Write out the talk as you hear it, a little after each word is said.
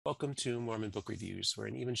Welcome to Mormon Book Reviews, where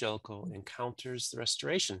an evangelical encounters the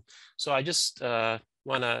restoration. So I just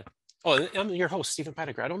want to, I'm your host, Stephen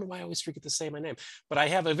Pidecker. I don't know why I always forget to say my name, but I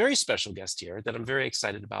have a very special guest here that I'm very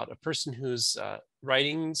excited about, a person whose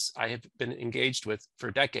writings I have been engaged with for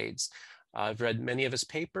decades. I've read many of his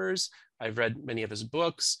papers. I've read many of his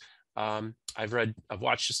books. I've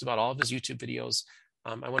watched just about all of his YouTube videos.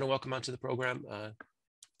 I want to welcome onto the program,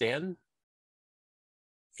 Dan.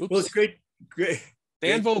 Oops. Well, it's great.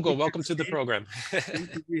 Dan Vogel, welcome to the program.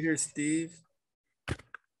 Great to be here, Steve.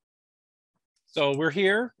 So we're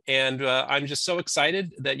here, and I'm just so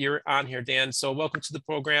excited that you're on here, Dan. So welcome to the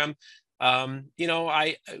program.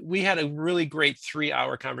 We had a really great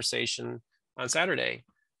 3-hour conversation on Saturday.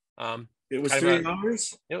 It was 3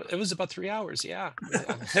 hours? It was about 3 hours, yeah.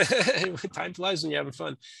 Time flies when you're having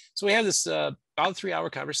fun. So we had this about 3-hour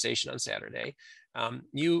conversation on Saturday.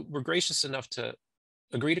 You were gracious enough to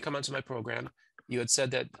agree to come onto my program. You had said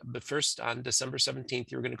that the first on December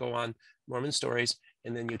 17th, you were going to go on Mormon Stories,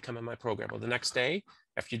 and then you'd come on my program. Well, the next day,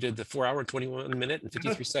 after you did the 4 hour and 21 minute and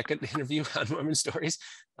 53-second interview on Mormon Stories,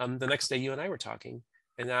 the next day you and I were talking.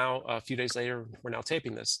 And now a few days later, we're now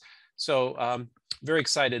taping this. So very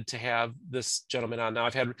excited to have this gentleman on. Now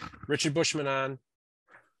I've had Richard Bushman on.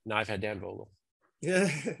 Now I've had Dan Vogel. Yeah.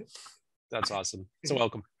 That's awesome. So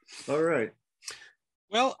welcome. All right.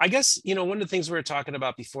 Well, I guess, one of the things we were talking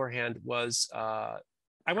about beforehand was I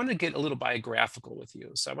wanted to get a little biographical with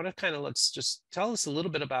you. So I want to kind of let's just tell us a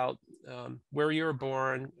little bit about where you were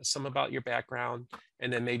born, some about your background,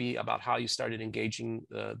 and then maybe about how you started engaging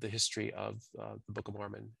the history of the Book of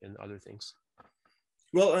Mormon and other things.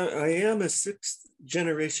 Well, I am a 6th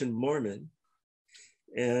generation Mormon,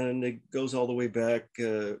 and it goes all the way back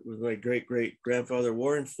with my great-great-grandfather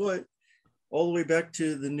Warren Foote, all the way back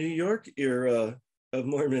to the New York era of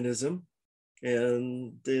Mormonism,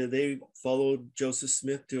 and they followed Joseph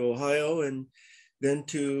Smith to Ohio, and then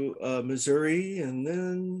to Missouri, and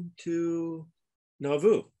then to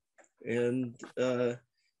Nauvoo, and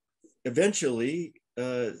eventually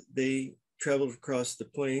they traveled across the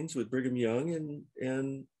plains with Brigham Young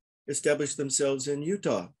and established themselves in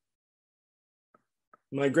Utah.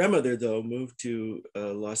 My grandmother, though, moved to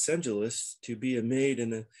Los Angeles to be a maid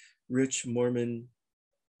in a rich Mormon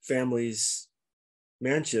family's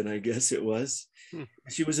mansion, I guess it was.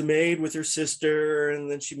 She was a maid with her sister, and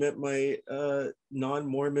then she met my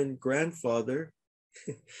non-Mormon grandfather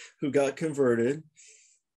who got converted.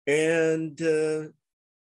 And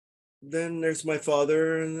then there's my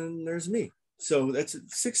father, and then there's me. So that's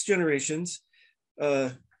 6 generations.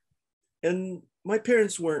 And my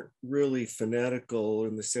parents weren't really fanatical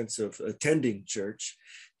in the sense of attending church.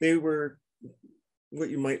 They were what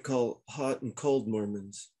you might call hot and cold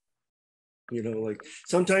Mormons. Like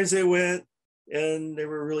sometimes they went and they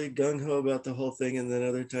were really gung-ho about the whole thing, and then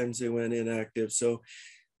other times they went inactive. So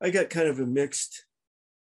I got kind of a mixed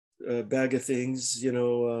bag of things.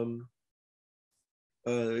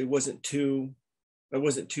 I wasn't too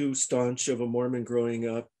staunch of a Mormon growing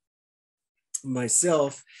up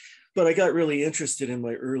myself, but I got really interested in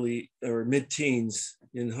my early or mid-teens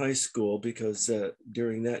in high school because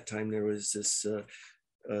during that time there was this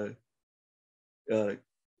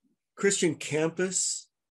Christian campus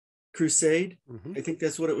crusade. Mm-hmm. I think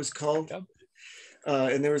that's what it was called. Yep.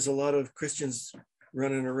 And there was a lot of Christians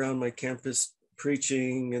running around my campus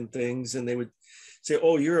preaching and things, and they would say,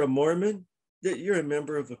 "Oh, you're a Mormon? You're a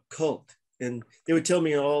member of a cult." And they would tell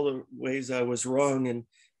me all the ways I was wrong, and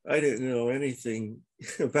I didn't know anything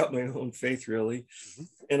about my own faith, really. Mm-hmm.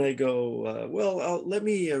 And I go, let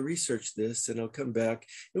me research this, and I'll come back.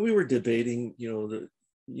 And we were debating, the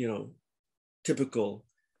typical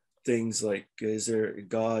things like, is there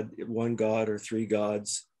God, one God or 3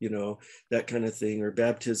 gods, that kind of thing, or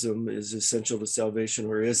baptism is essential to salvation,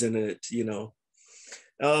 or isn't it,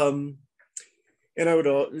 and I would,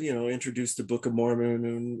 introduce the Book of Mormon,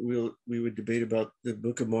 and we would debate about the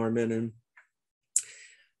Book of Mormon. And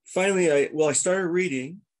finally, I started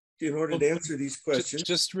reading in order to answer these questions.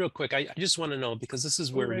 Just real quick, I just want to know, because this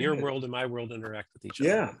is where your world and my world interact with each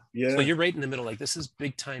other. Yeah. So you're right in the middle, like this is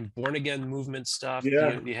big time born again movement stuff.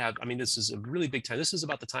 Yeah. You have, this is a really big time. This is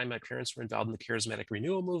about the time my parents were involved in the charismatic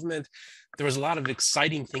renewal movement. There was a lot of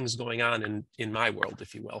exciting things going on in my world,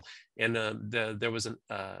 if you will. And there was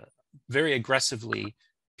very aggressively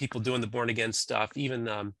people doing the born again stuff. Even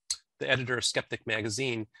the editor of Skeptic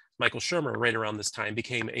magazine, Michael Shermer, right around this time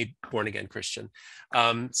became a born again Christian.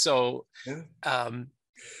 What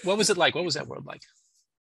was it like? What was that world like,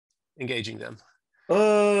 engaging them?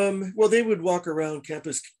 Well, they would walk around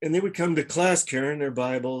campus, and they would come to class carrying their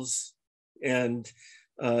Bibles and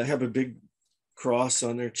have a big cross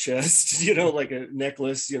on their chest, like a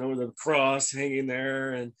necklace, with a cross hanging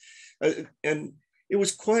there, and it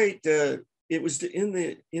was quite. It was in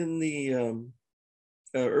the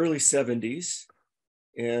early 70s,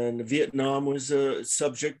 and Vietnam was a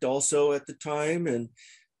subject also at the time, and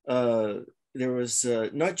there was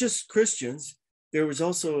not just Christians. There was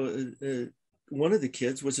also one of the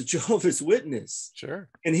kids was a Jehovah's Witness. Sure.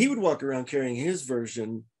 And he would walk around carrying his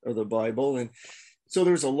version of the Bible. And so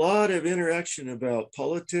there was a lot of interaction about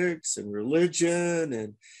politics and religion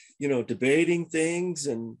and, debating things.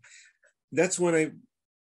 And that's when I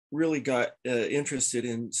really got interested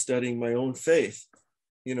in studying my own faith,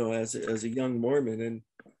 as a young Mormon.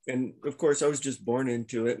 And of course, I was just born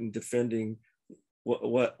into it and defending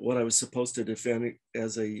what I was supposed to defend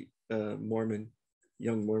as a young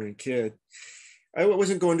Mormon kid. I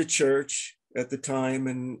wasn't going to church at the time,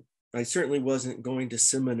 and I certainly wasn't going to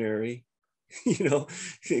seminary,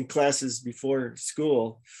 in classes before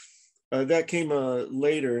school. That came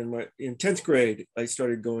later in 10th grade. I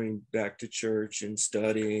started going back to church and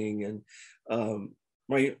studying, and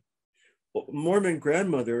my Mormon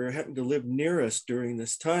grandmother happened to live near us during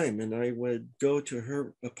this time, and I would go to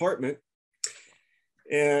her apartment,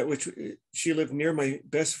 which she lived near my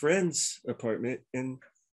best friend's apartment, and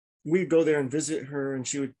we'd go there and visit her, and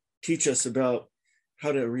she would teach us about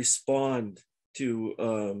how to respond to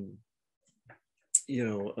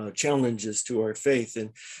challenges to our faith.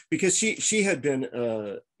 And because she had been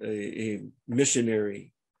a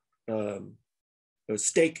missionary, a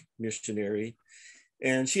stake missionary,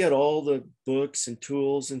 and she had all the books and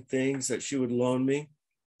tools and things that she would loan me.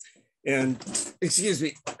 And excuse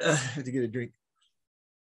me, I had to get a drink.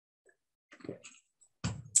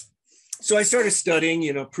 So I started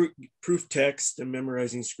studying, proof text and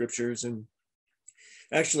memorizing scriptures. And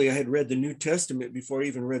actually, I had read the New Testament before I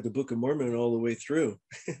even read the Book of Mormon all the way through.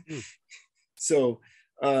 So,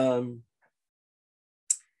 pardon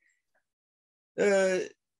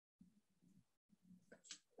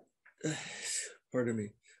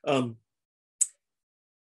me.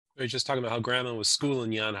 You're just talking about how grandma was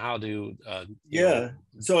schooling you on how to.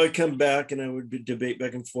 So I'd come back and I would debate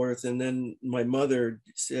back and forth. And then my mother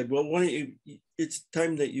said, well, why don't it's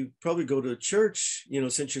time that you probably go to church,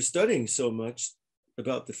 since you're studying so much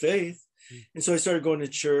about the faith. And so I started going to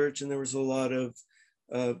church, and there was a lot of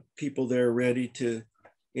people there ready to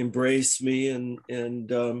embrace me. And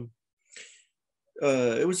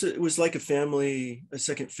it was like a family, a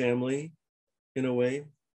second family in a way.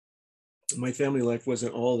 My family life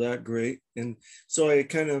wasn't all that great. And so I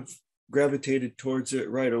kind of gravitated towards it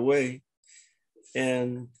right away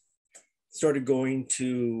and started going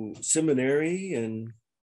to seminary. And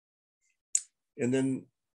then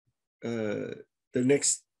the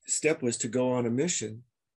next step was to go on a mission.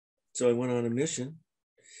 So I went on a mission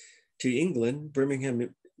to England,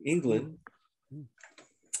 Birmingham, England.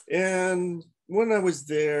 And when I was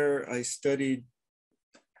there, I studied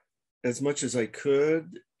as much as I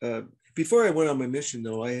could. Before I went on my mission,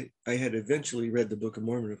 though, I had eventually read the Book of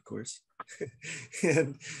Mormon, of course,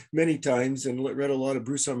 and many times, and read a lot of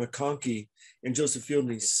Bruce R. McConkie and Joseph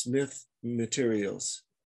Fielding Smith materials.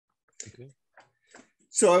 Okay.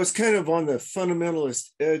 So I was kind of on the fundamentalist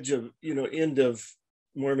edge of, end of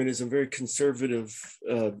Mormonism, very conservative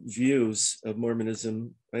views of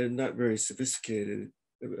Mormonism. I had not very sophisticated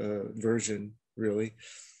version, really.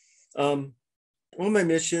 On my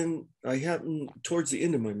mission, towards the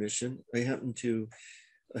end of my mission, I happened to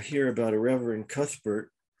hear about a Reverend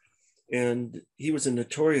Cuthbert, and he was a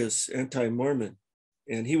notorious anti-Mormon,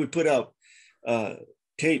 and he would put out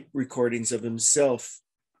tape recordings of himself,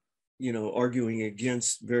 arguing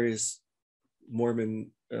against various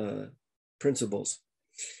Mormon principles.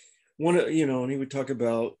 And he would talk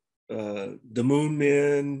about the moon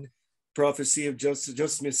men, prophecy of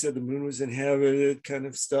Joseph Smith said the moon was inhabited, kind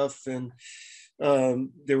of stuff, and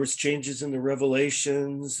there was changes in the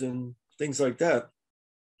revelations and things like that.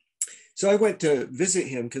 So I went to visit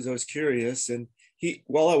him because I was curious. And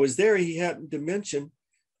while I was there, he happened to mention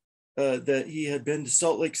that he had been to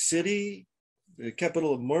Salt Lake City, the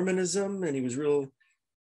capital of Mormonism, and he was real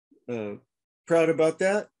proud about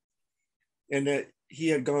that. And that he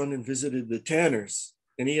had gone and visited the Tanners.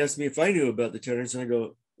 And he asked me if I knew about the Tanners. And I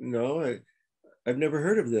go, no, I've never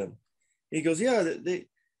heard of them. And he goes, yeah,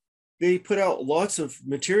 they put out lots of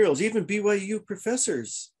materials. Even BYU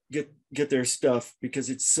professors get their stuff because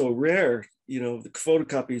it's so rare, the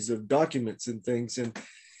photocopies of documents and things. And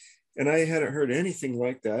I hadn't heard anything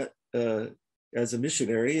like that as a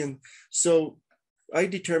missionary. And so I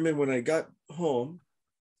determined when I got home,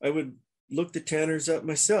 I would look the Tanners up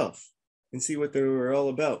myself and see what they were all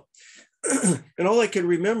about. And all I can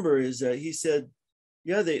remember is that he said,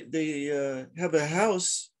 yeah, they have a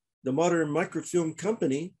house, the Modern Microfilm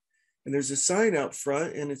Company, and there's a sign out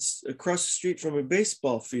front, and it's across the street from a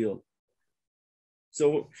baseball field.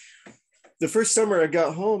 So the first summer I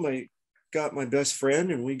got home, I got my best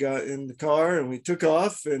friend, and we got in the car and we took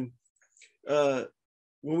off. And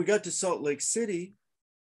when we got to Salt Lake City,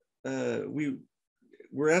 we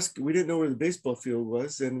didn't know where the baseball field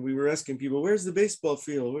was, and we were asking people, where's the baseball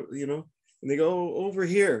field, you know? And they go, oh, over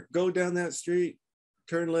here, go down that street,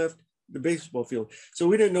 turn left, the baseball field. So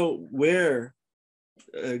we didn't know where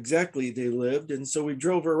exactly they lived, and so we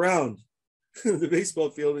drove around the baseball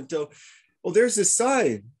field until, oh, there's a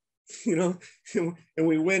sign, you know. And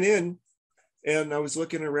we went in, and I was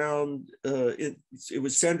looking around. It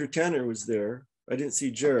was Sandra Tanner was there. I didn't see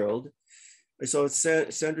Gerald. I saw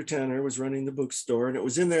Sandra Tanner was running the bookstore, and it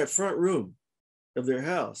was in that front room of their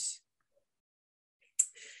house.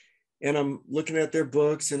 And I'm looking at their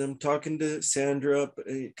books, and I'm talking to Sandra,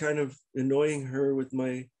 kind of annoying her with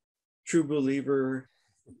my true believer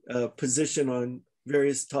position on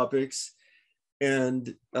various topics.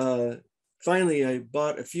 And finally, I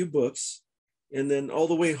bought a few books, and then all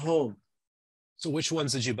the way home. So which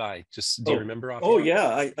ones did you buy? Just do you remember off? Oh,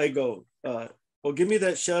 yeah. I go, well, give me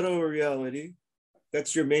that Shadow of Reality.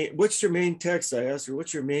 That's your main, what's your main text? I asked her,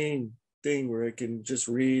 what's your main thing where I can just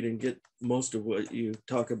read and get most of what you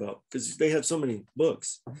talk about? Because they have so many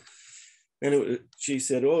books. And she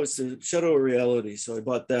said, oh, it's the Shadow of Reality. So I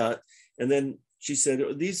bought that. And then she said,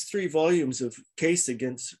 oh, these 3 volumes of Case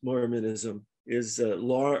Against Mormonism is a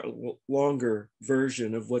longer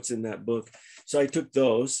version of what's in that book. So I took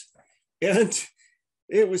those, and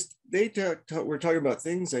it was, we're talking about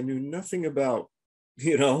things I knew nothing about,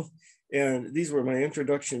 you know, and these were my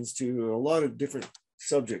introductions to a lot of different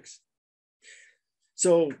subjects.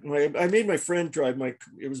 So I made my friend drive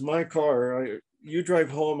it was my car. You drive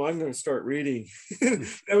home, I'm going to start reading.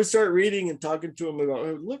 I would start reading and talking to him about,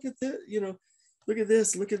 oh, look at that, you know, look at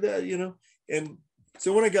this, look at that, you know. And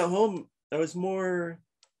so when I got home, I was more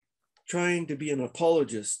trying to be an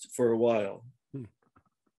apologist for a while.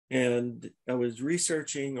 And I was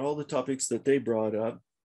researching all the topics that they brought up.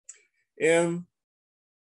 And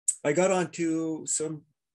I got onto some,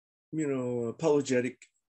 you know, apologetic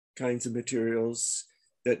kinds of materials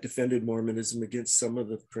that defended Mormonism against some of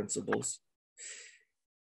the principles.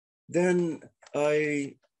 Then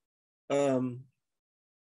I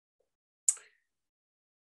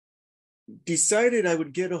decided I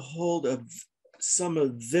would get a hold of some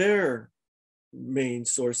of their main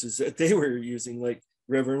sources that they were using, like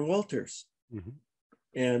Reverend Walters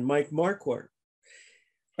and Mike Marquardt.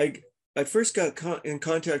 I first got in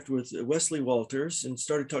contact with Wesley Walters and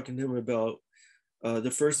started talking to him about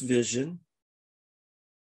the first vision.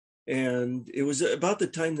 And it was about the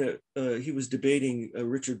time that he was debating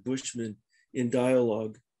Richard Bushman in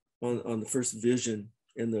dialogue on the first vision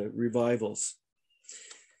and the revivals.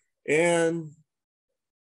 And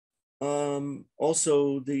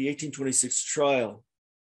also the 1826 trial.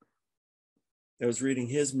 I was reading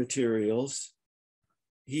his materials.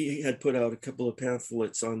 He had put out a couple of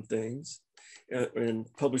pamphlets on things and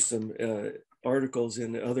published some articles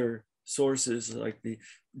in other sources like the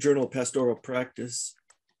Journal of Pastoral Practice.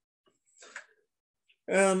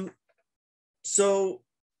 So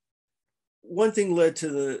one thing led to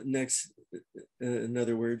the next, in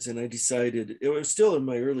other words, and I decided, it was still in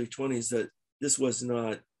my early 20s, that this was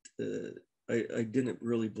not, I didn't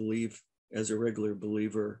really believe as a regular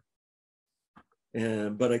believer.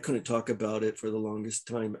 But I couldn't talk about it for the longest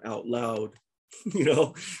time out loud, you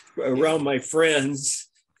know, around my friends.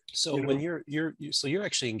 So when you're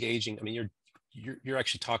actually engaging, I mean, you're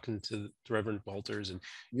actually talking to Reverend Walters and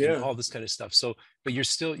all this kind of stuff. So, but you're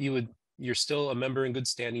still a member in good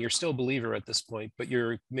standing. You're still a believer at this point, but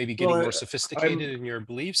you're maybe getting more sophisticated in your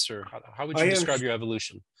beliefs, or how would you describe your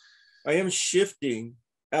evolution? I am shifting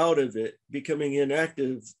out of it, becoming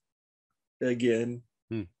inactive again.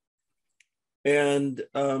 And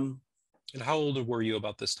how old were you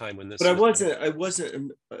about this time when this? But I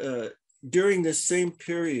wasn't during this same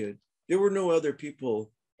period. There were no other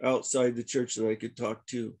people outside the church that I could talk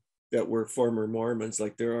to that were former Mormons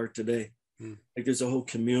like there are today. Like there's a whole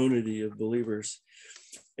community of believers.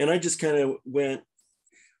 And I just kind of went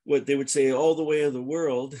what they would say all the way of the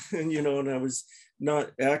world, and you know, and I was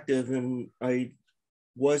not active, and I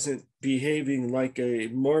wasn't behaving like a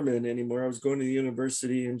Mormon anymore. I was going to the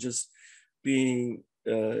university and just being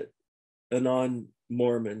a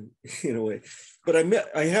non-Mormon in a way. But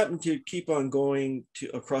I happened to keep on going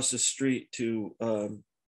across the street to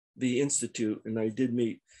the Institute, and I did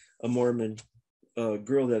meet a Mormon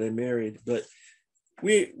girl that I married. But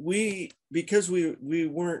we because we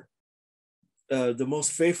weren't the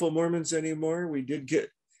most faithful Mormons anymore.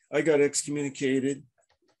 I got excommunicated,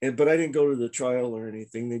 but I didn't go to the trial or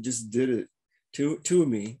anything. They just did it to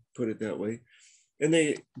me, put it that way, and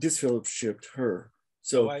they disfellowshipped her.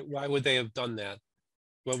 So why would they have done that?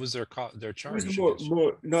 What was their charge? It was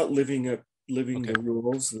more not living okay. the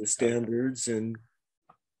rules, the standards, and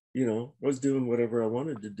I was doing whatever I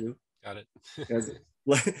wanted to do. Got it. As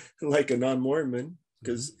like a non-Mormon,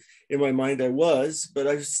 because in my mind I was, but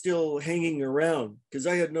I was still hanging around because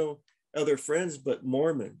I had no other friends but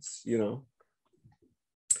Mormons,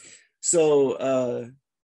 So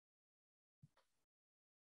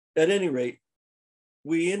at any rate,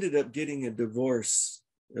 we ended up getting a divorce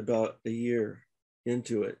about a year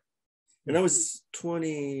into it. And I was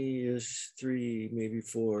 20-ish, 3, maybe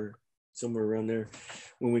 4, somewhere around there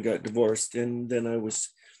when we got divorced. And then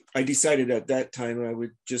I decided at that time I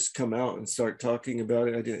would just come out and start talking about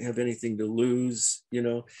it. I didn't have anything to lose,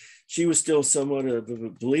 She was still somewhat of a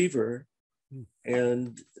believer,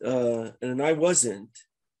 and I wasn't.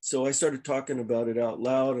 So I started talking about it out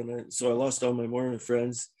loud, and so I lost all my Mormon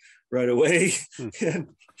friends right away. And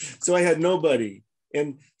so I had nobody.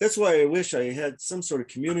 And that's why I wish I had some sort of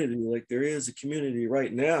community like there is a community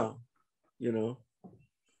right now,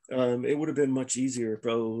 It would have been much easier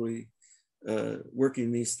probably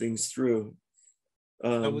working these things through.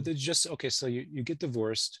 So you get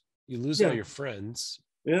divorced, you lose all your friends.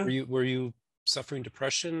 Yeah. Were you suffering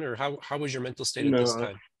depression, or how was your mental state at this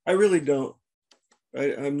time? I really don't.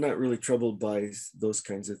 I'm not really troubled by those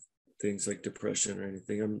kinds of things like depression or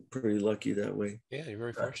anything. I'm pretty lucky that way. Yeah, you're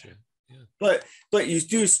very fortunate. Yeah. But you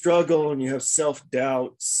do struggle, and you have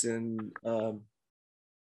self-doubts and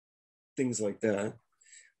things like that.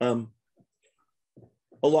 A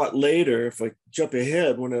lot later, if I jump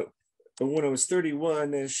ahead, when I was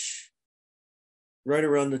 31-ish, right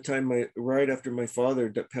around the time right after my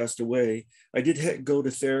father passed away, I did go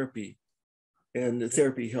to therapy, and the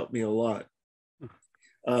therapy helped me a lot.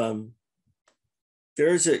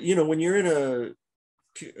 There's when you're in a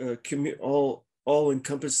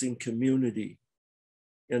all-encompassing community,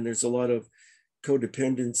 and there's a lot of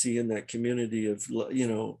codependency in that community of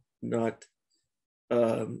not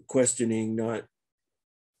questioning, not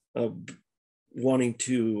wanting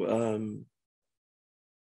to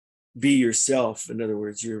be yourself. In other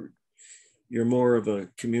words, you're more of a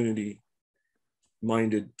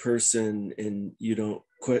community-minded person, and you don't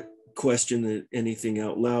question anything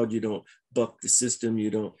out loud. You don't buck the system. You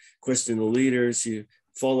don't question the leaders. You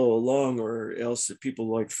follow along, or else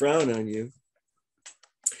people frown on you.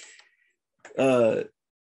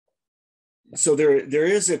 So there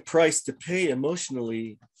is a price to pay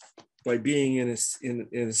emotionally by being in a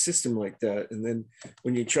system like that. And then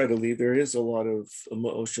when you try to leave, there is a lot of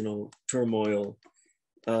emotional turmoil,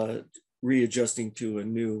 readjusting to a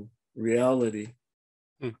new reality.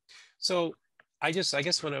 So I guess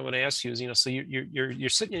what I ask you is, so you're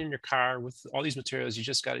sitting in your car with all these materials you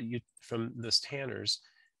just got from this Tanner's,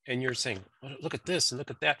 and you're saying, look at this and look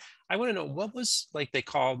at that. I want to know, what was they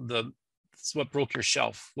call what broke your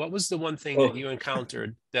shelf? What was the one thing that you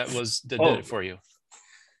encountered that did it for you?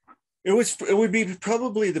 It would be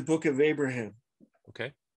probably the Book of Abraham.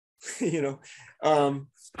 Okay. The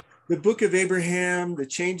Book of Abraham, the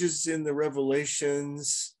changes in the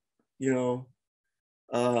Revelations, the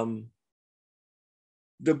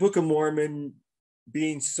Book of Mormon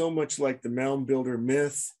being so much like the mound builder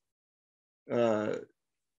myth,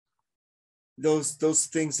 those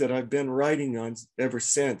things that I've been writing on ever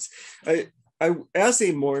since. I as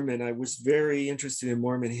a Mormon, I was very interested in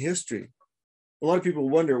Mormon history. A lot of people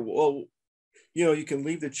wonder, well, you can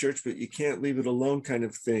leave the church, but you can't leave it alone, kind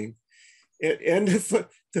of thing. And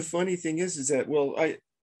the funny thing is that, well, I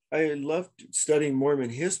loved studying Mormon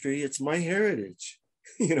history. It's my heritage,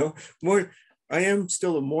 I am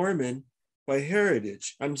still a Mormon by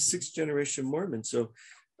heritage. I'm 6th generation Mormon. So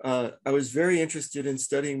I was very interested in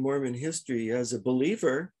studying Mormon history as a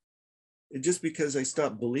believer. Just because I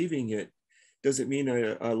stopped believing it doesn't mean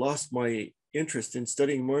I lost my interest in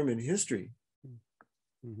studying Mormon history.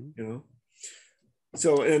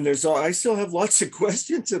 So, and I still have lots of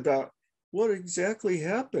questions about what exactly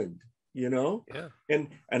happened, Yeah. And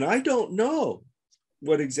I don't know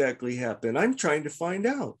what exactly happened. I'm trying to find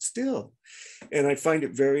out still. And I find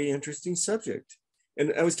it very interesting subject.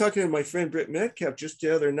 And I was talking to my friend Britt Metcalf just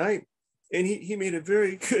the other night, and he made a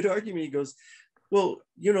very good argument. He goes, well,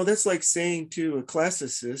 that's like saying to a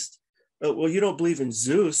classicist, well, you don't believe in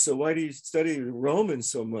Zeus, so why do you study the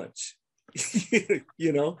Romans so much?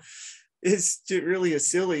 It's really a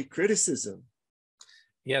silly criticism.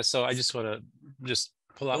 Yeah, so I just want to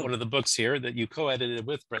pull out one of the books here that you co-edited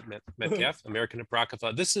with Brent Metcalf, American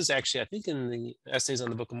Apocrypha. This is actually, I think, in the Essays on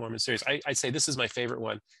the Book of Mormon series. I'd say this is my favorite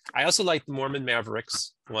one. I also like the Mormon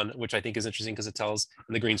Mavericks one, which I think is interesting because it tells,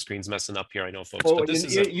 and the green screen's messing up here, I know, folks. But this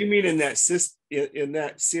is you mean in that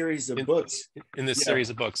series of books? In this series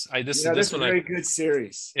of books. This one, a very good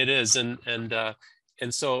series. It is, and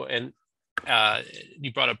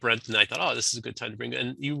you brought up Brent, and I thought, oh, this is a good time to bring it.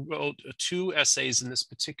 And you wrote 2 essays in this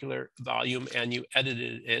particular volume, and you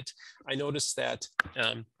edited it. I noticed that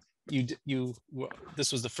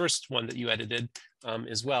this was the first one that you edited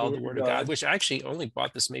as well, The Word of God, which I actually only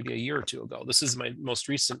bought this maybe a year or 2 ago. This is my most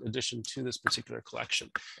recent addition to this particular collection.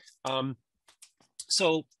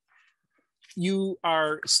 So you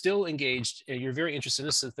are still engaged, and you're very interested.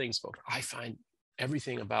 This is the things, folks. I find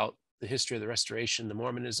everything about the history of the Restoration, the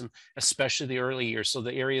Mormonism, especially the early years. So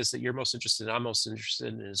the areas that you're most interested in, I'm most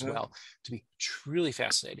interested in as well, to be truly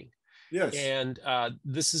fascinating. Yes. And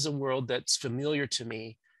this is a world that's familiar to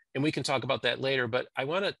me, and we can talk about that later, but I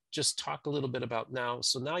want to just talk a little bit about now.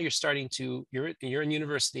 So now you're in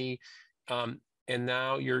university, and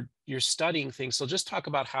now you're studying things. So just talk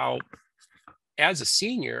about how, as a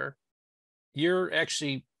senior, you're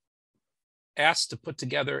actually asked to put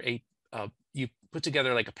together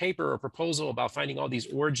like a paper or proposal about finding all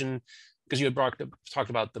these origin, because you had talked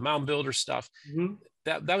about the mound builder stuff. Mm-hmm.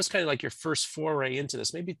 That was kind of like your first foray into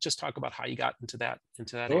this. Maybe just talk about how you got into that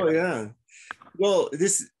Oh, area. yeah. Well,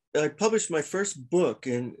 I published my first book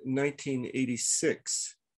in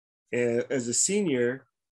 1986 as a senior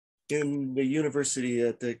in the university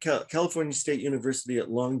at the California State University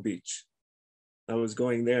at Long Beach. I was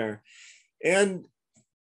going there. And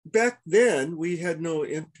back then, we had no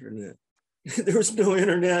internet. There was no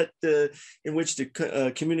internet in which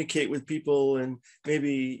to communicate with people and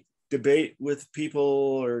maybe debate with people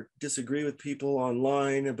or disagree with people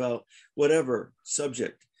online about whatever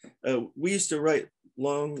subject. We used to write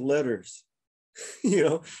long letters,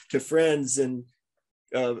 to friends and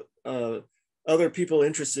other people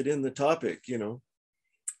interested in the topic,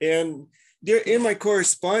 And there, in my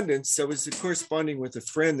correspondence, I was corresponding with a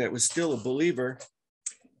friend that was still a believer,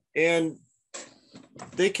 and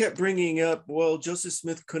they kept bringing up, well, Joseph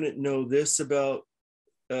Smith couldn't know this about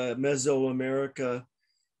Mesoamerica.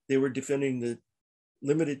 They were defending the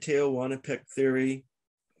limited tail Wanapek theory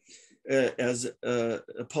as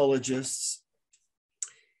apologists.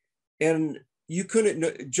 And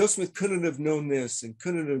Joseph Smith couldn't have known this and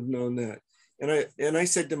couldn't have known that. And I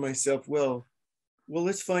said to myself, well,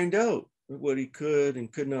 let's find out what he could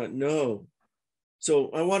and could not know. So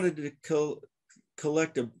I wanted to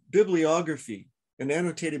collect a bibliography, an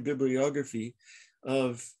annotated bibliography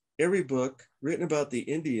of every book written about the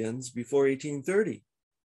Indians before 1830,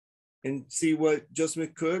 and see what Joseph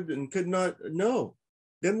Smith could and could not know.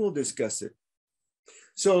 Then we'll discuss it.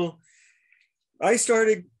 So I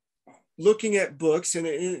started looking at books, and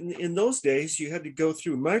in those days, you had to go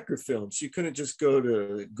through microfilms. You couldn't just go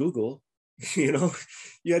to Google. You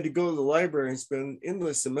had to go to the library and spend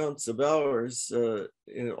endless amounts of hours,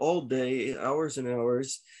 all day, hours and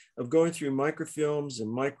hours of going through microfilms and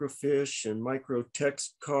microfiche and microtext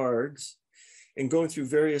cards, and going through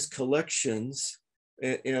various collections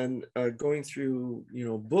and going through,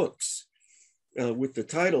 books with the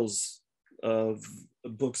titles of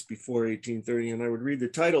books before 1830. And I would read the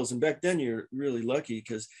titles. And back then you're really lucky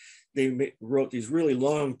because they wrote these really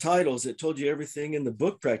long titles that told you everything in the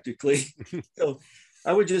book practically. So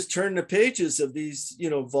I would just turn the pages of these,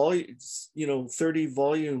 volumes, 30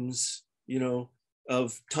 volumes,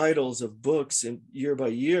 of titles of books and year by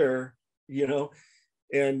year,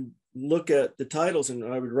 and look at the titles, and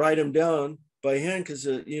I would write them down by hand because,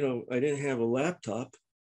 I didn't have a laptop,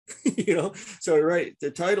 so I write the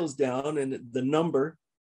titles down and the number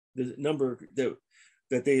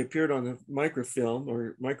that they appeared on the microfilm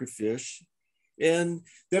or microfiche. And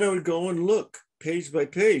then I would go and look page by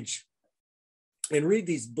page and read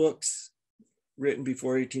these books written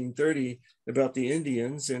before 1830 about the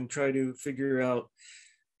Indians and try to figure out,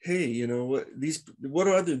 hey, what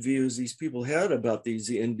other views these people had about these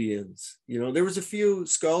Indians. There was a few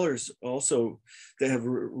scholars also that have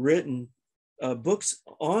written books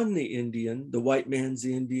on the Indian, the white man's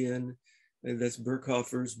Indian, and that's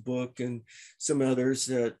Berkhoffer's book, and some others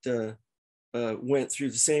that went through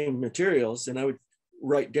the same materials. And I would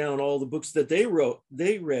write down all the books that they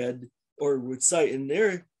read, or would cite in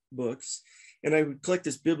their books. And I would collect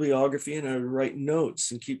this bibliography, and I would write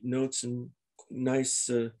notes and keep notes and nice,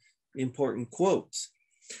 important quotes.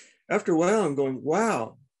 After a while, I'm going,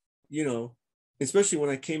 wow, especially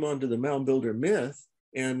when I came onto the mound builder myth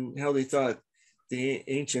and how they thought the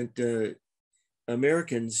ancient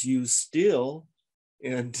Americans used steel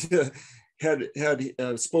and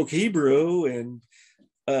spoke Hebrew, and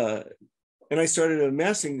I started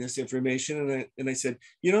amassing this information, and I said,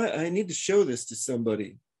 you know, I need to show this to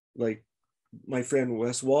somebody, like my friend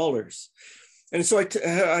Wes Wallers. And so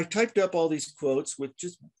I typed up all these quotes with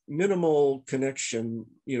just minimal connection,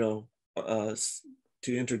 you know,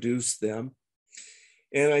 to introduce them.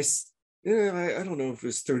 And I don't know if it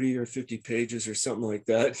was 30 or 50 pages or something like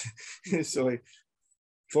that. So I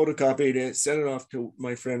photocopied it, sent it off to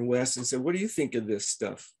my friend Wes, and said, what do you think of this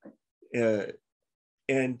stuff?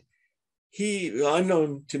 And he,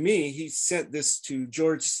 unknown to me, he sent this to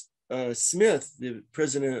George Smith, the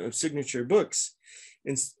president of Signature Books.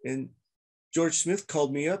 And George Smith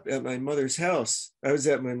called me up at my mother's house. I was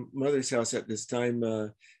at my mother's house at this time. I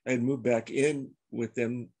had moved back in with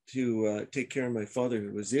them to take care of my father,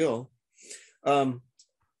 who was ill.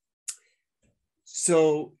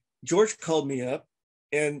 So George called me up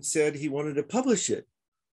and said he wanted to publish it.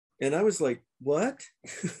 And I was like, what?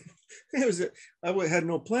 I had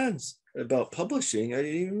no plans about publishing. I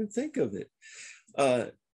didn't even think of it.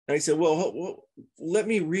 I said, well, let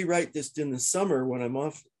me rewrite this in the summer when I'm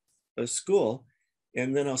off of school,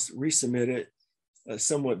 and then I'll resubmit it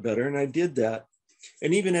somewhat better. And I did that.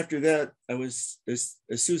 And even after that,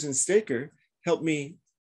 Susan Staker helped me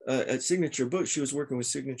at Signature Books. She was working with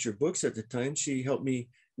Signature Books at the time. She helped me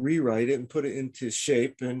rewrite it and put it into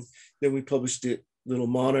shape. And then we published it, little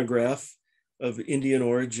monograph of Indian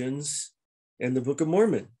origins and the Book of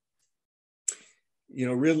Mormon. You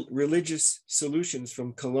know, religious solutions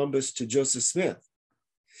from Columbus to Joseph Smith.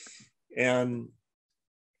 And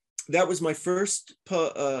that was my first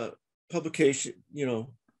publication, you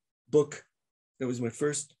know, book. That was my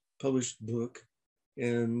first published book.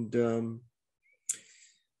 And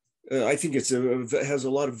I think it has a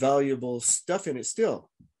lot of valuable stuff in it still.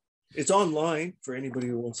 It's online for anybody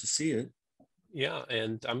who wants to see it. Yeah,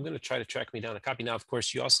 and I'm going to try to track me down a copy. Now, of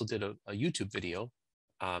course, you also did a YouTube video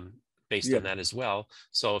based on that as well.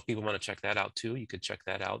 So if people want to check that out too, you could check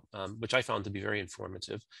that out, which I found to be very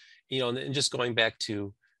informative. You know, and just going back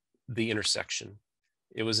to the intersection,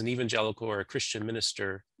 it was an evangelical or a Christian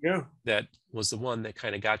minister that was the one that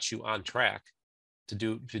kind of got you on track to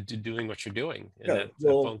doing what you're doing. And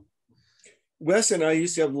Wes and I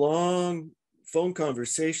used to have long phone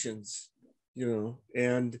conversations, you know,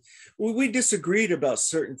 and we disagreed about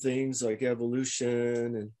certain things like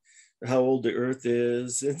evolution and how old the earth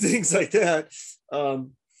is and things like that.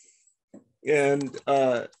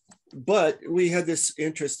 But we had this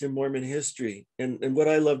interest in Mormon history. And what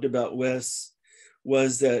I loved about Wes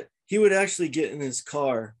was that he would actually get in his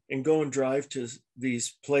car and go and drive to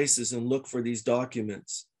these places and look for these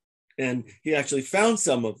documents. And he actually found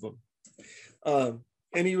some of them.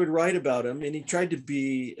 And he would write about them, and he tried to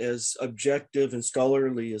be as objective and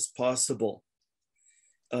scholarly as possible,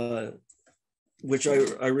 which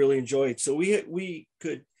I really enjoyed. So we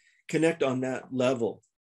could connect on that level,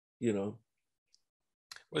 you know.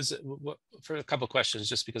 For a couple of questions,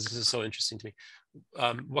 just because this is so interesting to me,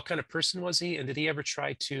 what kind of person was he, and did he ever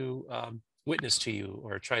try to witness to you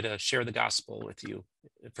or try to share the gospel with you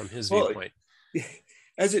from his viewpoint?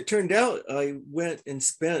 As it turned out, I went and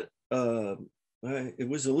spent it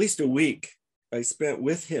was at least a week I spent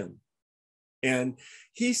with him, and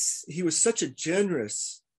he was such a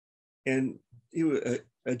generous, and he was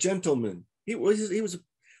a gentleman. He was a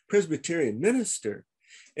Presbyterian minister.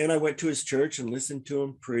 And I went to his church and listened to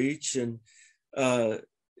him preach, and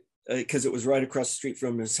because it was right across the street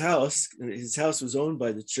from his house. His house was owned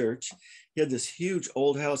by the church. He had this huge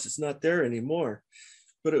old house. It's not there anymore,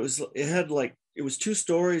 but it was 2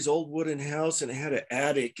 stories, old wooden house, and it had an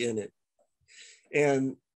attic in it.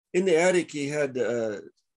 And in the attic, he had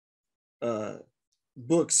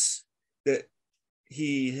books that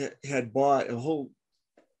he had bought,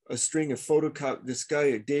 a string of photocopy. This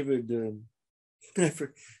guy, David, I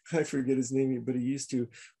forget his name, but he used to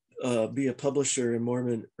be a publisher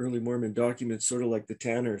in early Mormon documents, sort of like the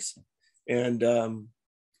Tanners. And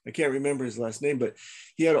I can't remember his last name, but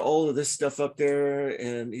he had all of this stuff up there,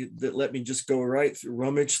 and that let me just go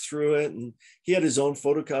rummage through it. And he had his own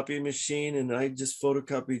photocopy machine, and I just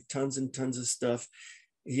photocopied tons and tons of stuff.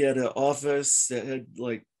 He had an office that had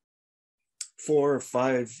like 4 or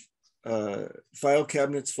 5 file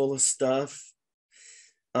cabinets full of stuff.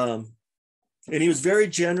 And he was very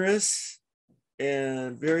generous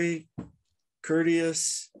and very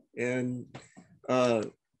courteous, and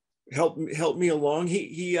helped me along.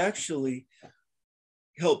 He actually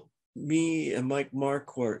helped me and Mike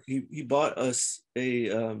Marquardt. He bought us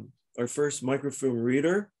our first microfilm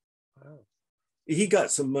reader. Wow. He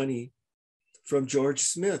got some money from George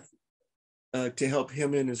Smith to help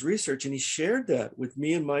him in his research, and he shared that with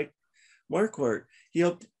me and Mike Marquardt.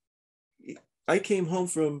 I came home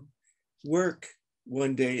from work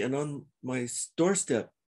one day, and on my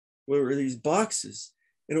doorstep were these boxes,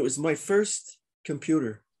 and it was my first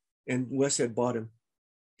computer, and Wes had bought him.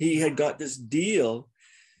 He had got this deal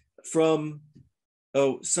from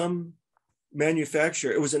some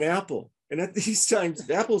manufacturer. It was an Apple, and at these times,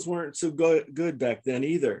 Apples weren't so good back then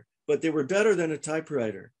either, but they were better than a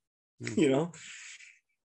typewriter, you know?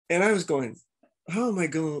 And I was going, how am I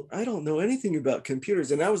going? I don't know anything about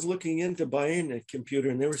computers. And I was looking into buying a computer,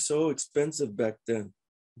 and they were so expensive back then.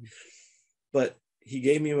 But he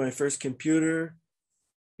gave me my first computer,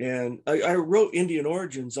 and I wrote Indian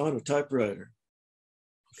Origins on a typewriter.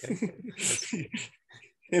 Okay.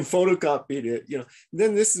 And photocopied it, you know.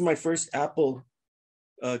 Then this is my first Apple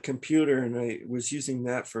computer, and I was using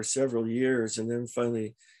that for several years, and then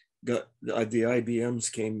finally got the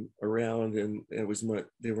IBMs came around, and it was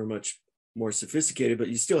they were much more sophisticated, but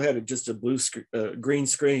you still had just a green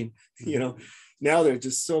screen, you know. Now there are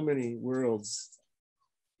just so many worlds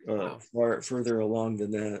far further along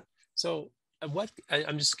than that. So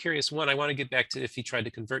I'm just curious. One, I want to get back to if he tried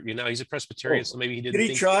to convert you. Now he's a Presbyterian, so maybe he didn't.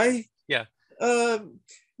 Did he try? Yeah.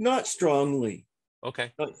 Not strongly.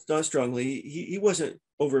 Okay. Not strongly. He wasn't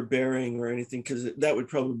overbearing or anything, because that would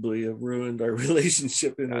probably have ruined our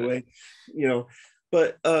relationship in a way, you know.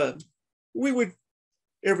 But we would,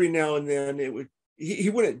 every now and then, he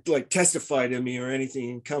wouldn't like testify to me or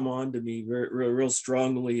anything and come on to me real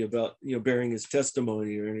strongly about, you know, bearing his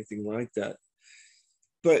testimony or anything like that.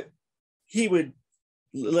 But he would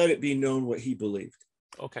let it be known what he believed.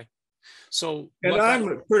 Okay. So, and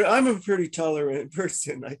I'm a pretty tolerant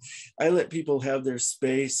person. I let people have their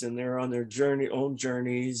space, and they're on their own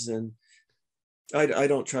journeys, and I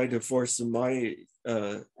don't try to force my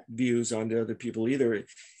views onto other people either,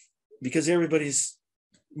 because everybody's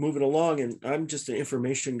moving along, and I'm just an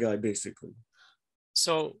information guy basically.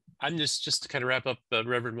 So I'm just to kind of wrap up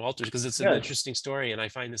Reverend Walters, because it's an interesting story, and I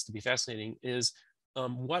find this to be fascinating. Is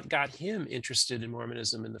what got him interested in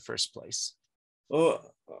Mormonism in the first place? Oh,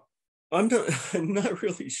 I'm not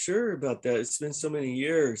really sure about that. It's been so many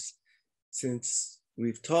years since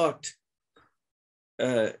we've talked.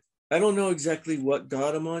 I don't know exactly what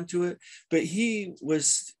got him onto it, but he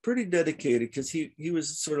was pretty dedicated, because he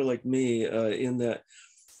was sort of like me in that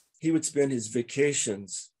he would spend his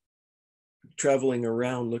vacations traveling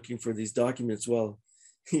around looking for these documents while,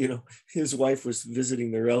 you know, his wife was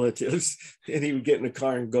visiting their relatives, and he would get in a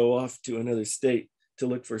car and go off to another state to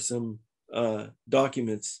look for some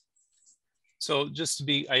documents. So just to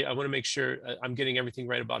be, I want to make sure I'm getting everything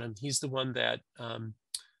right about him. He's the one that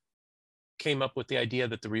came up with the idea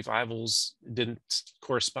that the revivals didn't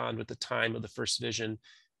correspond with the time of the first vision.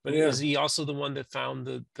 But is he also the one that found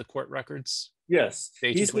the court records? Yes.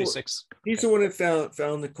 1826. He's the one that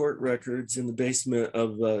found the court records in the basement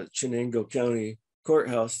of Chenango County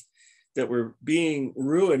Courthouse that were being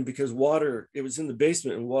ruined because it was in the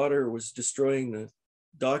basement, and water was destroying the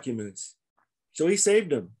documents. So he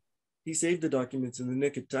saved them. He saved the documents in the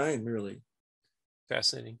nick of time, really.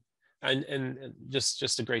 Fascinating. And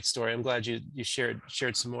just a great story. I'm glad you shared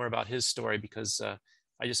some more about his story, because I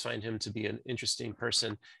just find him to be an interesting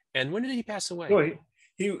person. And when did he pass away?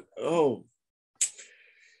 It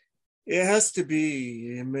has to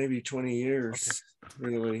be maybe 20 years,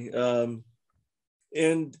 really.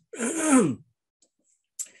 And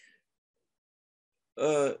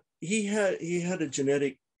he had a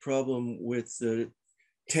genetic problem with the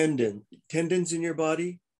tendons in your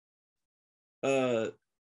body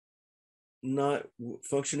not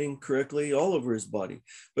functioning correctly all over his body.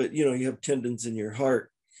 But you know, you have tendons in your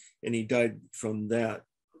heart, and he died from the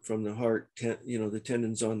heart, the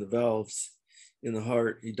tendons on the valves in the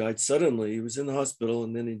heart. He died suddenly. He was in the hospital,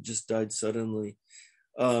 and then he just died suddenly.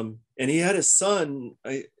 And he had a son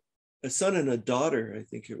and a daughter, I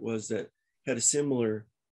think it was, that had a similar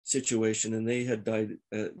situation, and they had died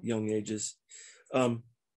at young ages.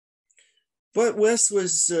 But Wes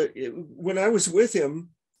was, when I was with him,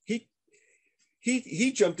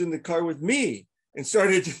 he jumped in the car with me and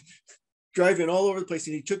started driving all over the place.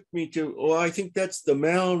 And he took me to, I think that's the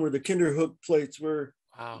mound where the Kinderhook plates were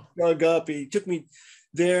dug up. He took me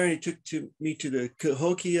there, and he took me to the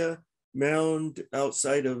Cahokia mound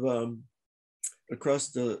outside of, across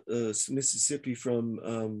the Mississippi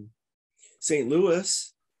from St.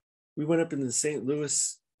 Louis. We went up in the St.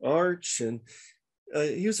 Louis Arch, and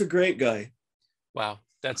he was a great guy. Wow,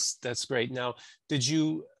 that's great. Now, did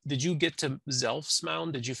you get to Zelph's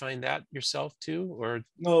Mound? Did you find that yourself too, or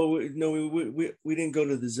no? We didn't go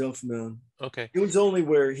to the Zelph Mound. Okay, it was only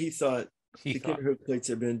where he thought He the thought. Kinderhook plates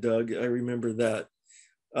had been dug. I remember that.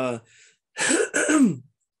 Uh,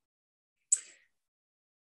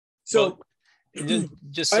 so well,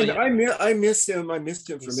 just so I missed him. I missed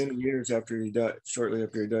him for Yes. many years after he died. Shortly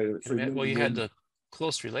after he died. Well, you had a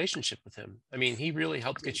close relationship with him. I mean, he really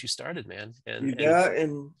helped get you started, man.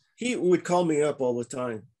 And he would call me up all the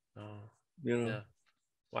time. Oh, You know. yeah.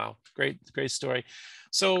 Wow, great story.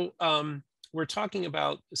 So we're talking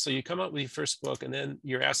about, so you come out with your first book, and then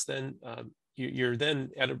you're asked, then you're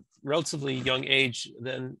then at a relatively young age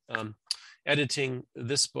then editing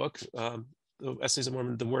this book, the Essays of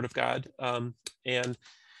Mormon, the Word of God, and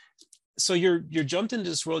so you're jumped into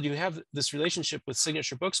this world. You have this relationship with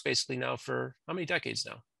Signature Books basically now for how many decades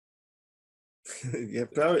now? Yeah,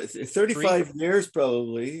 probably 35 years,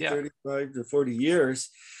 probably. Yeah. 35 to 40 years.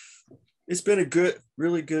 It's been a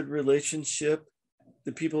really good relationship.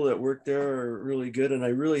 The people that work there are really good, and I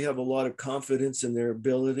really have a lot of confidence in their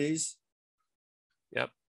abilities. Yep.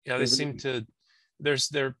 Yeah, they seem to.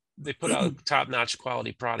 They put out a top-notch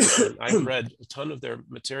quality product. And I've read a ton of their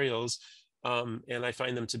materials, and I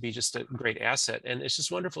find them to be just a great asset. And it's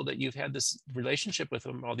just wonderful that you've had this relationship with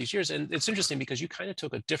them all these years. And it's interesting because you kind of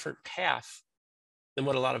took a different path than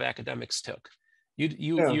what a lot of academics took.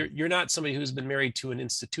 You're not somebody who's been married to an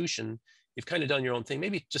institution. You've kind of done your own thing.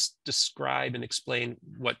 Maybe just describe and explain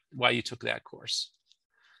why you took that course.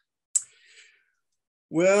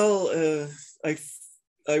 Well,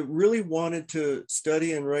 I really wanted to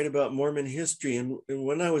study and write about Mormon history. And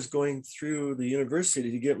when I was going through the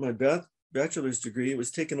university to get my bachelor's degree, it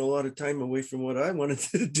was taking a lot of time away from what I wanted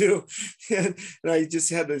to do. And I just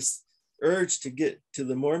had this urge to get to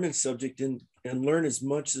the Mormon subject and learn as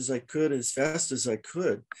much as I could, as fast as I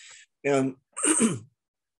could. And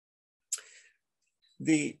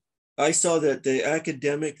I saw that the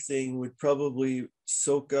academic thing would probably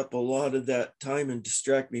soak up a lot of that time and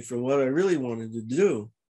distract me from what I really wanted to do.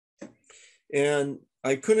 And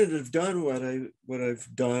I couldn't have done what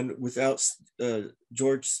I've done without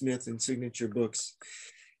George Smith and Signature Books.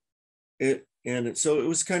 So it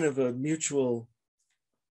was kind of a mutual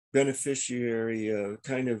beneficiary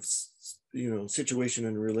kind of situation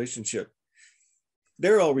and relationship.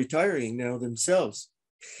 They're all retiring now themselves,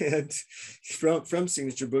 and from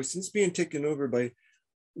Signature Books, and it's being taken over by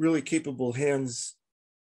really capable hands,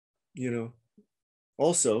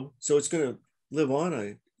 also. So it's going to live on,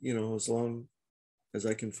 as long as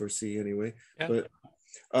I can foresee anyway. Yeah. But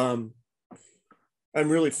I'm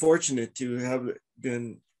really fortunate to have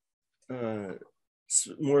been more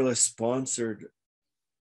or less sponsored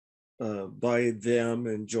by them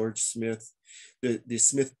and George Smith, the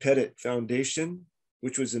Smith Pettit Foundation,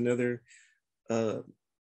 which was another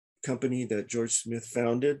company that George Smith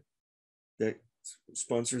founded that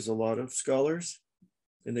sponsors a lot of scholars.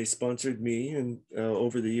 And they sponsored me and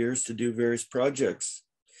over the years to do various projects.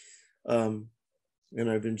 And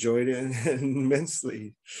I've enjoyed it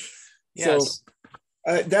immensely. Yes.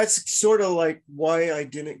 So that's sort of like why I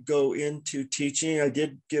didn't go into teaching. I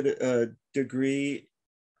did get a degree,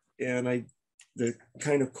 and the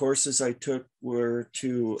kind of courses I took were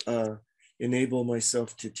to enable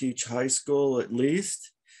myself to teach high school, at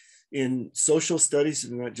least in social studies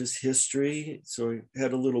and not just history. So I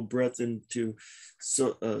had a little breadth into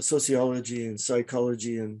sociology and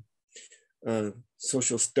psychology and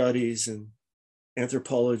social studies and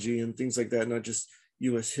anthropology and things like that, not just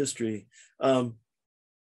US history.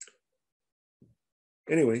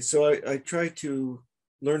 Anyway, so I try to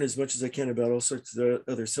learn as much as I can about all sorts of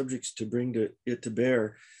other subjects to bring it to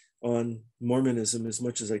bear on Mormonism as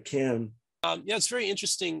much as I can. Yeah, it's very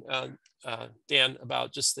interesting, Dan,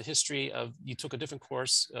 about just the history of, you took a different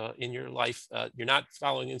course in your life. You're not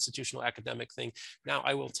following institutional academic thing. Now,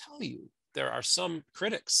 I will tell you, there are some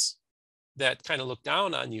critics that kind of look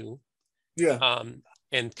down on you,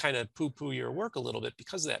 and kind of poo-poo your work a little bit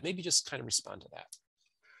because of that. Maybe just kind of respond to that.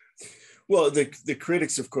 Well, the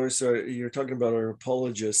critics, of course, you're talking about our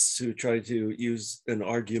apologists who try to use an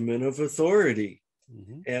argument of authority.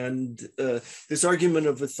 Mm-hmm. And this argument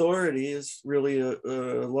of authority is really a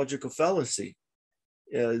logical fallacy.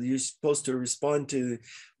 You're supposed to respond to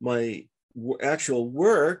my actual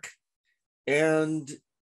work, and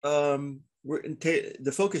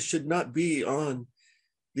the focus should not be on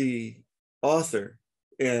the author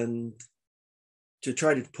and to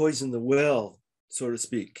try to poison the well, so to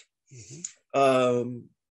speak. Mm-hmm.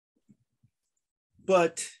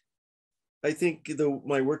 But I think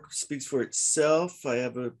my work speaks for itself. I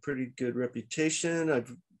have a pretty good reputation.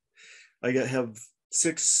 I have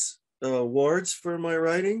 6 awards for my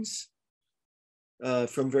writings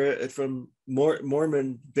from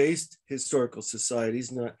Mormon-based historical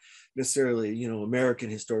societies, necessarily, American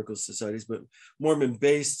historical societies, but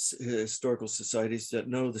Mormon-based historical societies that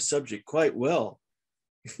know the subject quite well.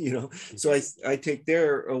 So I take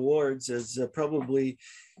their awards as probably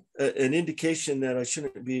an indication that I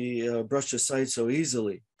shouldn't be brushed aside so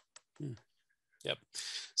easily. Yep.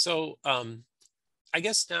 So I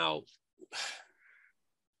guess now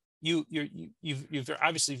you've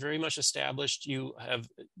obviously very much established. You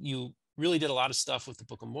really did a lot of stuff with the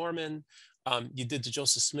Book of Mormon. You did the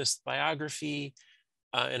Joseph Smith biography.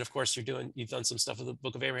 And of course, you've done some stuff with the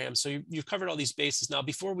Book of Abraham. So you've covered all these bases. Now,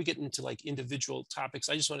 before we get into like individual topics,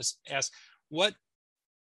 I just want to ask,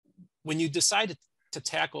 when you decided to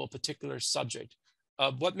tackle a particular subject,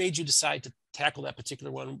 what made you decide to tackle that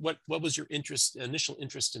particular one? What was your initial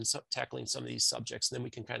interest in tackling some of these subjects? And then we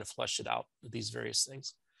can kind of flesh it out with these various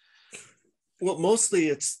things. Well,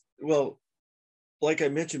 mostly like I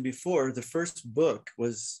mentioned before, the first book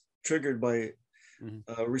was triggered by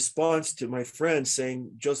a response to my friend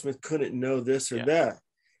saying Joe Smith couldn't know this or that.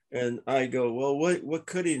 And I go, well, what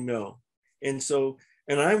could he know? And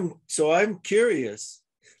I'm curious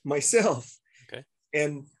myself. Okay.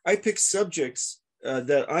 And I pick subjects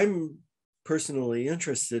that I'm personally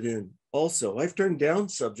interested in also. I've turned down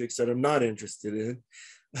subjects that I'm not interested in,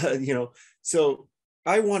 so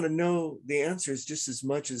I want to know the answers just as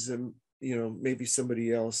much as maybe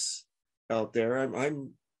somebody else out there.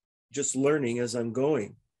 I'm just learning as I'm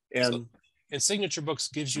going. And Signature Books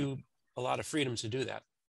gives you a lot of freedom to do that.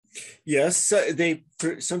 Yes,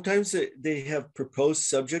 sometimes they have proposed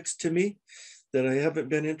subjects to me that I haven't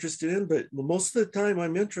been interested in, but most of the time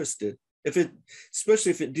I'm interested.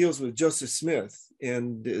 Especially if it deals with Joseph Smith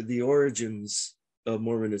and the origins of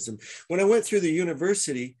Mormonism. When I went through the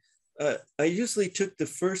university, I usually took the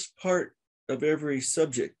first part of every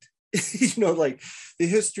subject, like the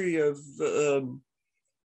history of,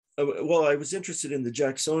 I was interested in the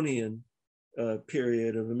Jacksonian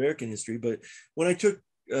period of American history, but when I took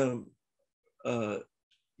the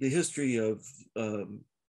history of,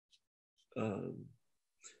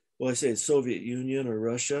 I say Soviet Union or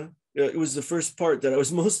Russia, it was the first part that I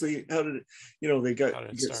was mostly, how did they get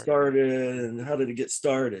started, and how did it get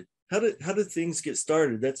started? How did things get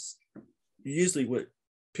started? That's usually what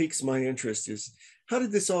piques my interest, is how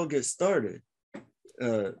did this all get started?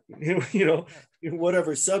 In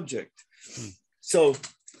whatever subject. So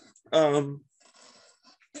I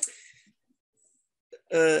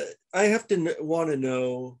have to want to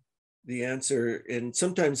know the answer, and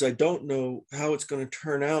sometimes I don't know how it's going to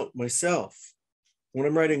turn out myself. When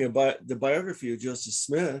I'm writing the biography of Joseph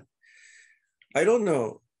Smith, I don't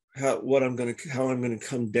know how I'm going to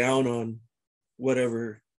come down on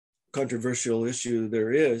whatever controversial issue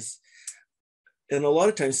there is. And a lot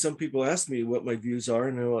of times, some people ask me what my views are,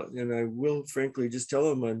 and I will frankly just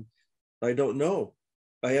tell them I don't know.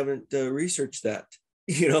 I haven't researched that,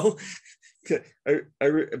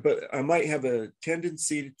 but I might have a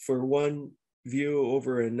tendency for one view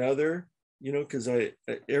over another, because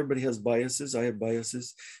everybody has biases. I have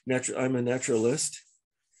biases. I'm a naturalist.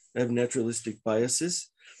 I have naturalistic biases.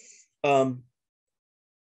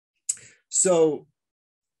 So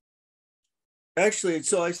I've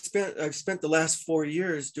spent the last 4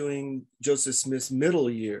 years doing Joseph Smith's middle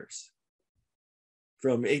years,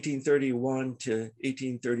 from 1831 to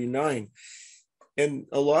 1839. And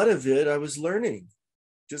a lot of it I was learning,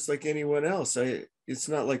 just like anyone else. It's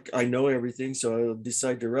not like I know everything, so I'll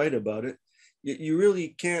decide to write about it. You really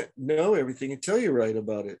can't know everything until you write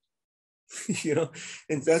about it.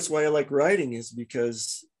 And that's why I like writing, is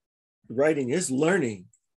because writing is learning.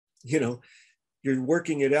 You're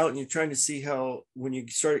working it out, and you're trying to see how, when you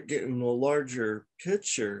start getting a larger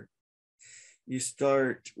picture, you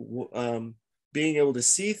start being able to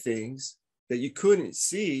see things that you couldn't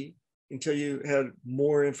see until you had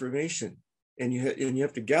more information, and you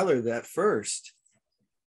have to gather that first.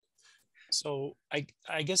 So I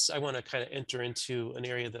guess I want to kind of enter into an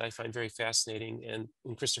area that I find very fascinating. And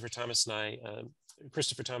when Christopher Thomas and I,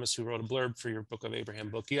 Christopher Thomas, who wrote a blurb for your Book of Abraham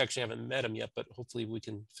book, you actually haven't met him yet, but hopefully we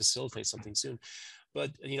can facilitate something soon.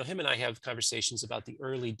 But, him and I have conversations about the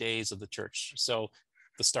early days of the church. So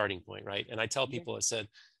the starting point, right? And I tell people, I said,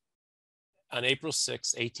 on April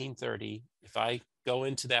 6, 1830, if I go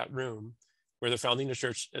into that room where they're founding the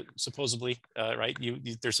church, supposedly, right?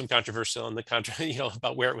 There's some controversy on the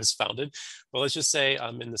about where it was founded. Well, let's just say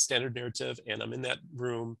I'm in the standard narrative, and I'm in that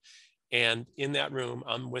room, and in that room,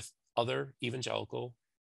 I'm with other evangelical,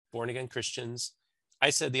 born-again Christians.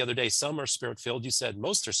 I said the other day, some are spirit-filled. You said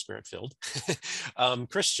most are spirit-filled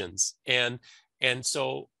Christians, and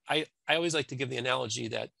so I always like to give the analogy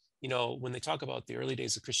that when they talk about the early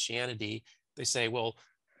days of Christianity, they say, well,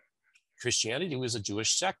 Christianity was a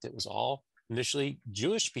Jewish sect. It was all initially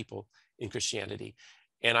Jewish people in Christianity.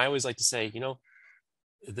 And I always like to say,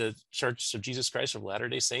 the Church of Jesus Christ of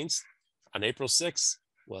Latter-day Saints on April 6th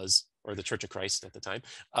was, or the Church of Christ at the time,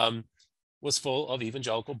 was full of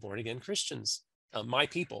evangelical born-again Christians. My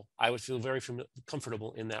people, I would feel very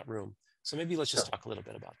comfortable in that room. So maybe let's just talk a little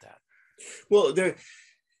bit about that. Well,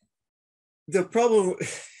 the problem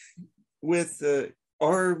with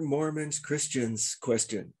are Mormons Christians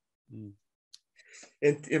question,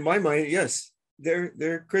 and in my mind, yes,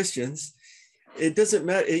 they're Christians. It doesn't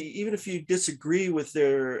matter, even if you disagree with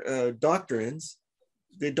their doctrines.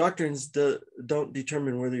 The doctrines don't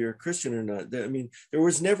determine whether you're a Christian or not. I mean, there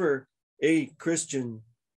was never a Christian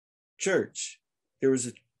church. There was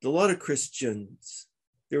a lot of Christians.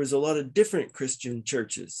 There was a lot of different Christian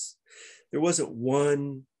churches. There wasn't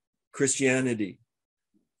one Christianity.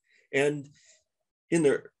 And in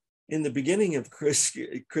the beginning of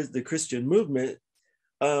the Christian movement,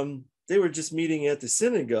 they were just meeting at the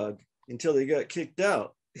synagogue until they got kicked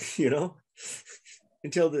out,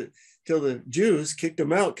 until the Jews kicked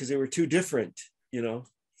them out because they were too different,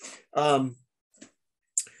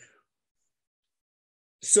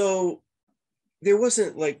 So there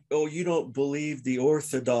wasn't like, oh, you don't believe the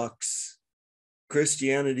Orthodox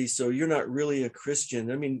Christianity, so you're not really a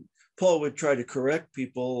Christian. I mean, Paul would try to correct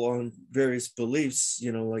people on various beliefs,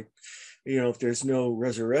 if there's no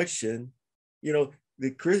resurrection,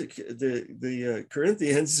 the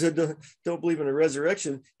Corinthians said, don't believe in a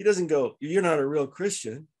resurrection. He doesn't go, you're not a real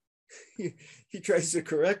Christian. He tries to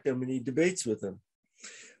correct them and he debates with them.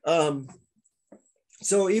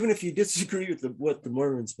 So even if you disagree with what the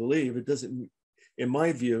Mormons believe, it doesn't, in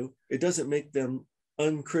my view, it doesn't make them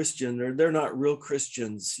unchristian, or they're not real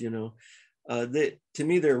Christians. To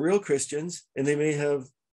me, they're real Christians, and they may have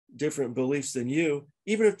different beliefs than you,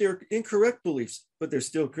 even if they're incorrect beliefs, but they're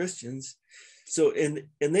still Christians. So, and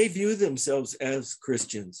they view themselves as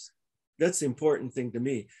Christians. That's the important thing to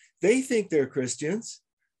me. They think they're Christians.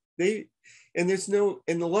 And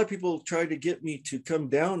a lot of people try to get me to come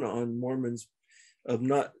down on Mormons of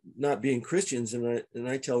not being Christians. And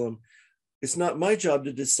I tell them, it's not my job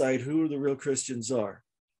to decide who the real Christians are.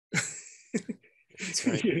 That's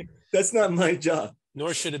right. That's not my job.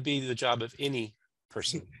 Nor should it be the job of any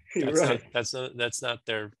person. Right. That's not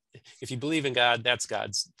their. If you believe in God, that's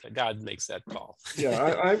God's. God makes that call.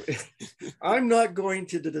 Yeah, I'm not going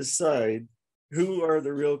to decide who are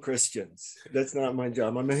the real Christians. That's not my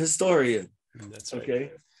job. I'm a historian. That's right.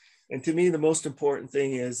 Okay. And to me, the most important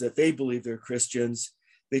thing is that they believe they're Christians.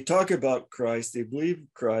 They talk about Christ. They believe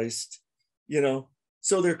Christ. So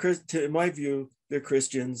in my view, they're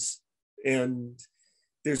Christians, and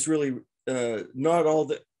there's really not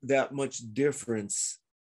all that much difference.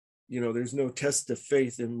 There's no test of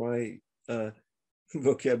faith in my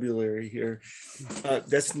vocabulary here.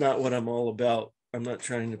 That's not what I'm all about. I'm not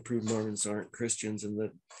trying to prove Mormons aren't Christians and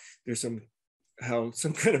that there's some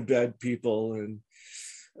kind of bad people and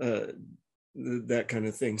that kind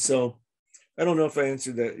of thing. So I don't know if I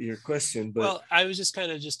answered your question, but well, I was just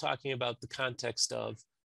kind of talking about the context of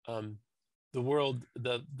the world,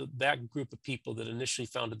 that group of people that initially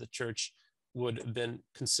founded the church would have been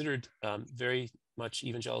considered very much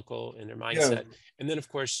evangelical in their mindset. Yeah. And then, of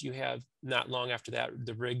course, you have not long after that,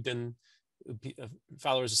 the Rigdon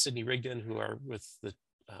followers of Sidney Rigdon, who are with the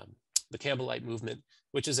Campbellite movement,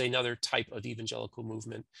 which is another type of evangelical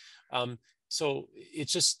movement. So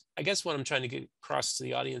it's just, I guess what I'm trying to get across to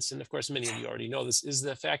the audience, and of course, many of you already know this, is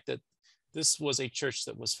the fact that this was a church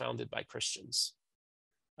that was founded by Christians.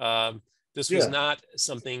 This was not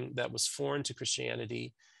something that was foreign to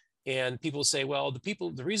Christianity. And people say, well,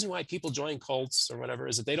 the reason why people join cults or whatever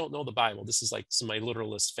is that they don't know the Bible. This is like some of my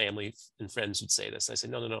literalist family and friends would say this. I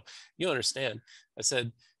said, no, you don't understand. I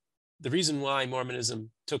said, the reason why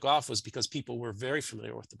Mormonism took off was because people were very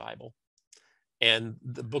familiar with the Bible. And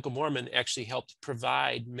the Book of Mormon actually helped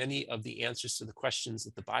provide many of the answers to the questions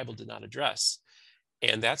that the Bible did not address.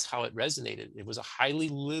 And that's how it resonated. It was a highly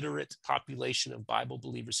literate population of Bible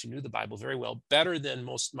believers who knew the Bible very well, better than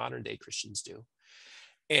most modern day Christians do.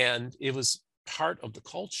 And it was part of the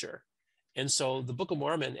culture. And so the Book of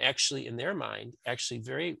Mormon actually, in their mind, actually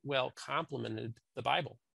very well complemented the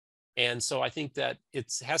Bible. And so I think that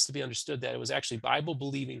it has to be understood that it was actually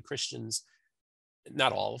Bible-believing Christians,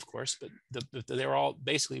 not all, of course, but they were all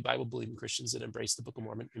basically Bible-believing Christians that embraced the Book of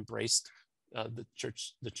Mormon, embraced the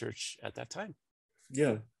church at that time.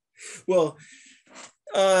 Yeah. Well,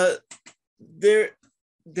 there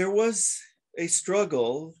was a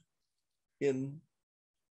struggle in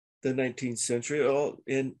the 19th century,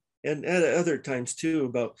 and at other times too,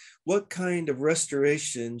 about what kind of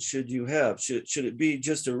restoration should you have? Should it be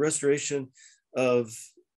just a restoration of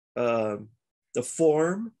the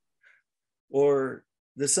form or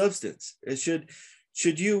the substance?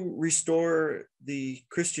 Should you restore the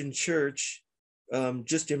Christian church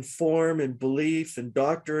just in form and belief and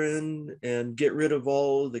doctrine, and get rid of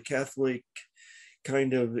all the Catholic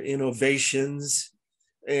kind of innovations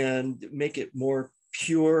and make it more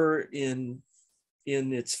pure in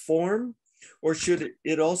its form? Or should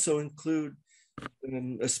it also include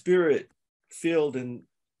a spirit filled and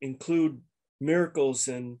include miracles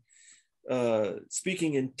and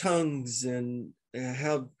speaking in tongues, and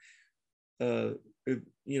have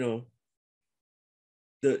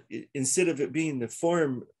instead of it being the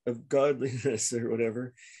form of godliness or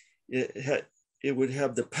whatever, it would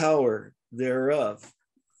have the power thereof,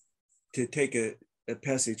 to take a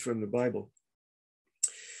passage from the Bible.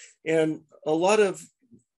 And a lot of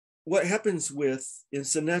what happens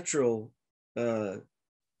it's a natural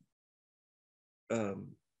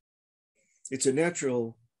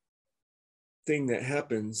thing that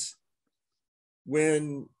happens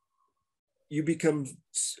when you become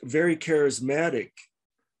very charismatic.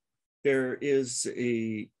 There is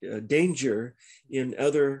a danger in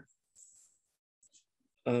other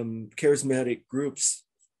charismatic groups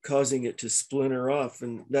causing it to splinter off.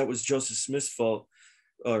 And that was Joseph Smith's fault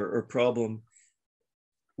or problem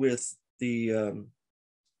with the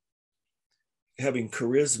having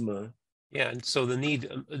charisma. Yeah, and so the need,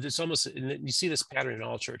 it's almost, you see this pattern in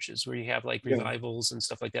all churches where you have like revivals and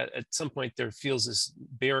stuff like that. At some point there feels this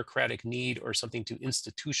bureaucratic need or something to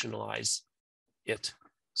institutionalize it,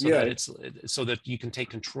 so that it's so that you can take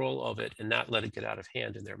control of it and not let it get out of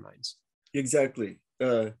hand in their minds. Exactly.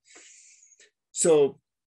 So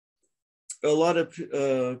a lot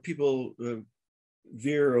of people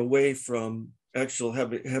veer away from actual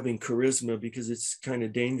having charisma because it's kind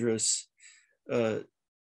of dangerous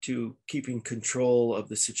to keeping control of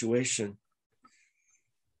the situation.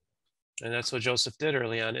 And that's what Joseph did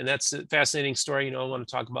early on. And that's a fascinating story. I want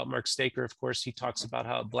to talk about Mark Staker. Of course, he talks about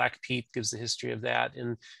how Black Pete gives the history of that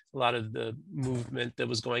and a lot of the movement that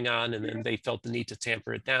was going on. And then they felt the need to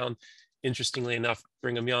tamper it down. Interestingly enough,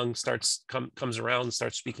 Brigham Young comes around and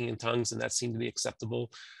starts speaking in tongues, and that seemed to be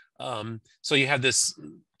acceptable. So you have this,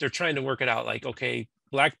 they're trying to work it out, like, okay,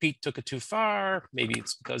 Black Pete took it too far. Maybe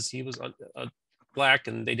it's because he was Black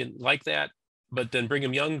and they didn't like that. But then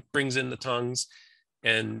Brigham Young brings in the tongues,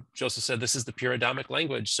 and Joseph said, this is the pure Adamic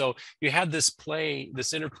language. So you had this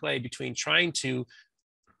interplay between trying to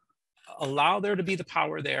allow there to be the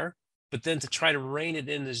power there, but then to try to rein it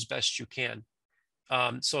in as best you can.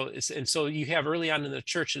 So you have early on in the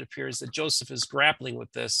church, it appears that Joseph is grappling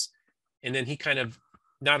with this, and then he kind of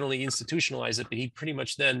not only institutionalized it, but he pretty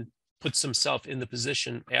much then puts himself in the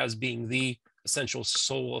position as being the essential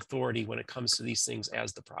sole authority when it comes to these things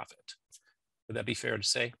as the prophet. Would that be fair to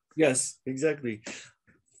say? Yes, exactly.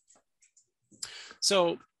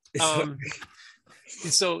 So,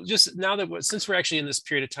 so just now that since we're actually in this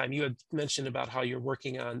period of time, you had mentioned about how you're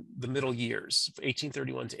working on the middle years,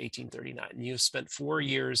 1831 to 1839. And you've spent 4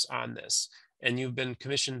 years on this, and you've been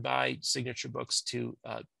commissioned by Signature Books to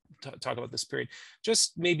talk about this period.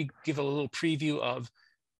 Just maybe give a little preview of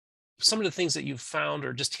some of the things that you've found,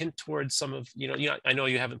 or just hint towards some of, I know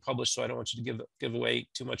you haven't published, so I don't want you to give away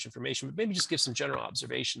too much information, but maybe just give some general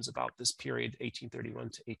observations about this period, 1831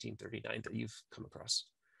 to 1839, that you've come across.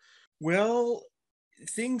 Well,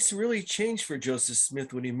 things really changed for Joseph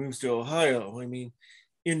Smith when he moves to Ohio. I mean,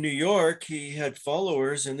 in New York, he had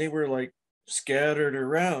followers and they were like scattered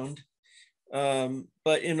around.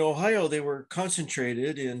 But in Ohio, they were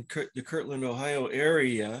concentrated in the Kirtland, Ohio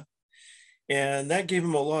area. And that gave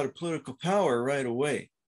him a lot of political power right away.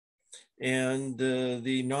 And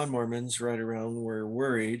the non-Mormons right around were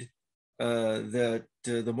worried that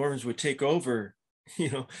the Mormons would take over,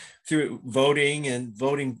 through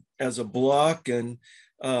voting as a bloc, and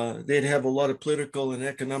they'd have a lot of political and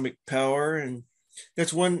economic power. And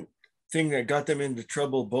that's one thing that got them into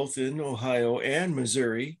trouble both in Ohio and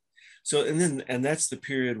Missouri. So, and that's the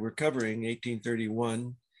period we're covering,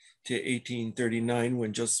 1831 to 1839,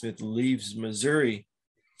 when Joseph Smith leaves Missouri.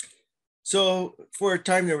 So for a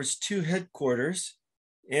time, there was 2 headquarters,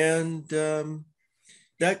 and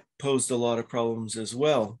that posed a lot of problems as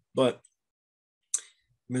well. But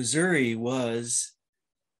Missouri was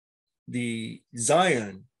the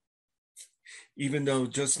Zion, even though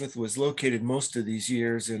Joseph Smith was located most of these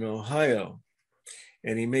years in Ohio.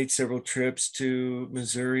 And he made several trips to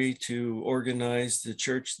Missouri to organize the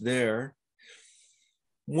church there.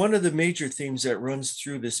 One of the major themes that runs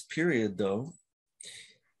through this period, though,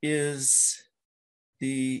 is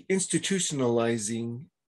the institutionalizing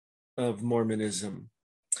of Mormonism.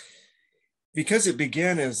 Because it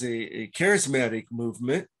began as a charismatic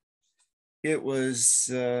movement, it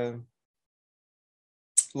was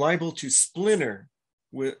liable to splinter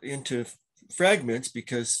into fragments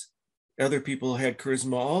because other people had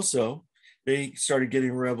charisma also. They started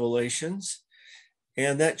getting revelations,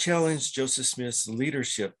 and that challenged Joseph Smith's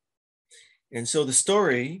leadership. And so the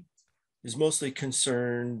story is mostly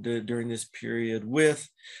concerned during this period with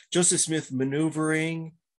Joseph Smith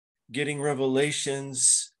maneuvering, getting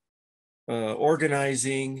revelations,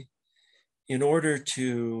 organizing in order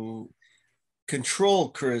to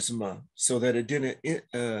control charisma so that it didn't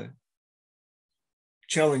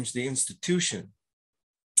challenge the institution.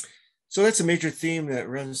 So that's a major theme that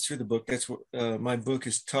runs through the book. That's what my book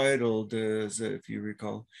is titled, if you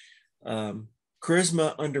recall,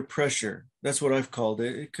 Charisma Under Pressure. That's what I've called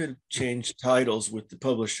it. It could change titles with the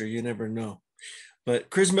publisher, you never know. But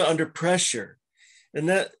Charisma Under Pressure. And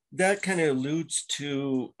that kind of alludes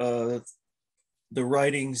to the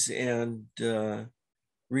writings and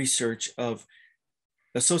research of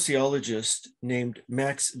a sociologist named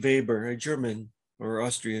Max Weber, a German or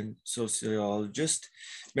Austrian sociologist,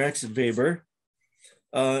 Max Weber.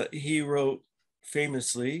 He wrote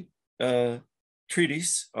famously a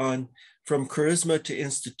treatise on From Charisma to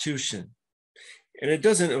Institution. And it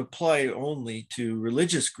doesn't apply only to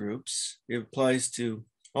religious groups. It applies to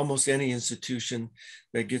almost any institution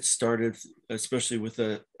that gets started, especially with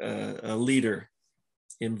a leader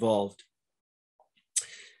involved.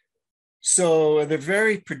 So the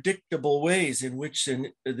very predictable ways in which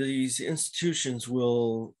these institutions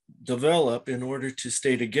will develop in order to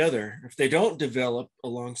stay together. If they don't develop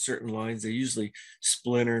along certain lines, they usually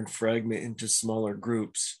splinter and fragment into smaller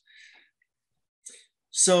groups.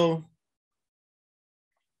 So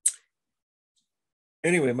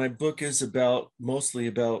anyway, my book is mostly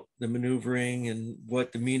about the maneuvering and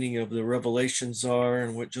what the meaning of the revelations are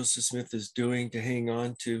and what Joseph Smith is doing to hang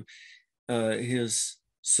on to his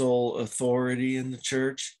sole authority in the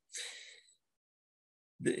church.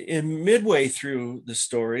 In midway through the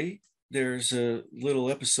story, there's a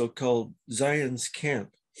little episode called Zion's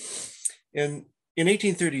Camp. And in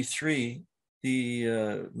 1833,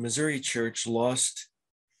 the Missouri church lost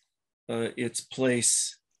its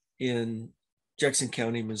place in Jackson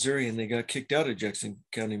County, Missouri, and they got kicked out of Jackson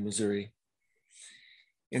County, Missouri.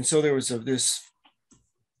 And so there was this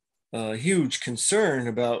huge concern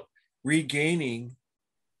about regaining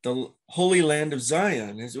the Holy Land of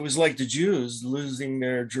Zion. It was like the Jews losing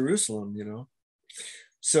their Jerusalem, you know.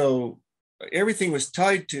 So everything was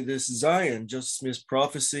tied to this Zion, Joseph Smith's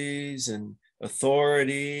prophecies and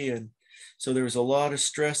authority. And so there was a lot of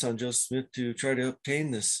stress on Joseph Smith to try to obtain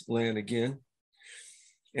this land again.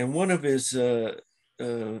 And one of his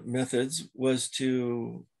methods was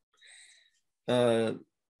to do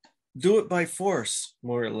it by force,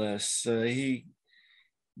 more or less. He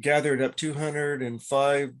gathered up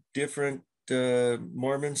 205 different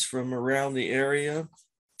Mormons from around the area.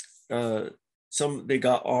 Some they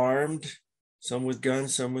got armed, some with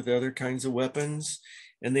guns, some with other kinds of weapons,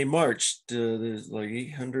 and they marched like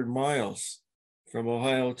 800 miles from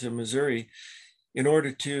Ohio to Missouri in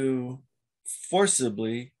order to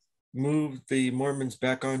forcibly move the Mormons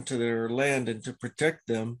back onto their land and to protect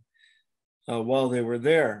them while they were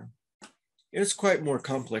there. It's quite more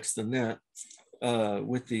complex than that.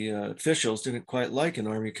 With the officials didn't quite like an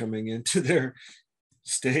army coming into their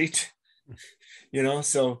state, you know,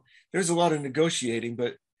 so there's a lot of negotiating,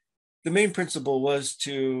 but the main principle was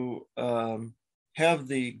to have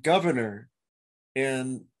the governor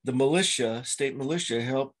and the militia, state militia,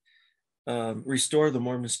 help restore the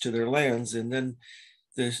Mormons to their lands. And then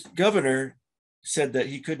the governor said that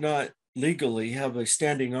he could not legally have a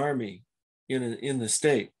standing army in the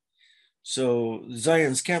state. So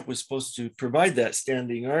Zion's Camp was supposed to provide that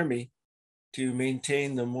standing army to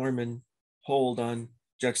maintain the Mormon hold on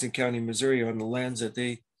Jackson County, Missouri, on the lands that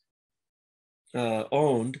they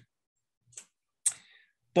owned.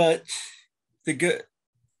 But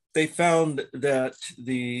they found that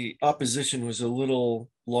the opposition was a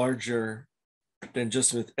little larger than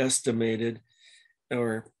Joseph Smith estimated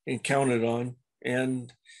or counted on,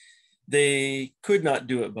 and they could not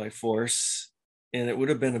do it by force. And it would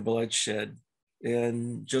have been a bloodshed.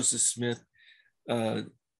 And Joseph Smith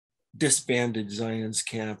disbanded Zion's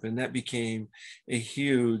Camp, and that became a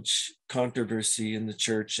huge controversy in the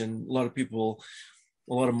church. And a lot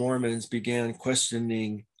of Mormons began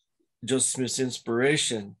questioning Joseph Smith's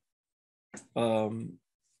inspiration. So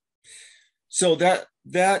that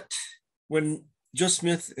when Joseph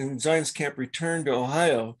Smith and Zion's Camp returned to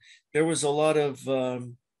Ohio, there was a lot of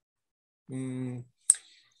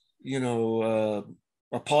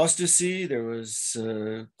apostasy. There was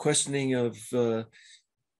questioning of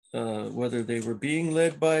whether they were being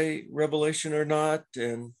led by revelation or not.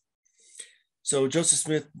 And so Joseph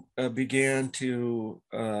Smith began to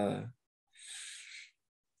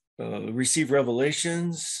receive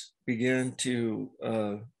revelations, began to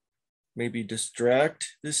maybe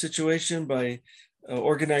distract the situation by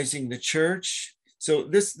organizing the church. So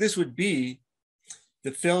this would be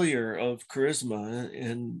the failure of charisma,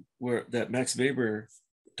 and where that Max Weber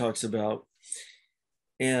talks about.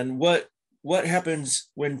 And what happens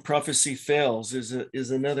when prophecy fails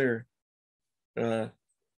is another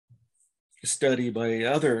study by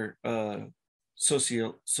other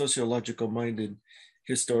sociological minded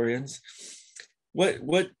historians.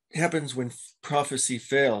 What happens when prophecy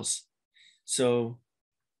fails? So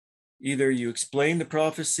either you explain the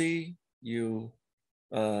prophecy, you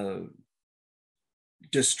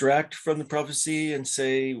distract from the prophecy and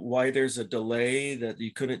say why there's a delay, that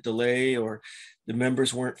you couldn't delay, or the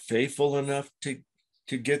members weren't faithful enough to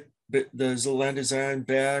get the land of Zion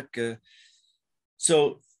back.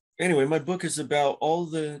 So anyway, my book is about all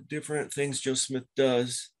the different things Joseph Smith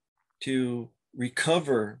does to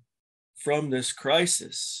recover from this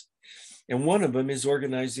crisis. And one of them is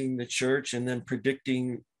organizing the church and then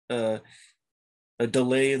predicting a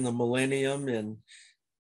delay in the millennium, and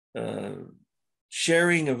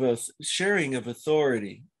sharing of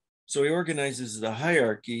authority. So he organizes the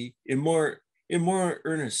hierarchy in more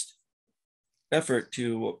earnest effort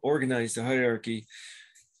to organize the hierarchy.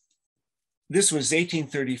 This was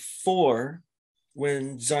 1834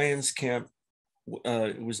 when Zion's Camp.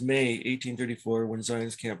 It was May 1834 when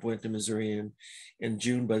Zion's Camp went to Missouri, and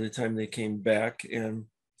June by the time they came back. And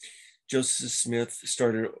Joseph Smith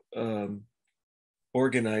started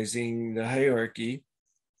organizing the hierarchy.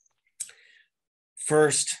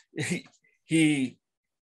 First, he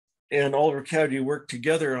and Oliver Cowdery worked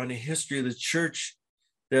together on a history of the church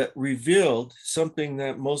that revealed something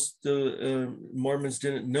that most Mormons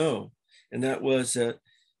didn't know, and that was that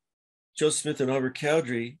Joseph Smith and Oliver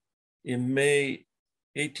Cowdery in May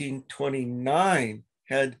 1829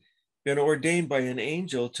 had been ordained by an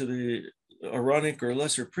angel to the Aaronic or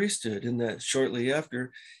lesser priesthood, and that shortly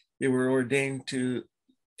after they were ordained to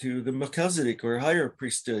the Melchizedek or higher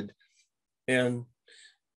priesthood. And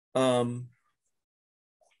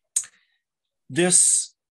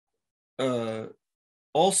this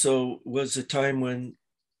also was a time when,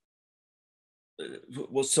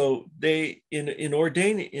 so they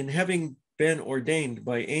in having been ordained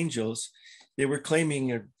by angels, they were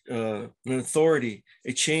claiming an authority,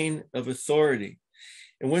 a chain of authority.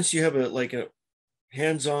 And once you have a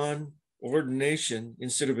hands-on ordination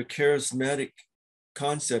instead of a charismatic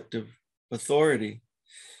concept of authority,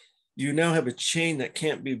 you now have a chain that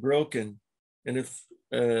can't be broken. And if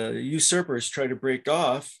usurpers try to break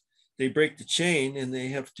off, they break the chain, and they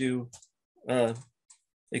have to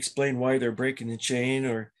explain why they're breaking the chain,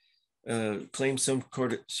 or claim some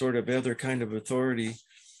sort of other kind of authority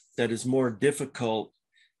that is more difficult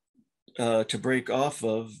to break off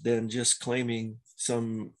of than just claiming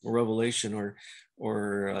some revelation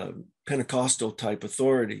or Pentecostal type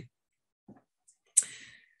authority.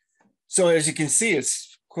 So as you can see,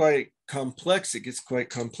 it's quite complex. It gets quite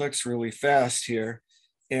complex really fast here.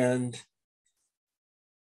 And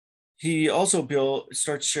he also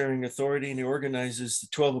starts sharing authority, and he organizes the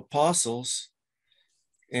 12 apostles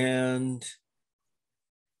and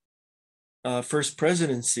first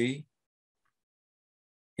presidency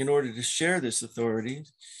in order to share this authority.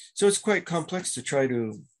 So it's quite complex to try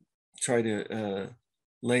to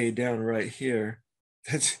lay it down right here.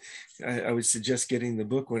 I would suggest getting the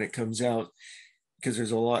book when it comes out, because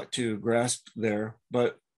there's a lot to grasp there.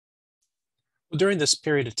 But during this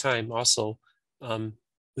period of time also,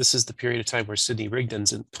 this is the period of time where Sidney Rigdon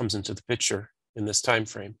comes into the picture in this time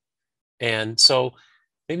frame. And so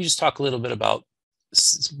maybe just talk a little bit about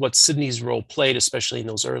what Sidney's role played, especially in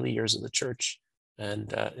those early years of the church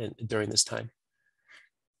and during this time.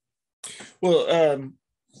 Well,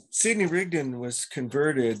 Sidney Rigdon was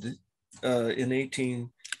converted in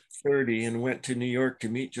 1830 and went to New York to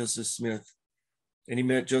meet Joseph Smith. And he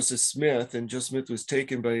met Joseph Smith, and Joseph Smith was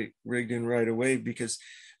taken by Rigdon right away, because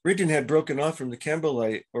Rigdon had broken off from the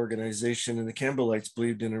Campbellite organization, and the Campbellites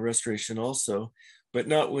believed in a restoration also, but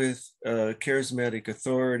not with charismatic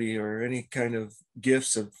authority or any kind of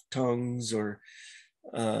gifts of tongues or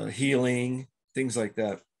healing, things like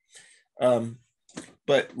that.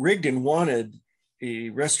 But Rigdon wanted a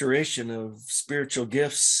restoration of spiritual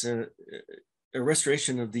gifts, a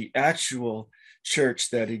restoration of the actual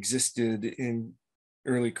church that existed in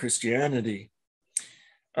early Christianity.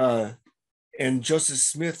 And Joseph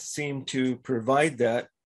Smith seemed to provide that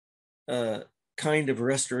kind of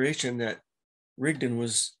restoration that Rigdon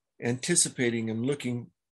was anticipating and looking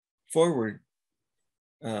forward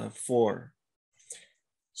for.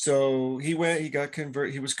 So he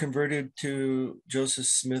was converted to Joseph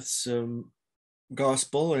Smith's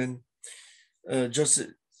gospel, and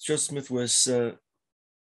Joseph Smith was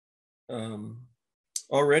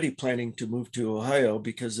already planning to move to Ohio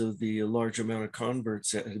because of the large amount of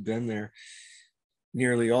converts that had been there.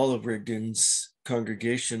 Nearly all of Rigdon's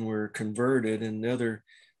congregation were converted, and other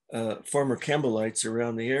former Campbellites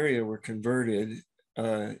around the area were converted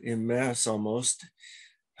in mass, almost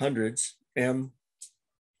hundreds. And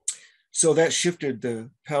so that shifted the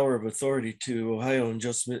power of authority to Ohio, and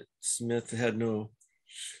Joseph Smith had no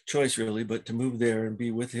choice really but to move there and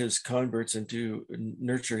be with his converts and to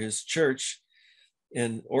nurture his church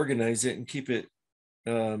and organize it and keep it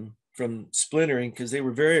from splintering, because they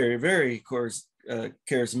were very, very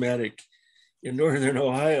charismatic in Northern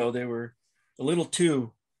Ohio. They were a little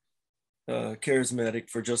too charismatic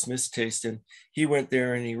for Joseph Smith's taste, and he went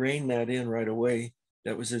there and he reined that in right away.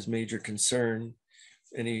 That was his major concern.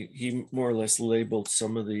 And he more or less labeled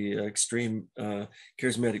some of the extreme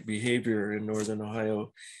charismatic behavior in Northern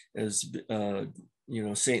Ohio as,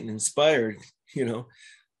 Satan inspired,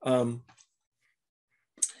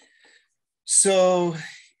 So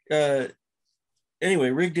anyway,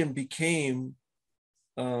 Rigdon became,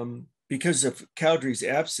 because of Cowdery's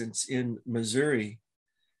absence in Missouri,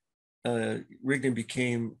 Rigdon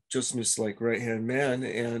became Joseph Smith's right-hand man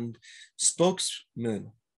and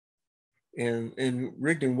spokesman. And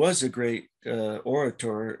Rigdon was a great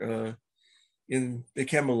orator in the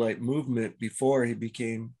Campbellite movement before he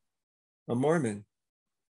became a Mormon.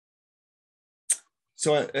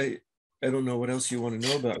 So I don't know what else you want to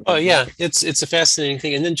know about. Oh yeah, it's a fascinating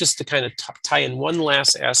thing. And then just to kind of tie in one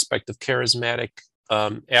last aspect of charismatic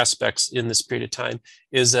aspects in this period of time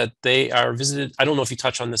is that they are visited. I don't know if you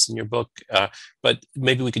touch on this in your book, but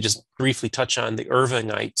maybe we could just briefly touch on the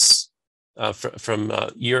Irvingites from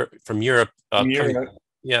Europe.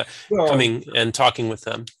 Coming and talking with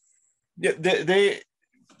them. Yeah,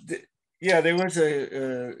 there was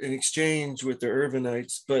an exchange with the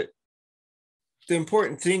Irvinites, but the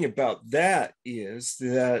important thing about that is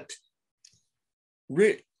that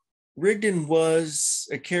Rigdon was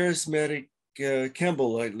a charismatic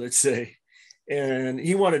Campbellite, let's say, and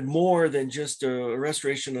he wanted more than just a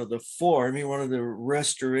restoration of the form. He wanted the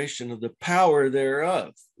restoration of the power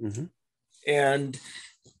thereof. Mm-hmm. And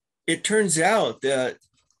it turns out that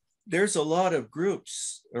there's a lot of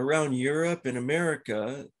groups around Europe and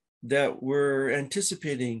America that were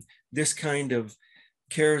anticipating this kind of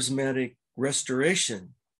charismatic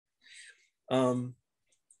restoration. And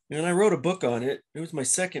I wrote a book on it. It was my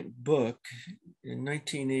second book in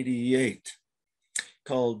 1988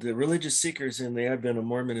 called Religious Seekers in the Advent of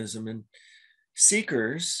Mormonism. And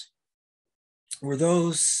seekers were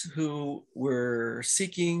those who were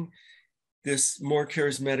seeking this more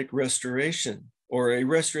charismatic restoration, or a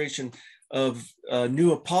restoration of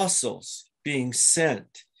new apostles being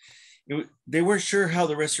sent. They weren't sure how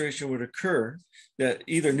the restoration would occur, that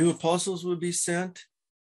either new apostles would be sent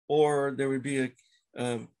or there would be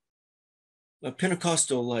a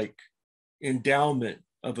Pentecostal-like endowment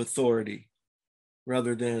of authority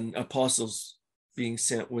rather than apostles being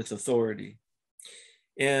sent with authority.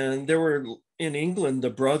 And there were in England the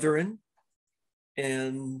Brethren,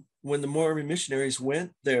 and when the Mormon missionaries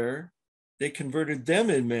went there, they converted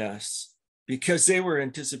them en masse because they were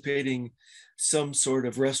anticipating some sort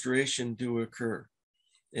of restoration to occur.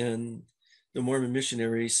 And the Mormon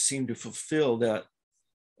missionaries seemed to fulfill that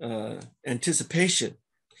anticipation.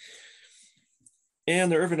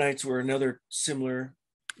 And the Irvinites were another similar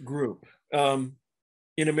group.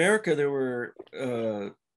 In America, there were,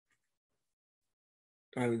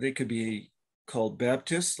 they could be called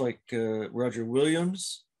Baptists, like Roger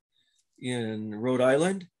Williams in Rhode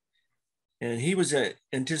Island. And he was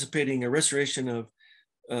anticipating a restoration of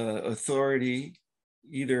authority,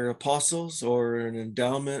 either apostles or an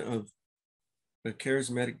endowment of a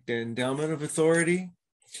charismatic endowment of authority.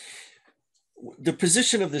 The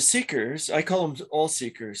position of the seekers, I call them all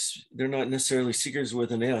seekers. They're not necessarily seekers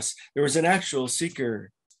with an S. There was an actual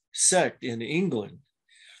seeker sect in England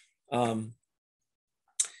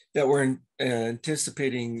that were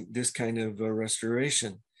anticipating this kind of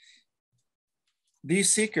restoration.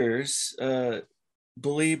 These seekers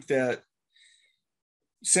believed that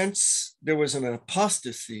since there was an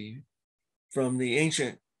apostasy from the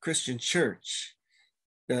ancient Christian church,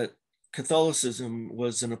 that Catholicism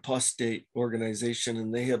was an apostate organization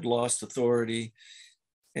and they had lost authority,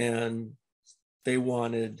 and they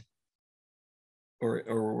wanted or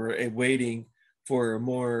were waiting for a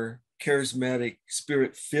more charismatic,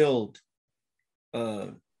 spirit-filled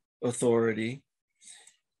authority,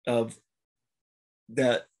 of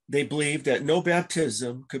that they believed that no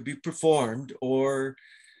baptism could be performed or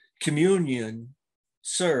communion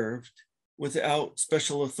served without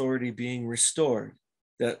special authority being restored,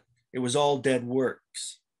 that it was all dead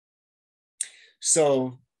works.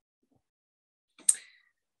 So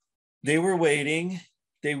they were waiting.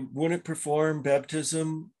 They wouldn't perform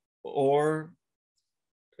baptism or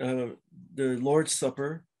the Lord's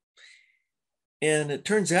Supper. And it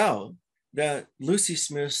turns out that Lucy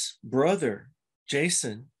Smith's brother,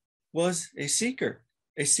 Jason, was a seeker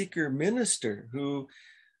minister who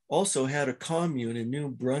also had a commune in New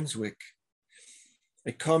Brunswick,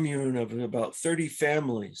 a commune of about 30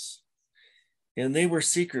 families. And they were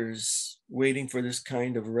seekers waiting for this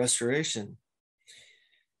kind of restoration.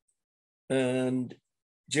 And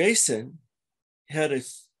Jason had a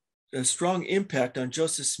strong impact on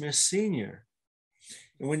Joseph Smith Sr.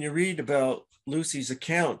 And when you read about Lucy's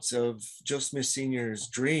accounts of Joseph Smith Sr.'s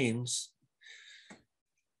dreams,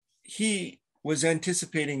 he was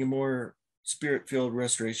anticipating a more spirit-filled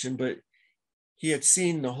restoration, but he had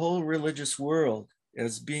seen the whole religious world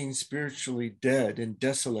as being spiritually dead and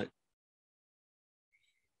desolate.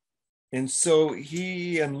 And so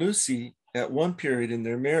he and Lucy, at one period in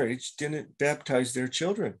their marriage, didn't baptize their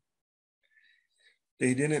children.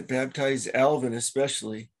 They didn't baptize Alvin,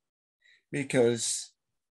 especially, because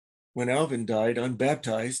when Alvin died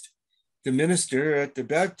unbaptized, the minister at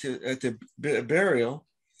the burial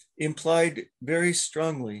implied very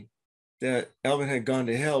strongly that Alvin had gone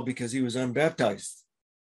to hell because he was unbaptized.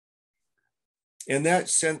 And that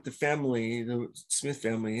sent the family, the Smith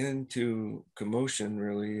family, into commotion,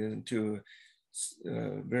 really, into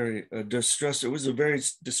very distress. It was a very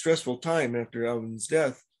distressful time after Alvin's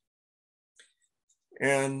death.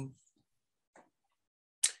 And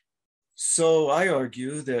so I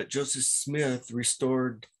argue that Joseph Smith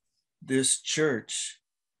restored this church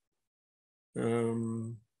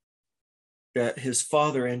that his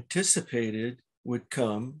father anticipated would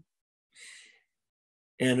come,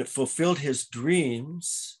 and it fulfilled his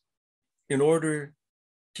dreams in order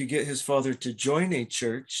to get his father to join a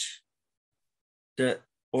church that,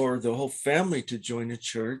 or the whole family to join a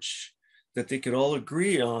church that they could all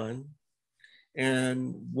agree on,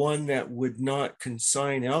 and one that would not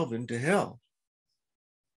consign Alvin to hell.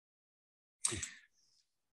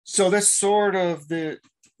 So that's sort of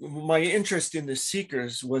my interest in the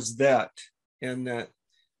Seekers was that, and that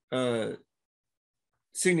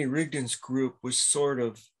Sidney Rigdon's group was sort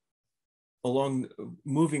of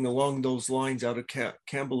moving along those lines out of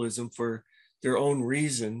Campbellism for their own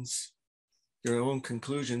reasons. Their own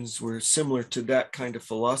conclusions were similar to that kind of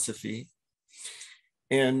philosophy.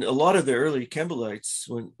 And a lot of the early Campbellites,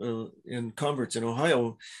 in converts in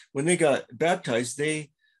Ohio, when they got baptized,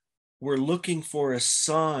 they were looking for a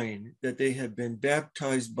sign that they had been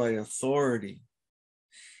baptized by authority.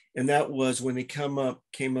 And that was when they came up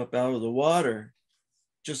out of the water,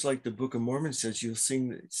 just like the Book of Mormon says, you'll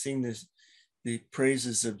sing the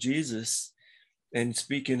praises of Jesus and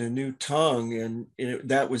speak in a new tongue. And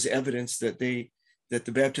that was evidence that the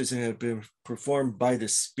baptism had been performed by the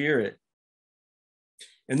Spirit.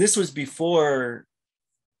 And this was before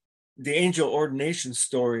the angel ordination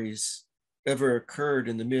stories ever occurred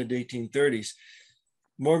in the mid-1830s.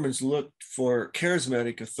 Mormons looked for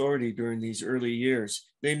charismatic authority during these early years.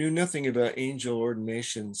 They knew nothing about angel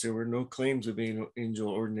ordinations. There were no claims of angel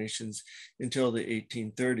ordinations until the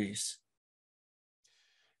 1830s.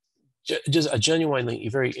 Just a genuinely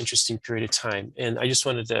very interesting period of time. And I just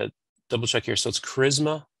wanted to double check here. So it's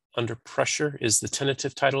Charisma Under Pressure is the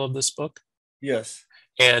tentative title of this book? Yes.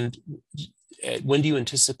 And when do you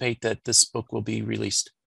anticipate that this book will be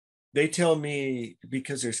released? They tell me,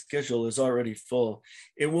 because their schedule is already full,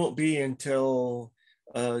 it won't be until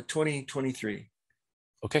 2023.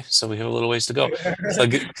 Okay, so we have a little ways to go. So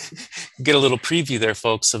get a little preview there,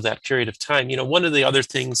 folks, of that period of time. You know, one of the other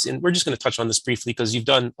things, and we're just going to touch on this briefly because you've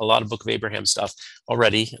done a lot of Book of Abraham stuff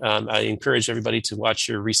already. I encourage everybody to watch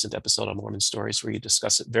your recent episode on Mormon Stories where you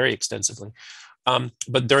discuss it very extensively.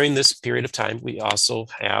 But during this period of time, we also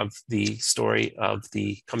have the story of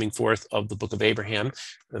the coming forth of the Book of Abraham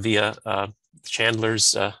via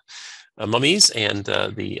Chandler's mummies and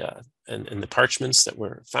the parchments that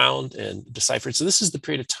were found and deciphered. So this is the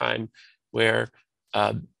period of time where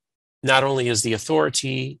not only is the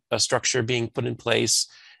authority structure being put in place,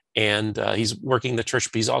 and he's working the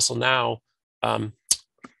church, but he's also now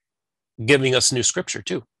giving us new scripture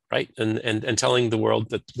too, right? And telling the world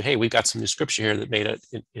that, hey, we've got some new scripture here that made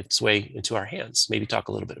its way into our hands. Maybe talk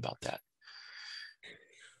a little bit about that.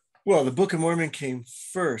 Well, the Book of Mormon came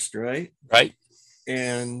first, right? Right.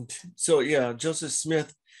 And so, yeah, Joseph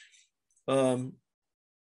Smith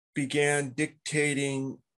began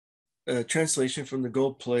dictating a translation from the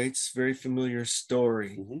gold plates, very familiar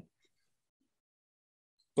story. Mm-hmm.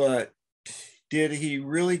 But did he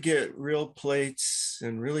really get real plates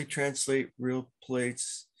and really translate real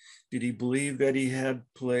plates? Did he believe that he had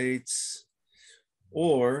plates?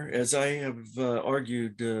 Or, as I have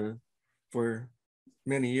argued for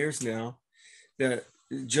many years now, that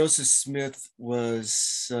Joseph Smith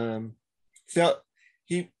was felt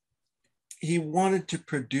he wanted to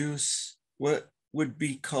produce what would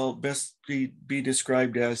be called best be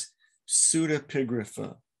described as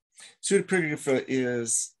pseudepigrapha. Pseudepigrapha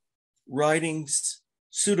is writings,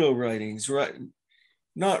 pseudo writings,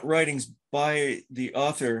 not writings by the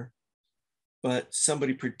author, but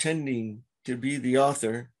somebody pretending to be the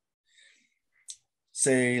author.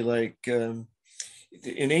 Say, like in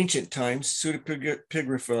ancient times,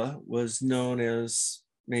 pseudepigrapha was known as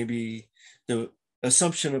maybe the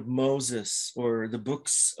Assumption of Moses or the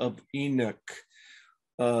books of Enoch.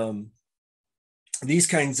 These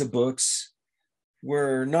kinds of books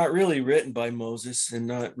were not really written by Moses and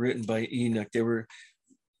not written by Enoch.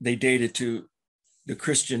 They dated to the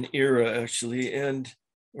Christian era, actually, and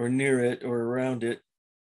or near it or around it.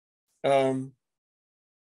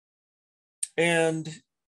 And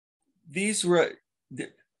these were,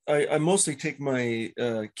 I mostly take my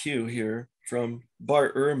cue here from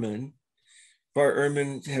Bart Ehrman. Bart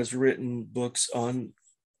Ehrman has written books on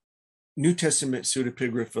New Testament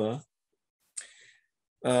pseudepigrapha.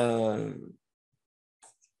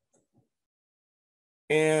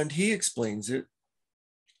 And he explains it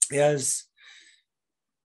as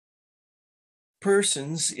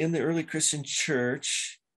persons in the early Christian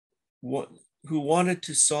church who wanted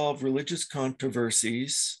to solve religious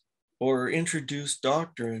controversies or introduce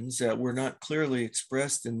doctrines that were not clearly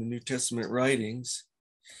expressed in the New Testament writings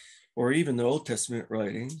or even the Old Testament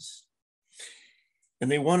writings. And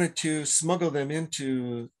they wanted to smuggle them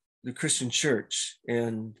into the Christian church.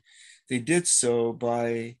 And they did so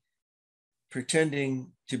by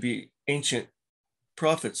pretending to be ancient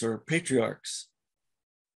prophets or patriarchs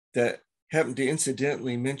that happened to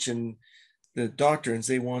incidentally mention the doctrines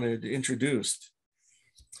they wanted introduced.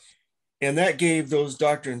 And that gave those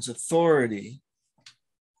doctrines authority.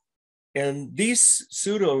 And these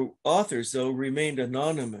pseudo authors, though, remained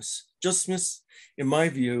anonymous. Joseph Smith, in my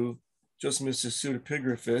view, Joseph Smith is a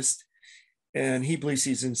pseudepigraphist, and he believes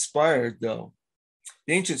he's inspired, though.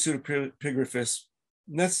 The ancient pseudepigraphists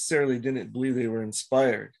necessarily didn't believe they were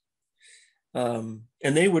inspired. And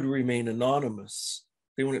they would remain anonymous.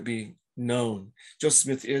 They wouldn't be known. Joseph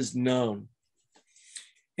Smith is known.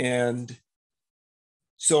 And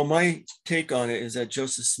so my take on it is that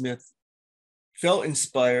Joseph Smith felt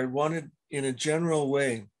inspired, wanted in a general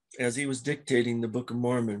way, as he was dictating the Book of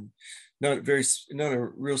Mormon, not a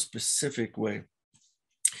real specific way.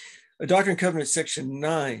 A Doctrine and Covenants section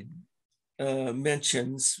 9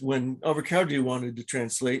 mentions when Albert Cowdery wanted to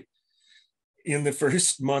translate in the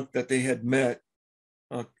first month that they had met,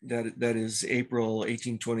 that is April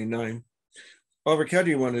 1829, Albert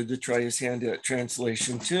Cowdery wanted to try his hand at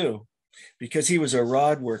translation too, because he was a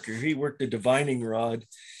rod worker. He worked a divining rod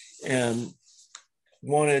and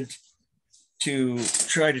wanted to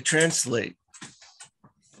try to translate.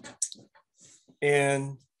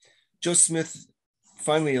 And Joseph Smith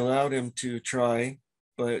finally allowed him to try,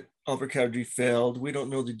 but Albert Cowdery failed. We don't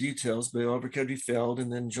know the details, but Albert Cowdery failed.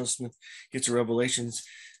 And then Joseph Smith gets revelations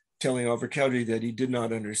telling Albert Cowdery that he did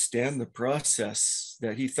not understand the process,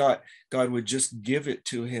 that he thought God would just give it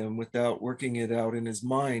to him without working it out in his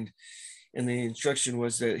mind. And the instruction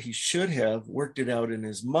was that he should have worked it out in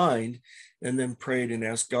his mind and then prayed and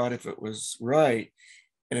asked God if it was right.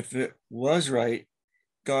 And if it was right,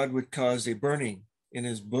 God would cause a burning in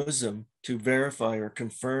his bosom to verify or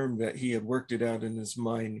confirm that he had worked it out in his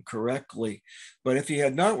mind correctly. But if he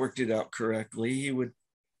had not worked it out correctly, he would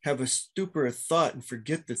have a stupor of thought and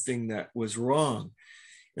forget the thing that was wrong.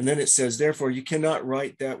 And then it says, therefore, you cannot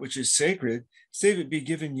write that which is sacred, save it be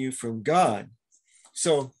given you from God.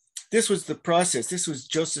 So this was the process. This was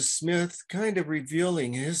Joseph Smith kind of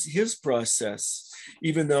revealing his process,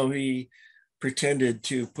 even though he pretended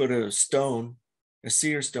to put a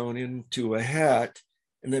seer stone into a hat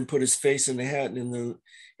and then put his face in the hat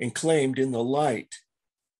and claimed in the light,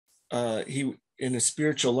 in a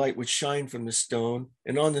spiritual light would shine from the stone,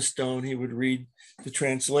 and on the stone he would read the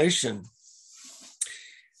translation.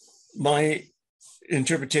 My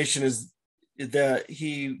interpretation is that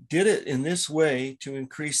he did it in this way to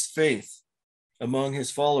increase faith among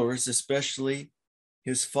his followers, especially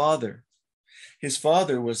his father. His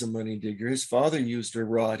father was a money digger. His father used a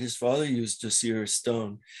rod. His father used a seer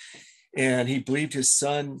stone. And he believed his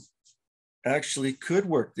son actually could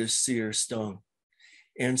work this seer stone.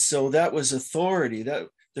 And so that was authority. That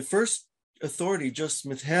the first authority Joseph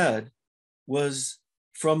Smith had was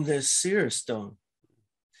from this seer stone.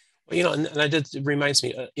 Well, and I did. It reminds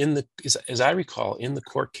me, as I recall, in the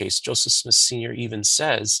court case, Joseph Smith Sr. even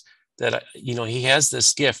says that he has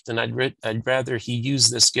this gift, and I'd rather he use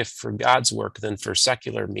this gift for God's work than for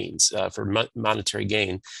secular means, for monetary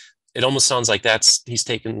gain. It almost sounds like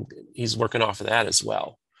he's working off of that as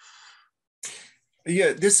well.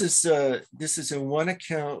 Yeah, this is in one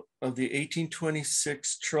account of the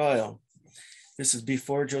 1826 trial. This is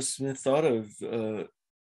before Joseph Smith thought of,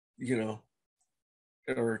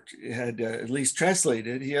 or had at least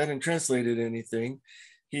translated. He hadn't translated anything.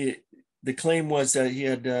 The claim was that he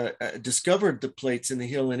had discovered the plates in the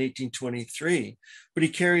hill in 1823, but he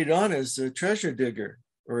carried on as a treasure digger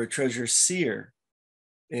or a treasure seer.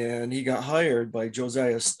 And he got hired by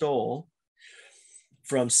Josiah Stoll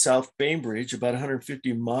from South Bainbridge, about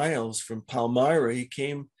 150 miles from Palmyra. He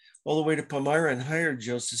came all the way to Palmyra and hired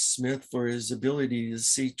Joseph Smith for his ability to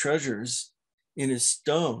see treasures in his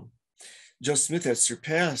stone. Joseph Smith had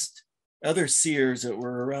surpassed other seers that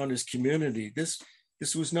were around his community. This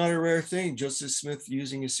was not a rare thing. Joseph Smith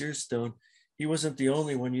using a seer stone. He wasn't the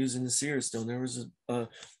only one using the seer stone. There was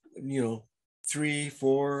 3,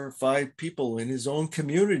 4, 5 people in his own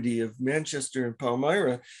community of Manchester and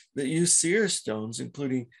Palmyra that used seer stones,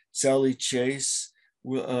 including Sally Chase,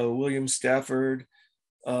 William Stafford,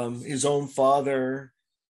 his own father,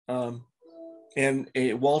 and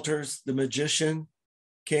Walters the magician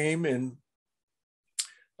came and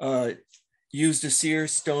used a seer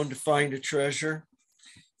stone to find a treasure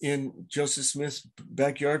in Joseph Smith's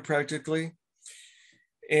backyard practically.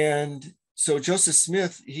 And so Joseph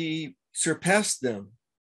Smith, he surpassed them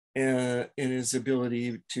in his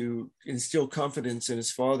ability to instill confidence in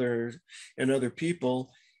his father and other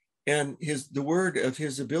people. And the word of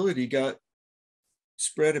his ability got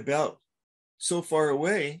spread about so far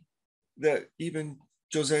away that even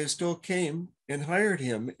Josiah Stoll came and hired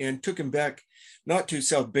him and took him back, not to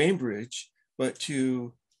South Bainbridge, but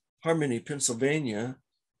to Harmony, Pennsylvania,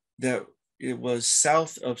 that it was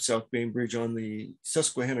south of South Bainbridge on the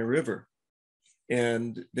Susquehanna River.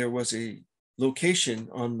 And there was a location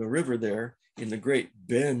on the river there in the great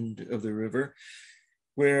bend of the river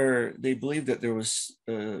where they believed that there was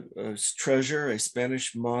a treasure, a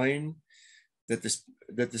Spanish mine that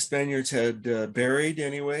the Spaniards had buried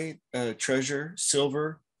anyway, treasure,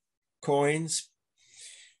 silver, coins.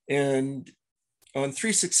 And on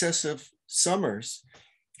 3 successive summers,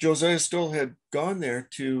 Josiah Stoll had gone there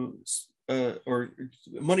or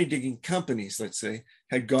money digging companies, let's say,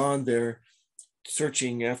 had gone there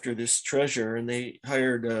searching after this treasure, and they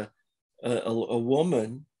hired a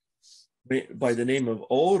woman by the name of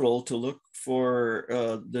Odell to look for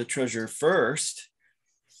the treasure first,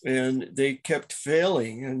 and they kept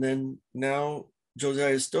failing. And then now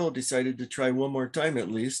Josiah Stoll decided to try one more time at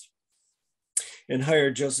least, and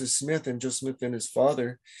hired Joseph Smith, and Joseph Smith and his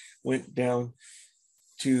father went down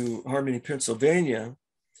to Harmony, Pennsylvania,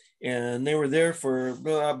 and they were there for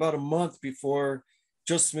about a month before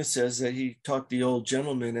Joseph Smith says that he talked the old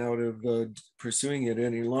gentleman out of pursuing it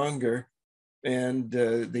any longer, and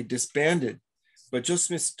they disbanded. But Joseph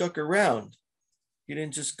Smith stuck around. He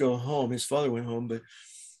didn't just go home. His father went home, but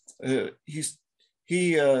he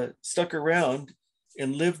stuck around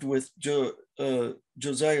and lived with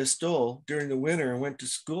Josiah Stoll during the winter and went to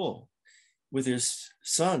school with his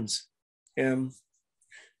sons. And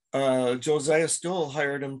Josiah Stoll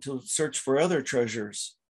hired him to search for other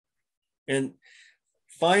treasures. And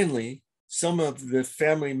finally, some of the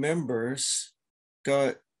family members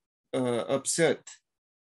got upset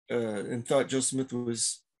and thought Joseph Smith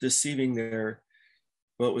was deceiving their,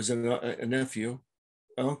 what was a nephew,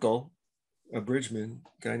 uncle, a Bridgman,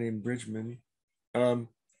 guy named Bridgman.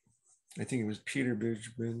 I think it was Peter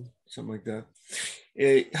Bridgman, something like that.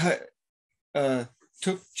 It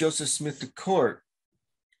took Joseph Smith to court,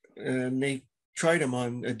 and they tried him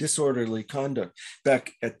on a disorderly conduct.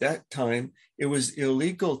 Back at that time, it was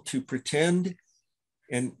illegal to pretend,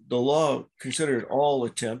 and the law considered all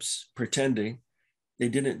attempts pretending. They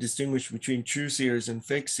didn't distinguish between true seers and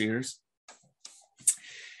fake seers.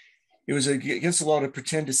 It was against the law to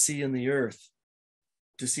pretend to see in the earth,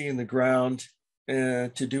 to see in the ground,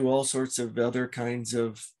 and to do all sorts of other kinds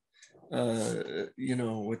of,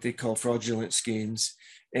 what they call fraudulent schemes.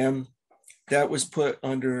 And that was put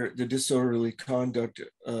under the disorderly conduct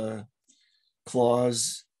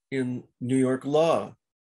clause in New York law.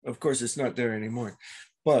 Of course, it's not there anymore.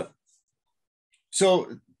 But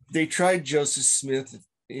So they tried Joseph Smith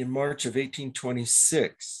in March of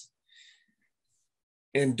 1826.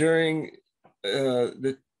 And during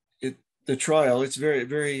the trial, it's very,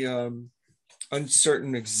 very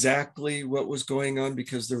uncertain exactly what was going on,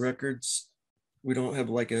 because the records, we don't have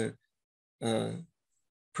like a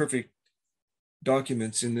perfect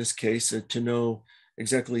documents in this case to know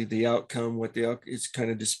exactly the outcome. It's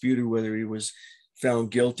kind of disputed whether he was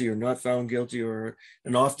found guilty or not found guilty, or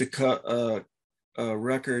an off the cut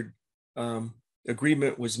record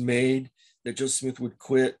agreement was made that Joseph Smith would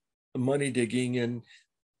quit money digging,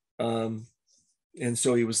 and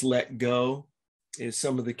so he was let go.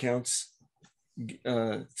 Some of the counts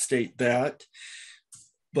state that.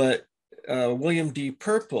 But William D.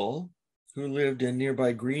 Purple, who lived in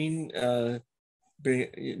nearby Green,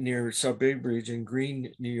 near South Bay Bridge in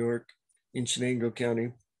Green, New York, in Chenango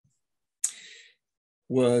County,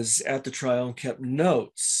 was at the trial and kept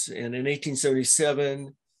notes. And in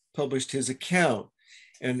 1877, published his account.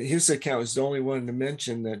 And his account is the only one to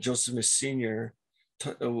mention that Joseph Smith Sr.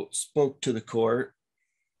 Spoke to the court.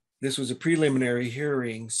 This was a preliminary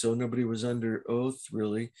hearing, so nobody was under oath,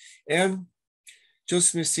 really. And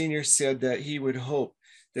Joseph Smith Sr. said that he would hope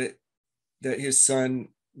that his son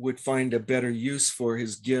would find a better use for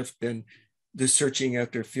his gift than the searching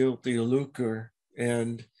after filthy lucre.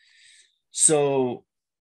 And so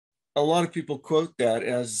a lot of people quote that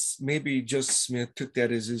as maybe Joseph Smith took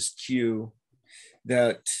that as his cue,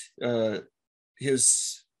 that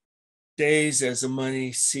his days as a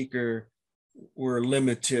money seeker were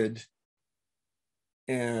limited,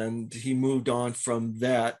 and he moved on from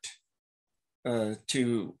that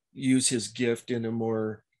to use his gift in a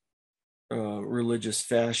more religious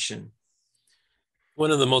fashion.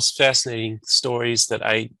 One of the most fascinating stories that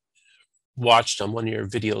I watched on one of your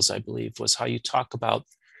videos, I believe, was how you talk about,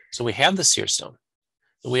 so we have the seer stone,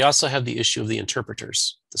 but we also have the issue of the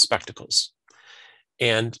interpreters, the spectacles.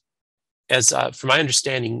 And as from my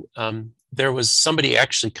understanding, there was somebody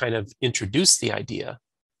actually kind of introduced the idea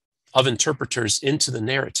of interpreters into the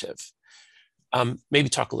narrative. Maybe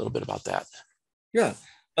talk a little bit about that. Yeah.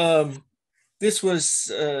 This was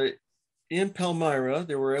in Palmyra.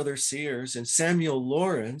 There were other seers, and Samuel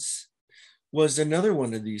Lawrence was another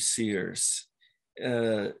one of these seers.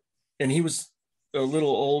 And he was a little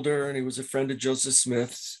older, and he was a friend of Joseph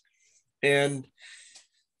Smith's. And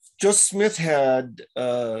Joseph Smith had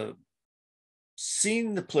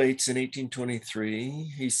seen the plates in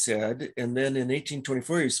 1823, he said, and then in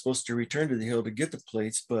 1824, he was supposed to return to the hill to get the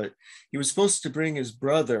plates, but he was supposed to bring his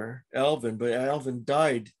brother, Alvin, but Alvin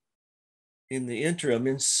died in the interim,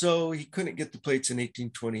 and so he couldn't get the plates in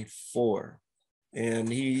 1824,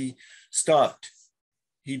 and he stopped.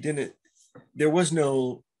 There was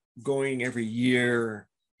no going every year.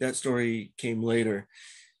 That story came later.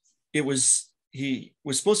 He was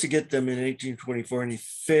supposed to get them in 1824, and he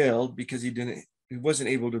failed because he wasn't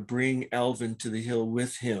able to bring Alvin to the hill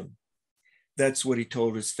with him. That's what he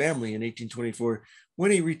told his family in 1824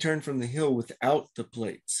 when he returned from the hill without the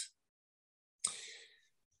plates.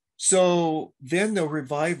 So then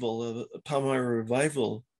the Palmyra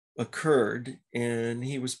revival occurred, and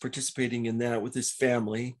he was participating in that with his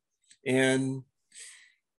family. And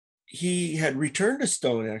he had returned a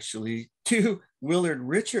stone actually to Willard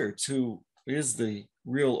Richards, who is the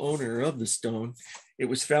real owner of the stone. It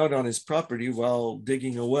was found on his property while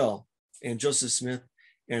digging a well, and Joseph Smith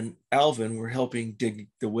and Alvin were helping dig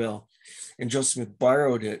the well. And Joseph Smith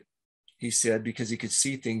borrowed it, he said, because he could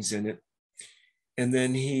see things in it. And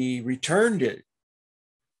then he returned it.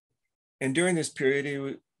 And during this period,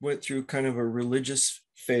 he went through kind of a religious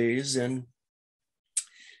phase, and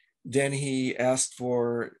then he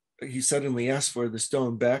suddenly asked for the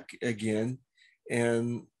stone back again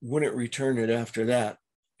and wouldn't return it after that,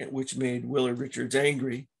 which made Willard Richards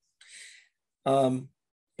angry. But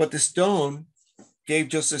the stone gave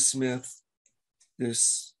Joseph Smith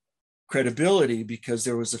this credibility because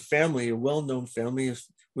there was a well-known family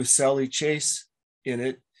with Sally Chase in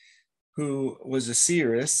it, who was a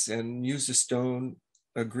seeress and used a stone,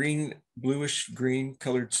 a bluish green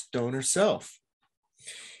colored stone herself.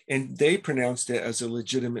 And they pronounced it as a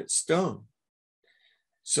legitimate stone.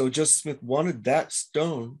 So Joseph Smith wanted that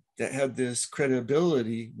stone that had this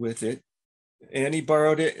credibility with it, and he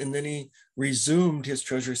borrowed it, and then he resumed his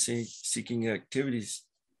treasure seeking activities.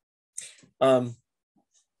 And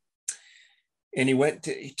he went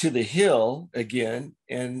to the hill again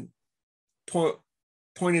and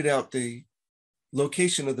pointed out the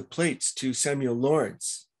location of the plates to Samuel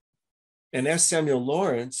Lawrence, and asked Samuel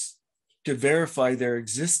Lawrence to verify their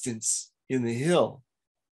existence in the hill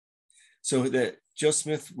so that Joseph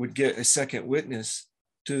Smith would get a second witness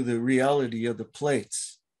to the reality of the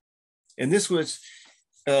plates. And this was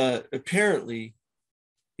apparently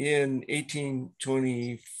in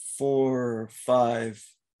 1824 or 5,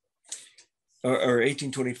 or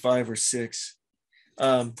 1825 or 6.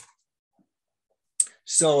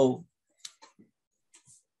 So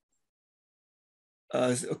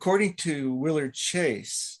according to Willard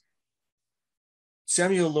Chase,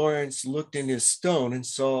 Samuel Lawrence looked in his stone and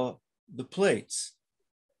saw the plates.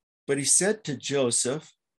 But he said to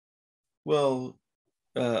Joseph, well,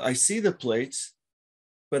 I see the plates,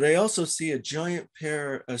 but I also see a giant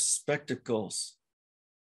pair of spectacles.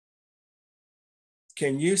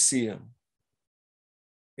 Can you see them?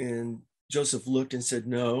 And Joseph looked and said,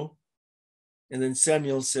 no. And then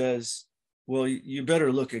Samuel says, well, you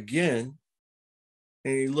better look again.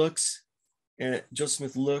 And he looks, and Joseph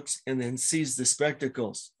Smith looks and then sees the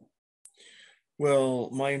spectacles. Well,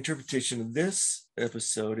 my interpretation of this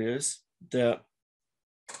episode is that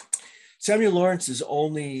Samuel Lawrence is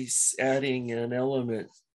only adding an element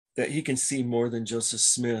that he can see more than Joseph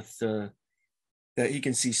Smith, that he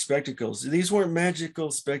can see spectacles. These weren't magical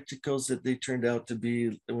spectacles that they turned out to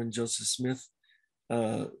be when Joseph Smith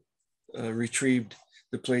retrieved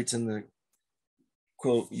the plates in the,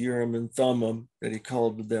 quote, Urim and Thummim that he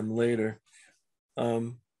called them later.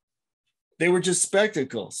 They were just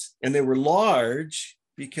spectacles, and they were large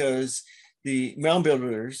because the mound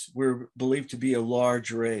builders were believed to be a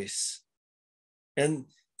large race. And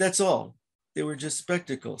that's all. They were just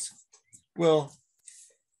spectacles. Well,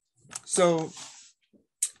 so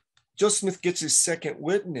Joseph Smith gets his second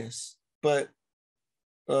witness, but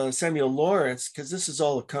Samuel Lawrence, because this is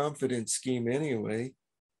all a confidence scheme anyway,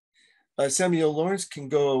 Samuel Lawrence can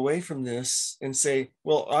go away from this and say,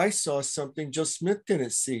 well, I saw something Joseph Smith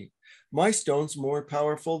didn't see. My stone's more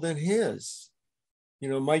powerful than his. You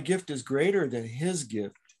know, my gift is greater than his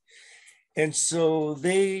gift. And so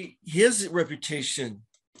his reputation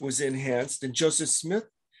was enhanced, and Joseph Smith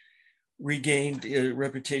regained a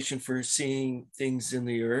reputation for seeing things in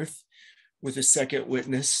the earth with a second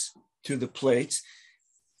witness to the plates.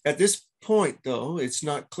 At this point, though, it's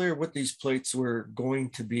not clear what these plates were going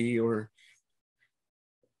to be, or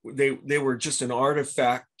they were just an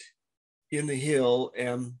artifact in the hill,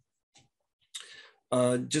 and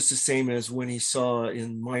just the same as when he saw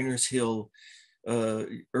in Miners Hill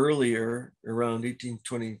earlier, around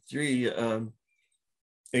 1823,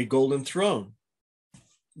 a golden throne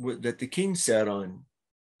that the king sat on,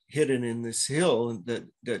 hidden in this hill that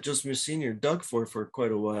Joseph Smith Sr. dug for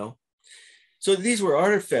quite a while. So these were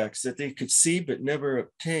artifacts that they could see but never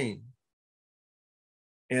obtain.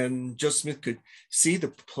 And Joseph Smith could see the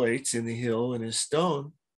plates in the hill in his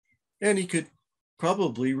stone, and he could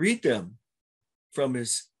probably read them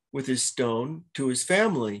with his stone to his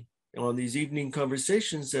family on these evening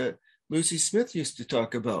conversations that Lucy Smith used to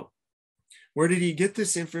talk about. Where did he get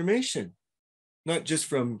this information? Not just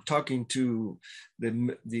from talking to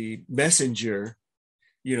the messenger,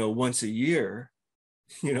 once a year,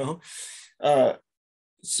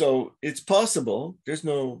 So it's possible. There's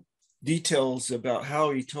no details about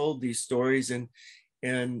how he told these stories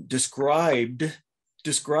and described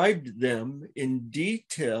them in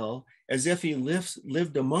detail as if he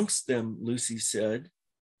lived amongst them, Lucy said.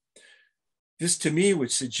 This to me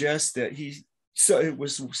would suggest that he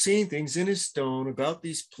was seeing things in his stone about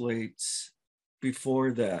these plates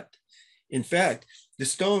before that. In fact, the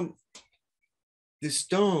stone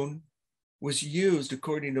was used,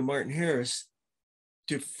 according to Martin Harris,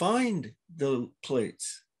 to find the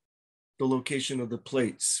plates, the location of the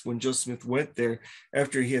plates, when Joseph Smith went there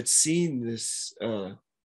after he had seen this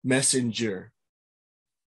messenger.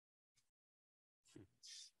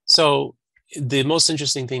 So the most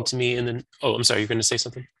interesting thing to me, I'm sorry, you're going to say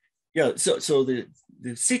something? Yeah, so the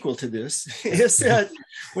sequel to this is that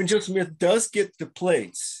when Joseph Smith does get the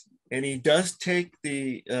plates and he does take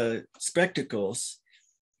the spectacles,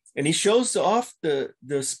 and he shows off the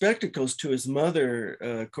spectacles to his mother,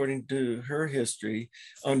 according to her history,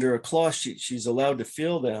 under a cloth sheet. She's allowed to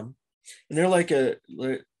feel them. And they're like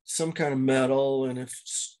some kind of metal, and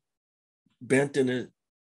it's bent in a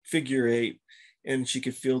figure 8, and she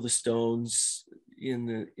could feel the stones in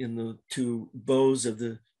the two bows of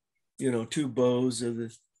the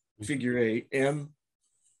figure 8. And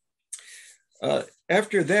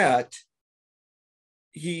after that,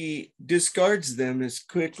 he discards them as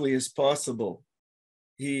quickly as possible.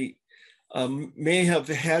 He may have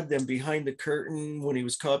had them behind the curtain when he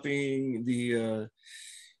was copying the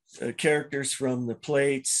characters from the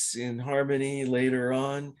plates in harmony later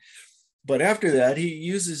on. But after that, he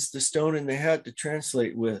uses the stone in the hat to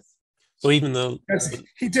translate with. So even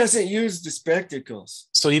he doesn't use the spectacles.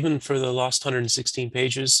 So even for the lost 116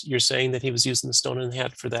 pages, you're saying that he was using the stone in the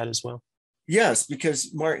hat for that as well? Yes,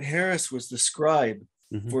 because Martin Harris was the scribe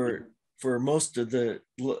for most of the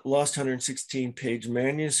lost 116 page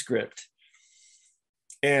manuscript,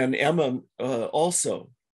 and Emma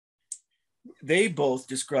also. They both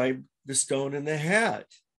describe the stone in the hat.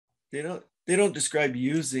 They don't describe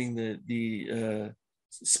using the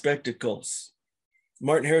spectacles.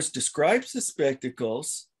 Martin Harris describes the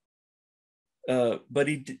spectacles, but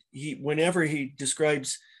he whenever he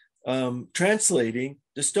describes translating,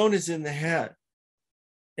 the stone is in the hat,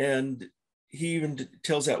 and he even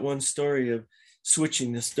tells that one story of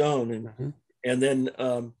switching the stone, and then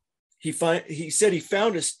he said he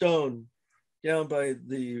found a stone down by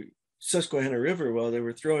the Susquehanna River while they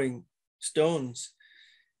were throwing stones,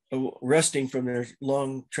 resting from their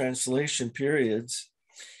long translation periods.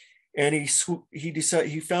 And he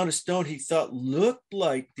found a stone he thought looked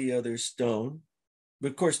like the other stone,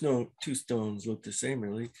 but of course, no two stones look the same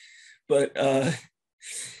really. But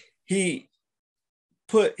he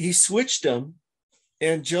switched them,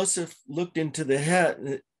 and Joseph looked into the hat,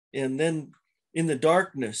 and then in the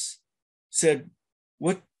darkness said,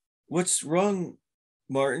 "What's wrong,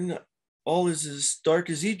 Martin? All is as dark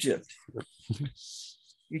as Egypt.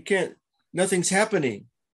 Nothing's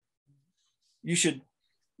happening. You should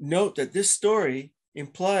note that this story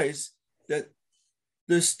implies that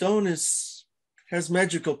the stone has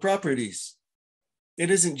magical properties. It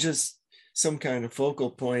isn't just some kind of focal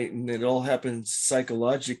point and it all happens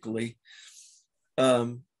psychologically.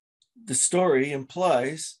 The story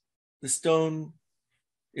implies the stone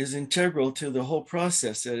is integral to the whole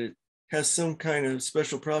process, that it has some kind of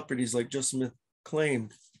special properties like Joseph Smith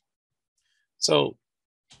claimed." So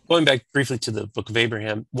going back briefly to the Book of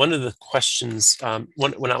Abraham, one of the questions,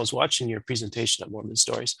 when I was watching your presentation at Mormon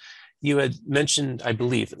Stories, you had mentioned, I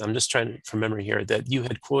believe, and I'm just trying to, from memory here, that you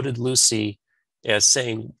had quoted Lucy as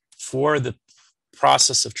saying for the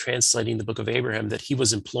process of translating the Book of Abraham that he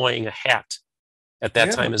was employing a hat at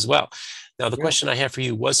that time as well. Now, the question I have for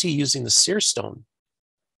you, was he using the seer stone?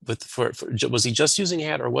 Was he just using a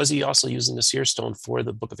hat, or was he also using the seer stone for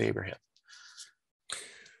the Book of Abraham?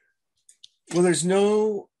 Well, there's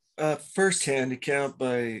no firsthand account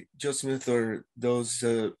by Joseph Smith or those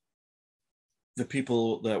the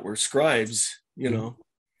people that were scribes,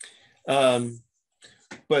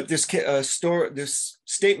 but this this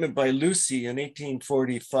statement by Lucy in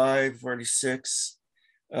 1845, 46,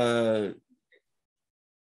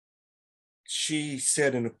 she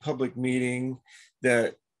said in a public meeting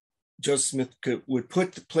that Joseph Smith would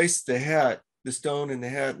place the stone in the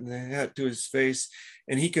hat and the hat to his face,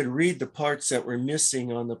 and he could read the parts that were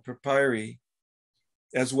missing on the papyri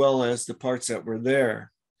as well as the parts that were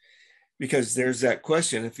there. Because there's that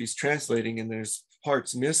question, if he's translating and there's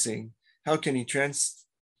parts missing, how can he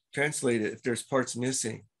translate it if there's parts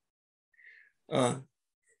missing?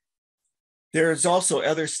 There's also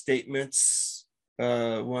other statements,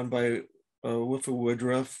 one by Wilford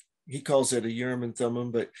Woodruff. He calls it a Urim and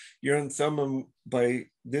Thummim, but Urim and Thummim by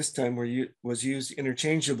this time was used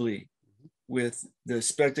interchangeably with the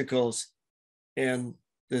spectacles and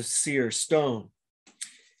the seer stone.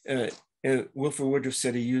 And Wilford Woodruff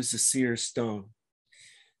said he used the seer stone.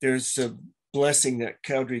 There's a blessing that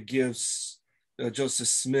Cowdery gives Joseph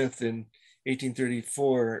Smith in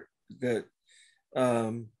 1834 that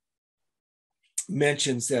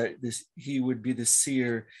mentions that he would be the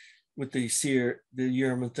seer with the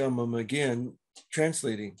Urim and Thummim again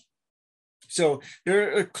translating. So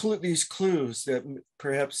there are these clues that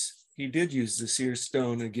perhaps he did use the seer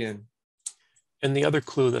stone again. And the other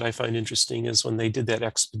clue that I find interesting is when they did that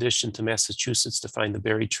expedition to Massachusetts to find the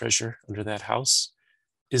buried treasure under that house.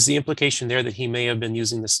 Is the implication there that he may have been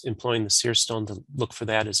employing the seer stone to look for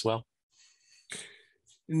that as well?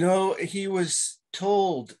 No, he was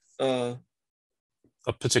told a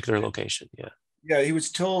particular location. Yeah, he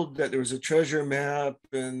was told that there was a treasure map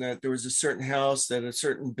and that there was a certain house at a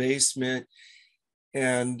certain basement,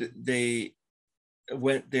 and they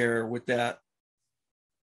went there with that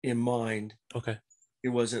in mind. Okay. It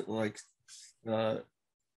wasn't like a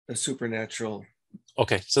supernatural.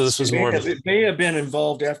 Okay, so this was more of it may have been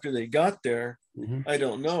involved after they got there. I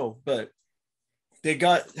don't know, but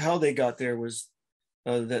how they got there was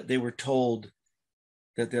that they were told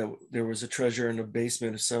that there was a treasure in the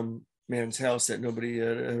basement of some man's house that nobody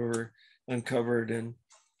had ever uncovered, and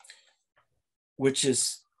which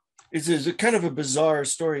is a kind of a bizarre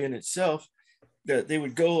story in itself, that they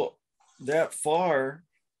would go that far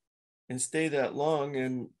and stay that long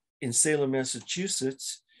in Salem,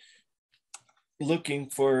 Massachusetts, looking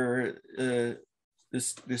for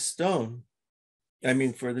this stone. I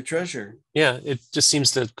mean, for the treasure. Yeah, it just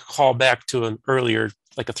seems to call back to an earlier,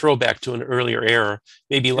 like a throwback to an earlier era,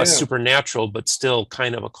 maybe less supernatural, but still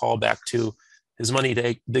kind of a callback to his money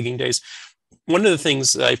digging days. One of the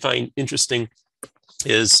things that I find interesting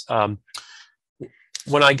is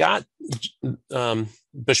when I got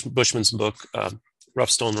Bushman's book,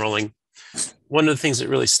 Rough Stone Rolling, one of the things that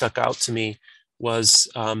really stuck out to me was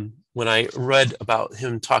when I read about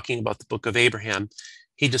him talking about the book of Abraham,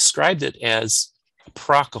 he described it as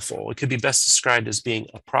apocryphal. It could be best described as being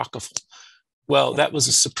apocryphal. Well, that was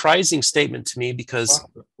a surprising statement to me because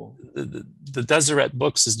the Deseret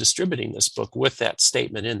Books is distributing this book with that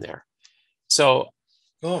statement in there. So,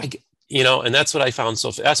 and that's what I found.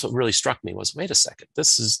 So that's what really struck me was, wait a second,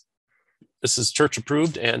 this is church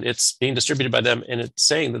approved and it's being distributed by them and it's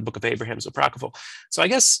saying the book of Abraham is apocryphal. So I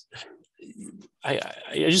guess I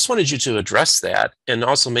just wanted you to address that. And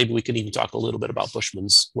also maybe we could even talk a little bit about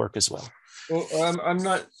Bushman's work as well. Well, I'm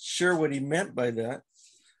not sure what he meant by that.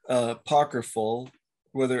 Apocryphal,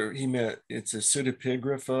 whether he meant it's a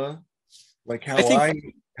pseudepigrapha, like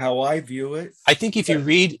how I view it. I think if you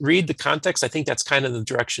read the context, I think that's kind of the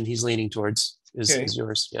direction he's leaning towards is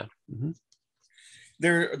yours. Yeah. Mm-hmm.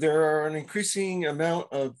 There are an increasing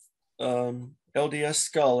amount of LDS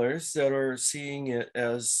scholars that are seeing it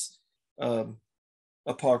as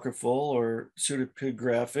apocryphal or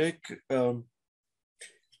pseudepigraphic,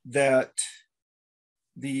 that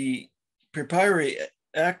the papyri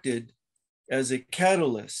acted as a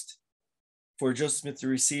catalyst for Joseph Smith to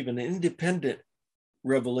receive an independent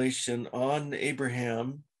revelation on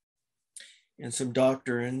Abraham and some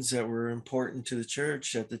doctrines that were important to the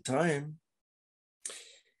church at the time.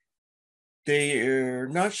 They are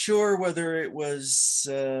not sure whether it was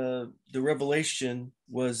the revelation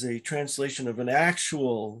was a translation of an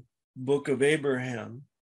actual book of Abraham,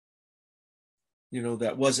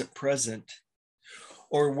 that wasn't present,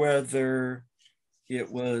 or whether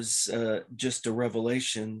it was just a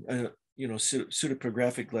revelation,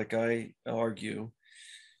 pseudepigraphic, like I argue.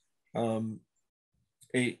 A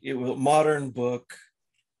modern book,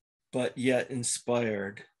 but yet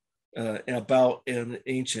inspired about an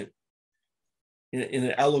ancient, in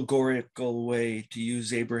an allegorical way, to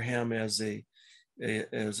use Abraham as a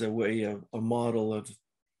way of a model of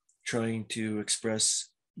trying to express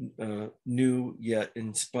new yet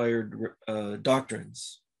inspired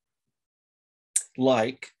doctrines,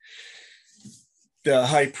 like the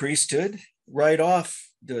high priesthood. Right off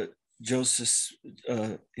in Joseph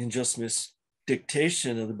Smith's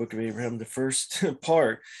dictation of the book of Abraham, the first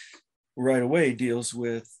part right away deals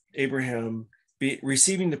with Abraham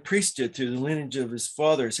receiving the priesthood through the lineage of his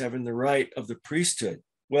fathers, having the right of the priesthood.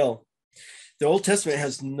 Well, the Old Testament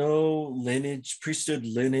has no priesthood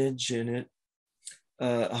lineage in it.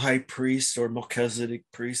 A high priest or Melchizedek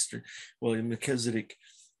priest, Melchizedek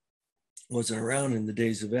wasn't around in the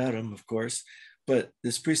days of Adam, of course, but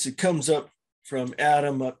this priesthood comes up from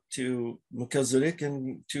Adam up to Melchizedek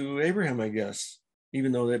and to Abraham, I guess,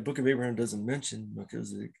 even though that book of Abraham doesn't mention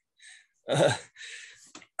Melchizedek.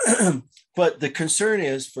 But the concern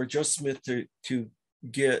is for Joseph Smith to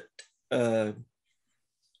get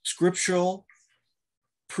scriptural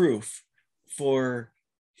proof for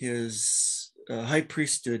his high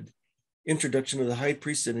priesthood, introduction of the high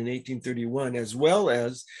priesthood in 1831, as well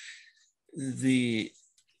as the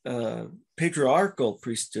patriarchal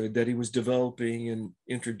priesthood that he was developing and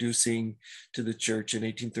introducing to the church in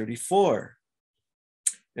 1834.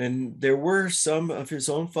 And there were some of his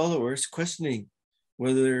own followers questioning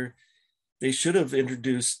whether they should have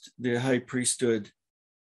introduced the high priesthood.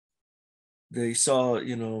 They saw,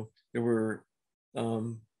 there were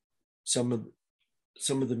some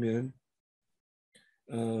of the men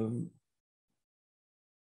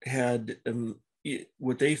had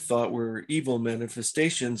what they thought were evil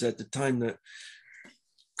manifestations at the time that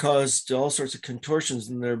caused all sorts of contortions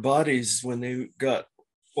in their bodies when they got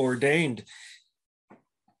ordained.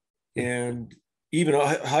 And even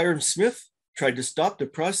Hiram Smith tried to stop the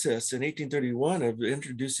process in 1831 of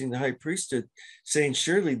introducing the high priesthood, saying,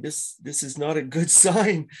 surely this is not a good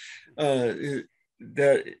sign,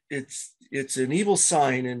 that it's an evil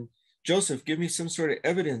sign. And Joseph, give me some sort of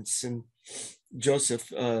evidence. And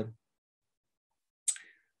Joseph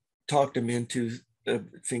talked him into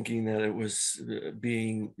thinking that it was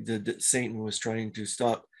that Satan was trying to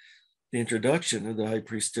stop the introduction of the high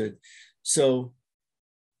priesthood. So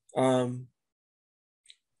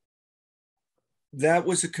that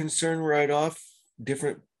was a concern right off.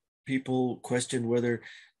 Different people questioned whether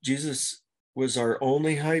Jesus was our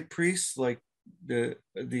only high priest, like the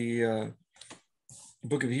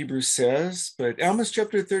book of Hebrews says. But Amos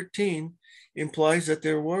chapter 13 implies that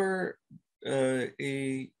there were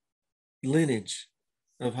a lineage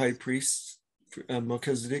of high priests,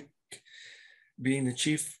 Melchizedek being the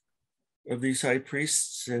chief of these high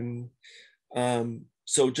priests. And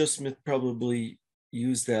so Joseph Smith probably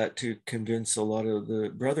used that to convince a lot of the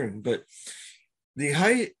brethren. But the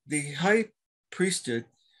high priesthood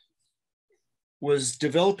was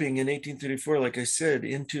developing in 1834, like I said,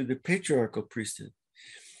 into the patriarchal priesthood.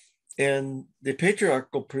 And the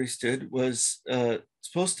patriarchal priesthood was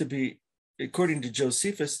supposed to be, according to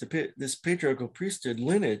Josephus, this patriarchal priesthood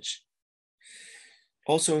lineage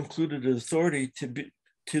also included authority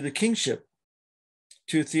to the kingship,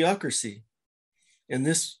 to theocracy. And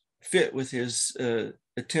this fit with his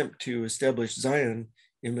attempt to establish Zion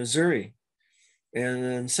in Missouri.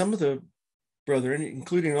 And some of the brethren,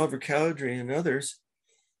 including Oliver Cowdery and others,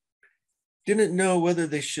 didn't know whether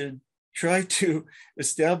they should try to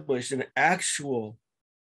establish an actual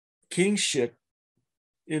kingship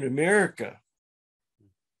in America.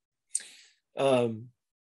 It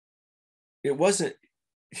wasn't,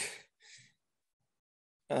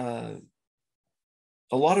 a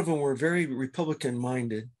lot of them were very Republican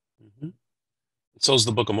minded. Mm-hmm. So is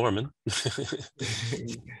the Book of Mormon.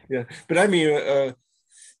 Yeah, but I mean,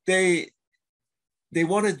 they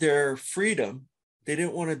wanted their freedom. They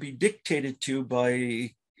didn't want to be dictated to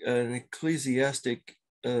by an ecclesiastic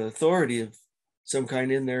authority of some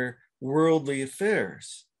kind in their worldly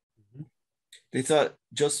affairs. Mm-hmm. They thought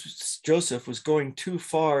Joseph was going too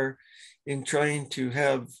far in trying to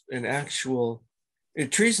have an actual,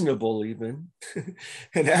 treasonable even,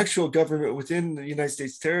 an actual government within the United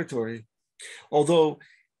States territory. Although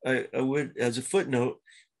I would, as a footnote,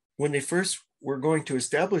 when they first were going to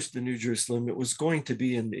establish the New Jerusalem, it was going to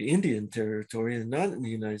be in the Indian territory and not in the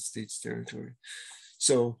United States territory.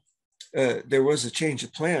 So there was a change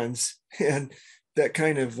of plans, and that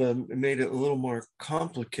kind of made it a little more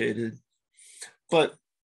complicated. But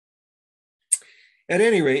at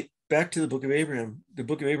any rate, back to the Book of Abraham. The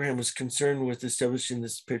Book of Abraham was concerned with establishing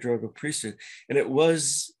this patriarchal priesthood, and it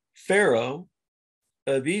was Pharaoh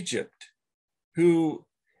of Egypt who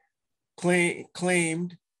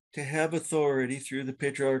claimed to have authority through the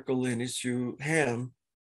patriarchal lineage, through Ham,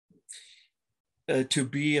 to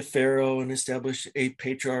be a pharaoh and establish a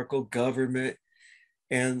patriarchal government,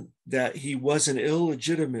 and that he was an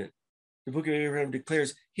illegitimate. The Book of Abraham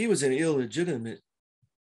declares he was an illegitimate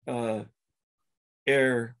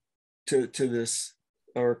heir to this,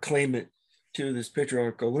 or claimant to this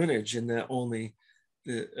patriarchal lineage, and that only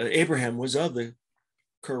Abraham was of the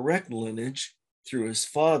correct lineage through his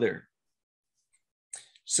father.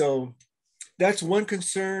 So that's one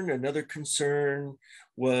concern. Another concern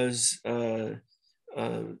was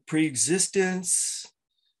pre-existence,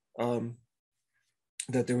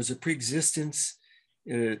 that there was a pre-existence.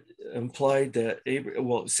 It implied that, it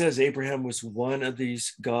says Abraham was one of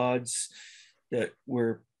these gods that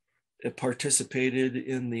were participated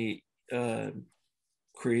in the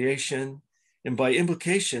creation. And by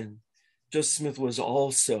implication, Joseph Smith was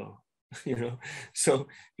also, so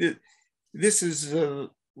this is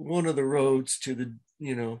one of the roads to the,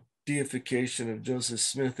 deification of Joseph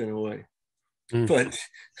Smith in a way. But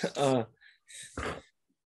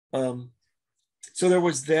so there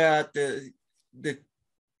was that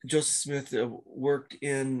Joseph Smith worked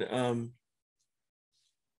in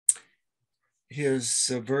his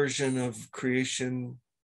version of creation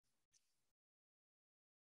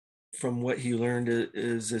from what he learned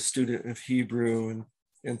as a student of Hebrew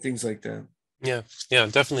and things like that. Yeah,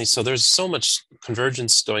 definitely. So there's so much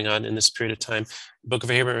convergence going on in this period of time. Book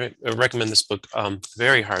of Abraham, I recommend this book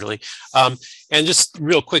very heartily. And just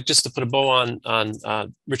real quick, just to put a bow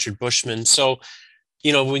on Richard Bushman. So,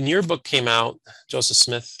 when your book came out, Joseph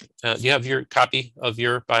Smith, do you have your copy of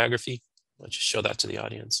your biography? Why don't you show that to the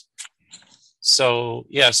audience? So,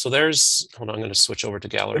 so there's, hold on, I'm going to switch over to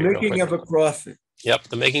gallery. The Making of a Prophet. Yep,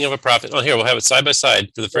 The Making of a Prophet. Oh, here, we'll have it side by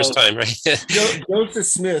side for the first time, right? Joseph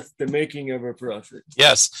Smith, The Making of a Prophet.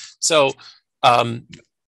 Yes. So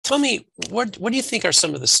tell me, what do you think are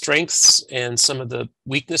some of the strengths and some of the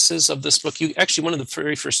weaknesses of this book? You actually, one of the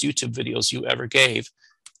very first YouTube videos you ever gave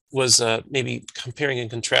was maybe comparing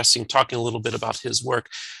and contrasting, talking a little bit about his work.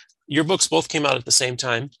 Your books both came out at the same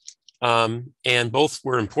time, and both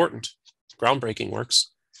were important, groundbreaking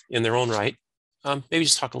works in their own right. Maybe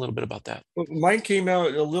just talk a little bit about that. Well, mine came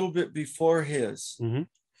out a little bit before his,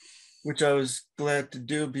 which I was glad to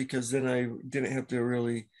do, because then I didn't have to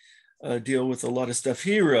really deal with a lot of stuff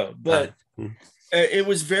he wrote. But it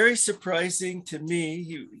was very surprising to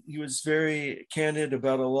me. He was very candid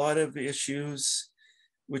about a lot of issues,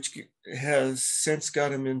 which has since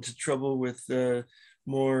got him into trouble with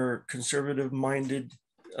more conservative-minded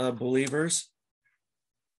believers.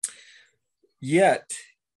 Yet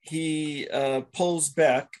he pulls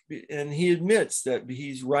back and he admits that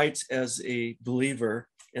he writes as a believer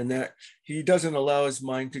and that he doesn't allow his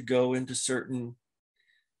mind to go into certain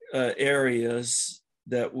areas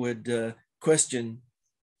that would question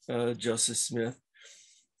Joseph Smith.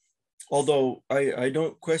 Although I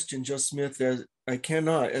don't question Joseph Smith, as I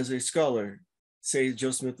cannot, as a scholar, say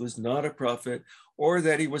Joseph Smith was not a prophet, or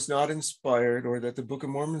that he was not inspired, or that the Book of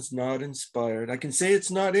Mormon is not inspired. I can say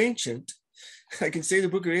it's not ancient. I can say the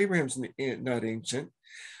Book of Abraham's not ancient,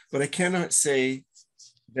 but I cannot say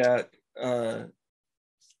that the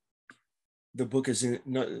book is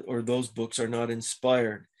not, or those books are not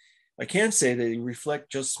inspired. I can say that they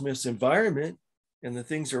reflect Joseph Smith's environment and the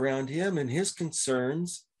things around him and his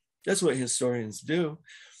concerns. That's what historians do.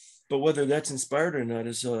 But whether that's inspired or not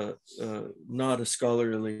is not a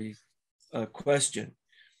scholarly question.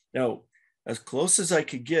 Now, as close as I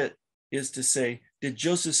could get is to say, did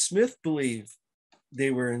Joseph Smith believe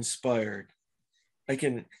they were inspired?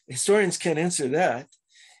 Historians can't answer that.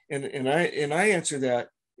 And I answer that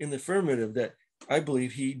in the affirmative, that I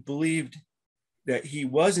believe he believed that he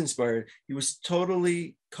was inspired. He was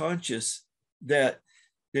totally conscious that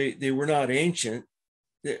they were not ancient.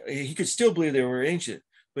 He could still believe they were ancient,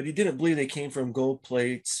 but he didn't believe they came from gold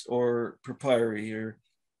plates or papyri or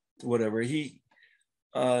whatever. He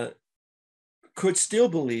could still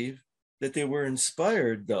believe that they were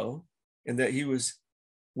inspired, though, and that he was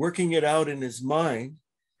working it out in his mind,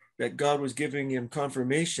 that God was giving him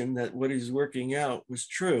confirmation that what he's working out was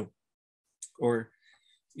true. Or,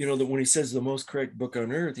 that when he says the most correct book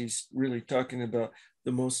on earth, he's really talking about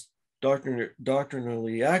the most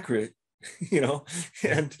doctrinally accurate,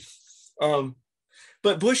 and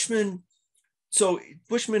but Bushman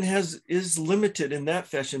is limited in that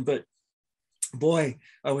fashion. But boy,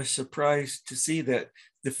 I was surprised to see that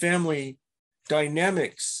the family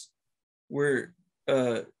dynamics were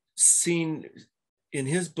seen in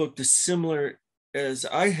his book as similar as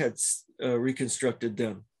I had reconstructed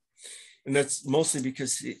them. And that's mostly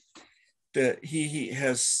because he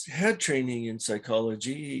has had training in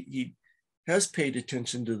psychology. He has paid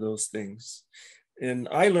attention to those things. And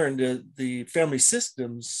I learned the family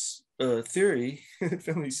systems theory,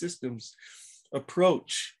 family systems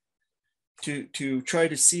approach to try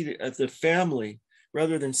to see the family,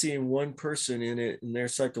 rather than seeing one person in it and their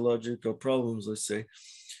psychological problems, let's say,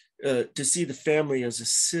 to see the family as a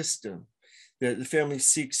system, that the family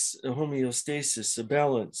seeks a homeostasis, a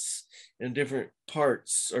balance, and different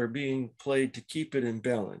parts are being played to keep it in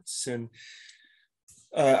balance. And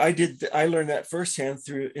I learned that firsthand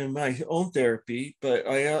in my own therapy, but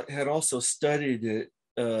I had also studied it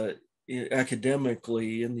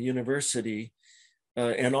academically in the university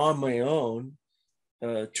and on my own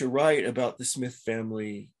to write about the Smith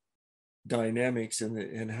family dynamics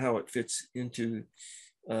and how it fits into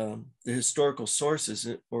the historical sources,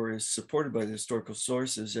 or is supported by the historical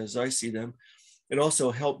sources as I see them. It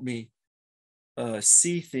also helped me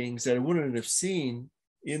see things that I wouldn't have seen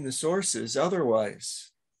in the sources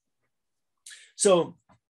otherwise. So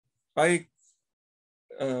my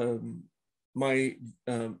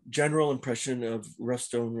general impression of Rough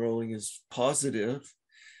Stone Rolling is positive.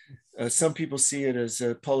 Some people see it as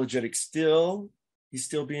apologetic still. He's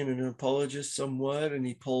still being an apologist somewhat, and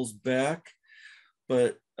he pulls back.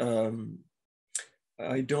 But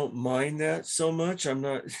I don't mind that so much. I'm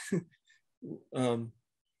not,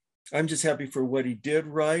 I'm just happy for what he did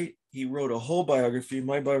write. He wrote a whole biography.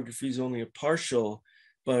 My biography is only a partial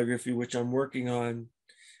biography, which I'm working on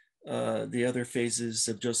the other phases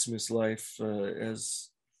of Joseph Smith's life as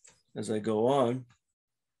I go on.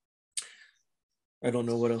 I don't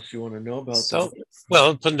know what else you want to know about. So,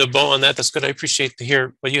 well, putting a bow on that, that's good. I appreciate to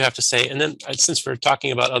hear what you have to say. And then since we're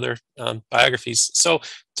talking about other biographies, so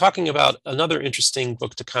talking about another interesting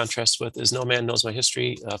book to contrast with is No Man Knows My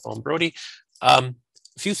History, Vaughan Brody. A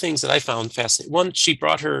few things that I found fascinating. One, she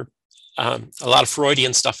brought her a lot of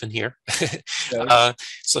Freudian stuff in here.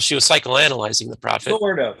 So she was psychoanalyzing the prophet.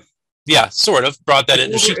 Sort of. Yeah, sort of brought that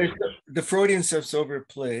in. The Freudian stuff's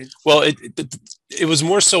overplayed. Well, it was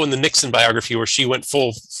more so in the Nixon biography where she went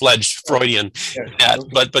full-fledged Freudian. Yeah,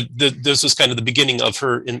 okay. But this was kind of the beginning of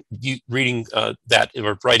her reading that,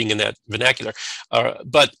 or writing in that vernacular.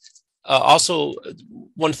 But also,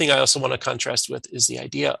 one thing I also want to contrast with is the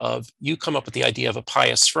idea of, you come up with the idea of a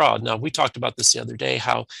pious fraud. Now, we talked about this the other day,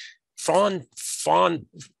 how Fawn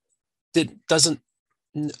doesn't.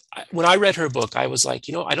 When I read her book, I was like,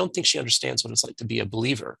 I don't think she understands what it's like to be a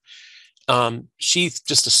believer. she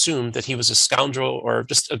just assumed that he was a scoundrel or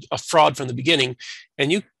just a fraud from the beginning.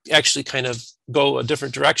 And you actually kind of go a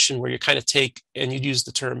different direction where you kind of take and you'd use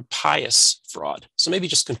the term pious fraud. So maybe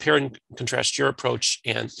just compare and contrast your approach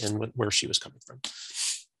and where she was coming from.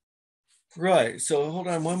 Right. So hold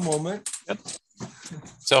on one moment. Yep.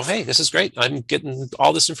 So, hey, this is great. I'm getting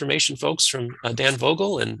all this information, folks, from Dan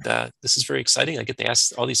Vogel, and this is very exciting. I get to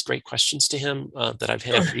ask all these great questions to him that I've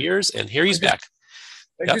had for years, and here he's back.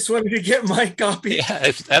 I just wanted to get my copy.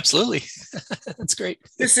 Yeah, absolutely. That's great.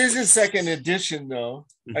 This isn't second edition, though.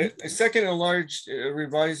 Mm-hmm. Second enlarged,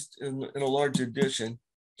 revised in a large edition.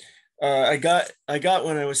 I got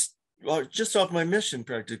when I was just off my mission,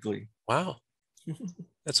 practically. Wow,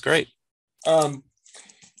 that's great.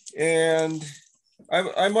 And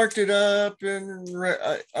I marked it up and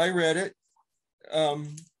I read it.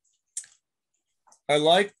 I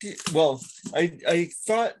liked it. Well, I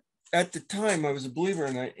thought at the time I was a believer,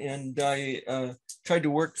 and I tried to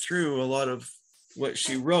work through a lot of what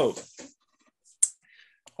she wrote.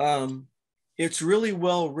 It's really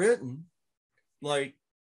well written, like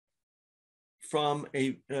from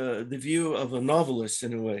the view of a novelist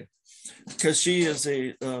in a way, because she is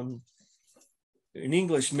an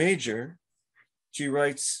English major. She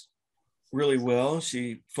writes really well.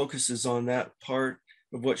 She focuses on that part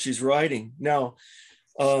of what she's writing. Now,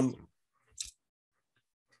 a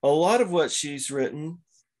lot of what she's written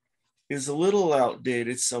is a little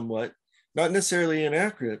outdated somewhat, not necessarily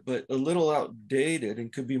inaccurate, but a little outdated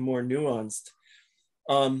and could be more nuanced.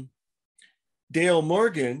 Dale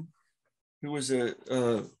Morgan, who was a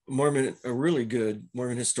really good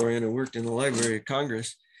Mormon historian who worked in the Library of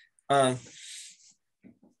Congress,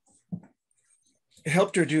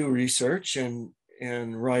 helped her do research and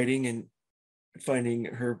writing and finding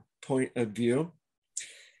her point of view.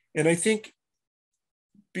 And I think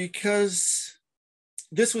because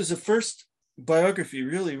this was the first biography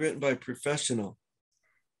really written by a professional,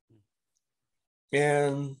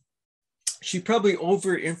 and she probably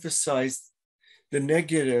overemphasized the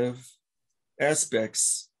negative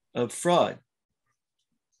aspects of fraud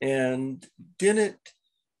and didn't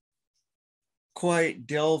quite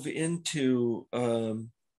delve into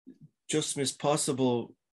Joseph Smith's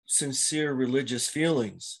possible sincere religious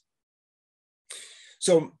feelings.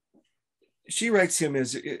 So she writes him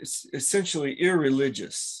as essentially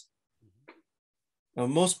irreligious. A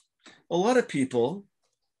lot of people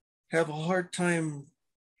have a hard time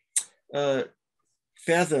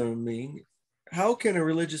fathoming how can a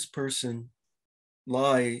religious person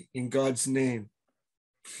lie in God's name.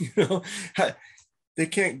 They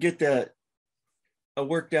can't get that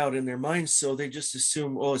worked out in their minds, so they just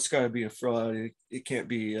assume, oh, it's got to be a fraud. It can't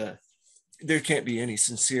be. There can't be any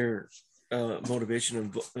sincere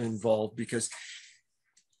motivation involved, because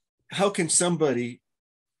how can somebody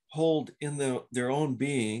hold in their own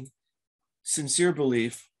being sincere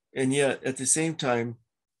belief and yet at the same time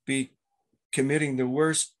be committing the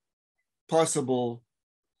worst possible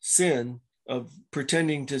sin of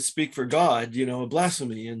pretending to speak for God, a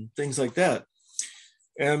blasphemy and things like that.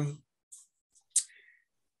 And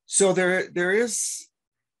so there is,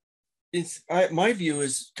 my view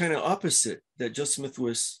is kind of opposite, that Joseph Smith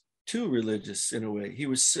was too religious in a way. He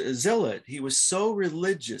was a zealot. He was so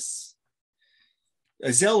religious.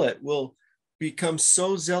 A zealot will become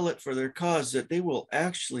so zealot for their cause that they will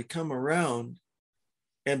actually come around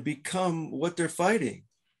and become what they're fighting.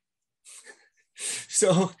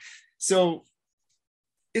 So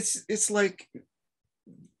it's like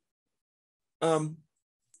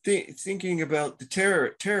thinking about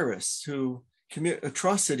the terrorists who commit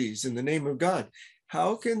atrocities in the name of God.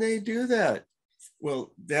 How can they do that?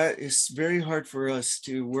 Well, that is very hard for us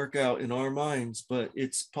to work out in our minds, but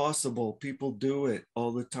it's possible. People do it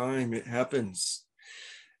all the time. It happens.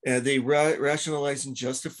 And they rationalize and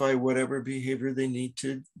justify whatever behavior they need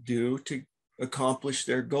to do to accomplish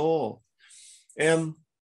their goal. And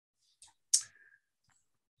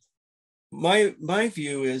my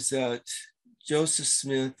view is that Joseph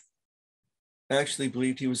Smith actually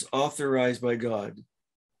believed he was authorized by God.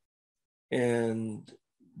 And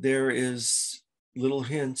there is little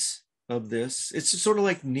hints of this. It's sort of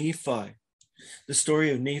like Nephi, the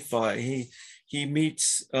story of Nephi. He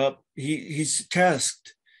meets up, he's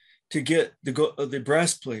tasked to get the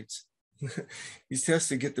brass plates. He's tasked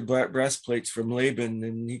to get the brass plates from Laban,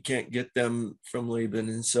 and he can't get them from Laban.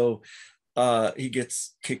 And so he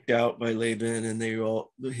gets kicked out by Laban, and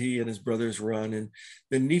he and his brothers run. And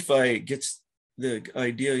then Nephi gets the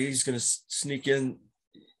idea he's going to sneak in.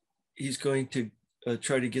 He's going to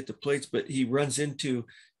try to get the plates, but he runs into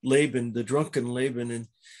Laban, the drunken Laban,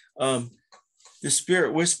 and the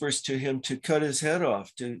spirit whispers to him to cut his head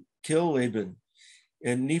off, to kill Laban.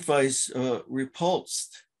 And Nephi's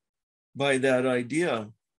repulsed by that idea.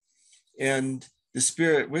 And the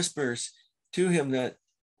Spirit whispers to him that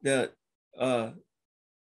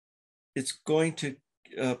it's going to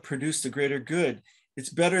produce the greater good. It's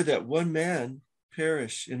better that one man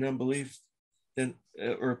perish in unbelief than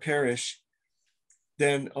a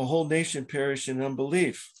whole nation perish in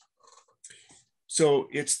unbelief. So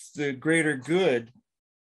it's the greater good.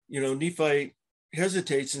 Nephi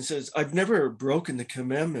hesitates and says, I've never broken the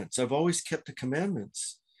commandments. I've always kept the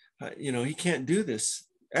commandments. He can't do this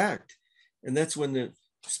act. And that's when the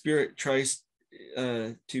Spirit tries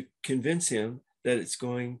to convince him that it's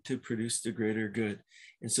going to produce the greater good.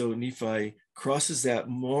 And so Nephi crosses that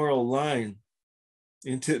moral line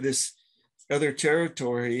into this other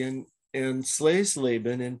territory and slays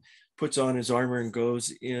Laban and puts on his armor and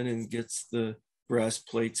goes in and gets the brass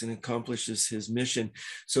plates and accomplishes his mission,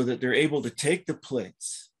 so that they're able to take the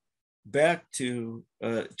plates back to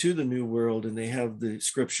the New World, and they have the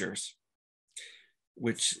scriptures,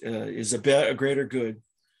 which is a greater good.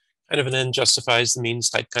 Kind of an end justifies the means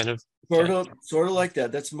type kind of. Sort of like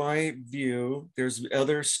that. That's my view. There's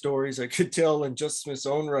other stories I could tell in Joseph Smith's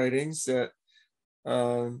own writings that,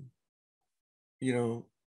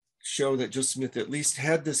 show that Joseph Smith at least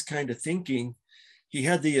had this kind of thinking. He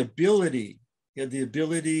had the ability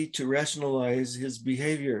to rationalize his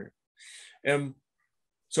behavior. And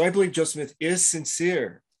so I believe Joseph Smith is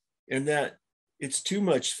sincere, and that it's too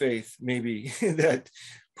much faith maybe that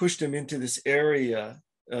pushed him into this area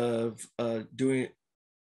of doing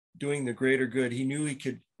the greater good. He knew he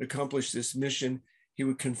could accomplish this mission. He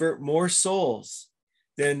would convert more souls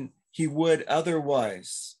than he would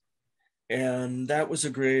otherwise. And that was a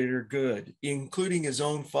greater good, including his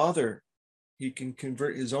own father. He can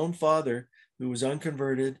convert his own father, who was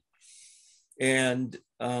unconverted, and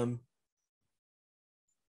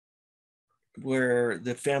where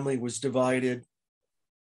the family was divided.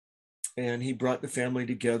 And he brought the family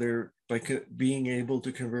together by being able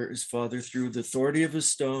to convert his father through the authority of his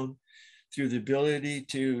stone, through the ability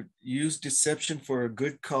to use deception for a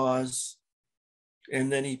good cause.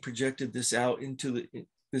 And then he projected this out into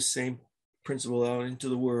the same principle out into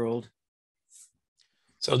the world.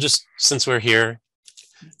 So just since we're here,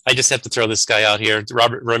 I just have to throw this guy out here,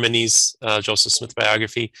 Robert Remini's Joseph Smith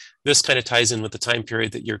biography. This kind of ties in with the time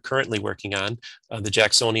period that you're currently working on, the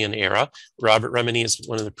Jacksonian era. Robert Remini is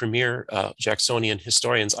one of the premier Jacksonian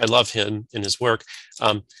historians. I love him and his work.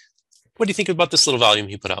 What do you think about this little volume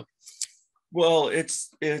he put out? Well, it's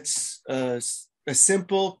a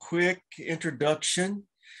simple, quick introduction.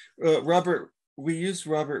 We used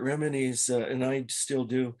Robert Remini's, and I still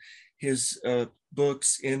do, his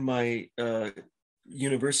books in my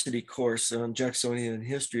university course on Jacksonian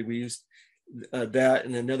history. We used that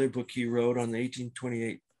and another book he wrote on the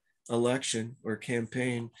 1828 election or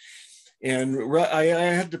campaign. And I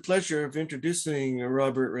had the pleasure of introducing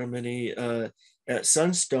Robert Remini at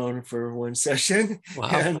Sunstone for one session.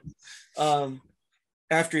 Wow. And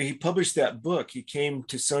after he published that book, he came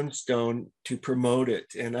to Sunstone to promote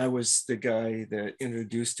it. And I was the guy that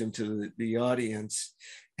introduced him to the audience.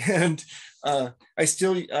 And I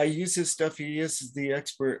use his stuff. He is the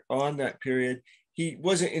expert on that period. He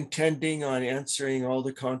wasn't intending on answering all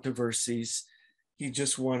the controversies. He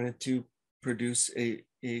just wanted to produce a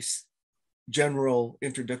general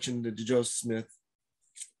introduction to Joseph Smith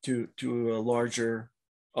to a larger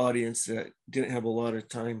audience that didn't have a lot of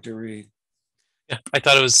time to read. Yeah, I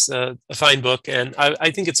thought it was a fine book, and I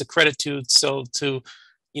think it's a credit to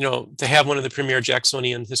have one of the premier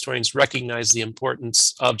Jacksonian historians recognize the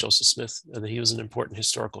importance of Joseph Smith, and that he was an important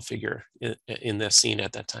historical figure in that scene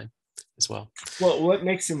at that time as well. Well, what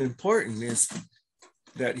makes him important is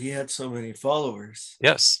that he had so many followers.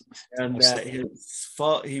 Yes. And absolutely.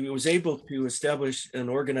 That he was able to establish an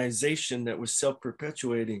organization that was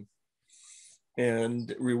self-perpetuating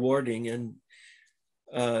and rewarding, and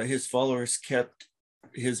his followers kept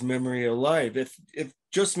his memory alive. If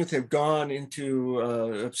Joseph Smith had gone into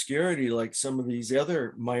obscurity like some of these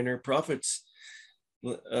other minor prophets,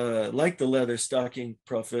 like the leather stocking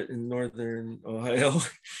prophet in northern Ohio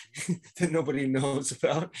that nobody knows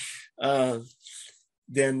about,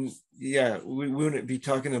 then yeah, we wouldn't be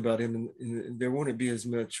talking about him, and there wouldn't be as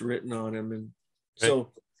much written on him. And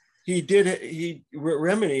so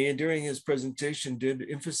Remini during his presentation did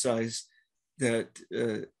emphasize that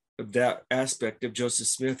that aspect of Joseph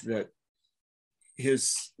Smith, that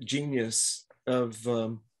his genius of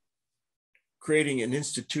creating an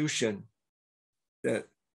institution that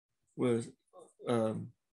was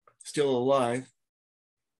still alive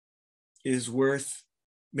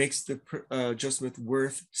makes the Joseph Smith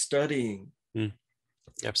worth studying.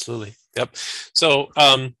 Absolutely. Yep. So,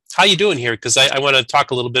 how you doing here? Because I want to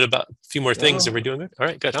talk a little bit about a few more things that Oh, we're doing. Good. All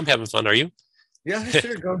right, good. I'm having fun. Are you? yeah,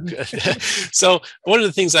 sure. Go. Good. So one of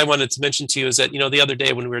the things I wanted to mention to you is that, the other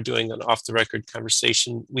day when we were doing an off the record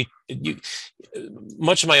conversation,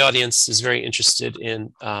 much of my audience is very interested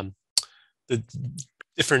in the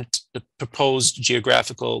different proposed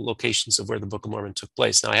geographical locations of where the Book of Mormon took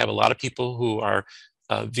place. Now, I have a lot of people who are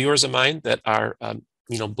viewers of mine that are,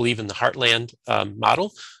 believe in the heartland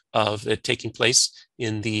model of it taking place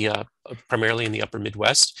in the primarily in the upper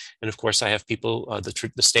Midwest. And of course, I have people,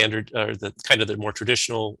 the standard, or the kind of the more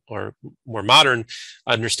traditional or more modern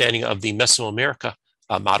understanding of the Mesoamerica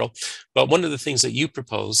model. But one of the things that you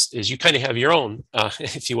propose is you kind of have your own,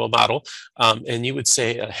 if you will, model, and you would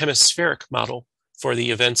say a hemispheric model for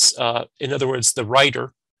the events. In other words, the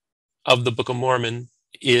writer of the Book of Mormon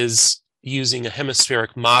is using a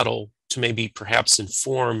hemispheric model to maybe perhaps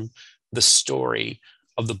inform the story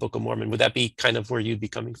of the Book of Mormon. Would that be kind of where you'd be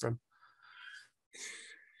coming from?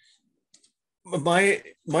 My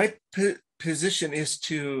position is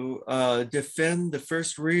to defend the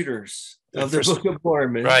first readers of the Book of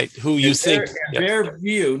Mormon, right? Who you think their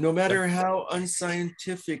view, no matter how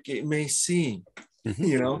unscientific it may seem,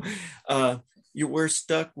 we're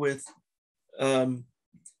stuck with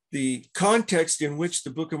the context in which the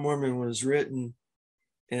Book of Mormon was written,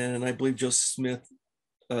 and I believe Joseph Smith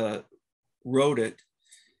wrote it,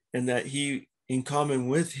 and that he, in common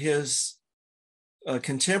with his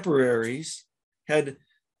contemporaries, had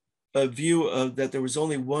a view of that there was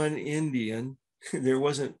only one Indian, there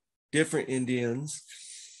wasn't different Indians,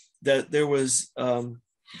 that there was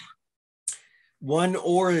one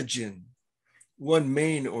origin, one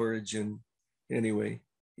main origin anyway.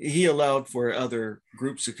 He allowed for other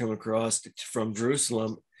groups to come across from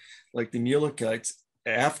Jerusalem, like the Mulekites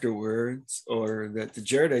afterwards, or that the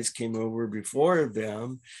Jaredites came over before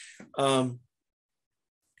them.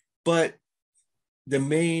 But the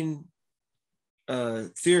main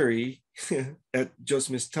theory at Joseph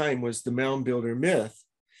Smith's time was the mound builder myth.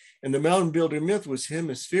 And the mound builder myth was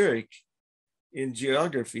hemispheric in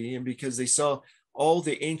geography, and because they saw all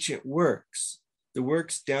the ancient works, the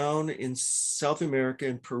works down in South America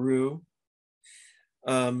and Peru,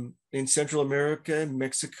 in Central America and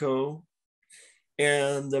Mexico,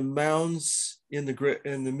 and the mounds in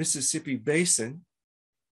the Mississippi Basin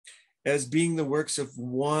as being the works of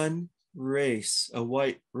one race, a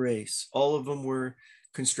white race. All of them were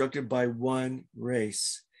constructed by one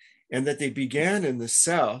race, and that they began in the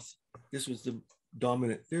South. This was the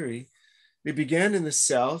dominant theory. They began in the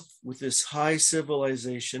South with this high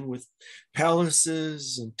civilization with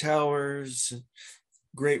palaces and towers, and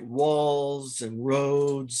great walls and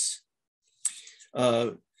roads,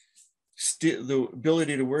 the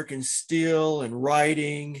ability to work in steel and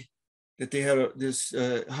writing, that they had this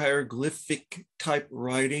hieroglyphic type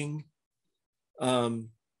writing,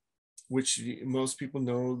 which most people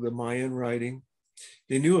know, the Mayan writing.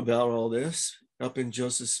 They knew about all this up in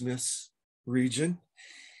Joseph Smith's region,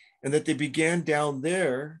 and that they began down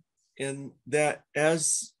there, and that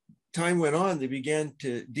as time went on, they began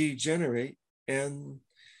to degenerate, and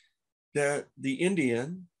that the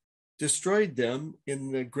Indian destroyed them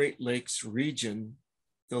in the Great Lakes region,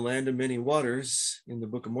 the land of many waters in the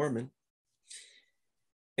Book of Mormon,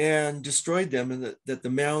 and destroyed them, and that the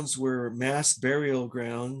mounds were mass burial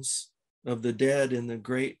grounds of the dead in the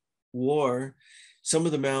Great War. Some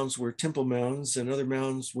of the mounds were temple mounds, and other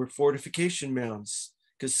mounds were fortification mounds,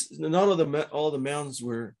 because not all the mounds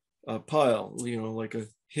were a pile, like a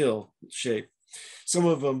hill shape. Some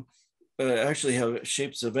of them actually have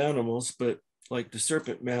shapes of animals, but like the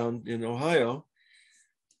Serpent Mound in Ohio,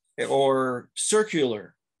 or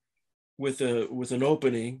circular with an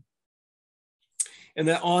opening. And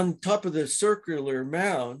that on top of the circular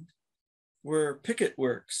mound were picket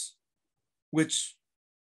works, which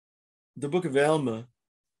the Book of Alma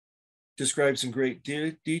describes in great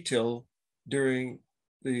detail during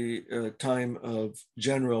the time of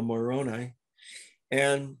General Moroni.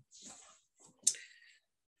 And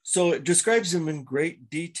so it describes them in great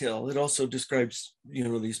detail. It also describes,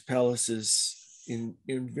 these palaces in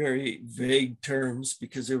very vague terms,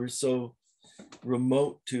 because they were so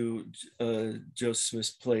remote to Joseph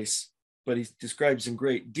Smith's place. But he describes in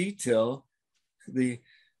great detail the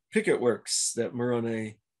picket works that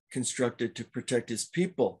Moroni constructed to protect his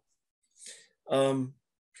people.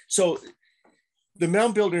 So the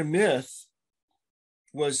mound builder myth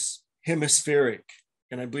was hemispheric,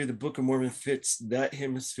 and I believe the Book of Mormon fits that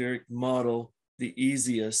hemispheric model the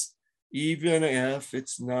easiest, even if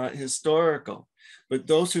it's not historical. But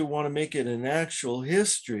those who want to make it an actual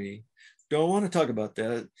history don't want to talk about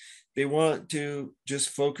that. They want to just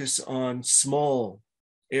focus on small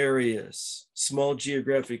areas, small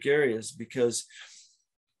geographic areas, because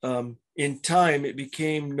in time it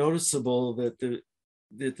became noticeable that the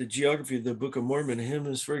geography of the Book of Mormon,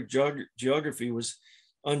 hemispheric geography, was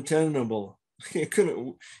untenable. It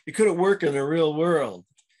couldn't work in the real world.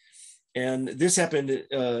 And this happened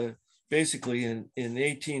basically in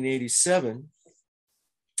 1887,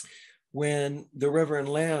 when the Reverend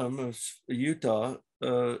Lamb of Utah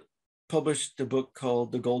published a book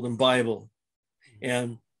called The Golden Bible.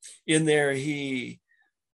 And in there, he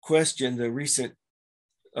questioned the recent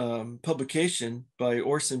publication by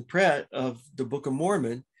Orson Pratt of the Book of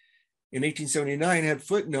Mormon in 1879, had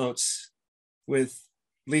footnotes with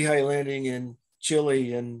Lehigh Landing in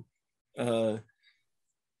Chile and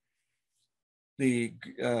the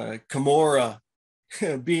Cumorah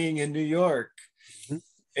being in New York. Mm-hmm.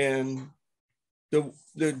 And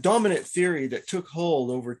the dominant theory that took hold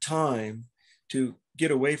over time to get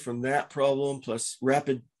away from that problem, plus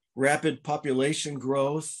rapid population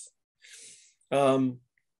growth,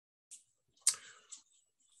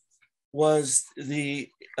 was the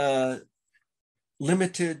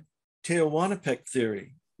limited Tehuantepec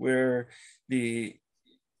theory, where the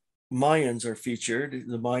Mayans are featured.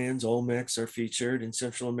 The Mayans, Olmecs, are featured in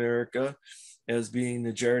Central America as being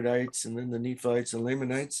the Jaredites, and then the Nephites and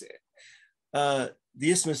Lamanites. The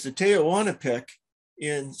Isthmus of Tehuantepec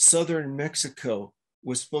in southern Mexico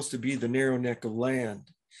was supposed to be the narrow neck of land.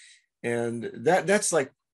 And that's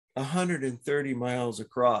like 130 miles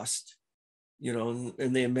across,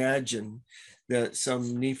 and they imagine that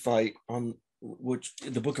some Nephite, on which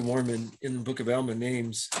the Book of Mormon, in the Book of Alma,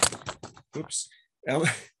 names, Alma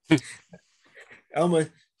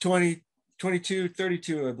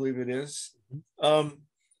 22:32, I believe it is.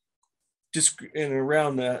 Just and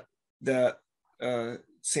around that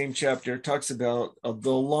same chapter talks about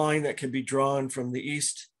the line that can be drawn from the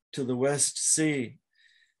east to the west sea,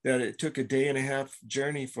 that it took a day and a half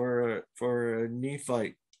journey for a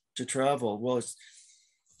Nephite to travel. Well,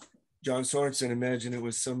 John Sorensen imagined it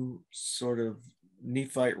was some sort of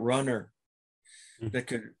Nephite runner that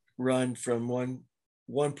could run from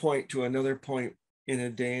one point to another point in a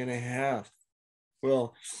day and a half.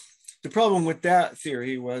 Well, the problem with that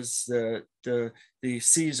theory was that the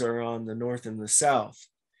seas are on the north and the south.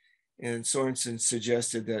 And Sorensen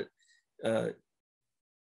suggested that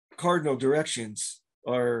cardinal directions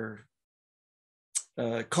are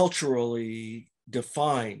culturally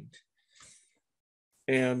defined.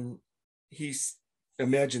 And he's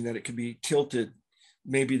imagined that it could be tilted.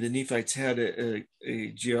 Maybe the Nephites had a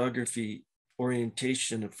geography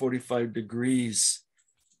orientation of 45 degrees,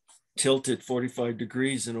 tilted 45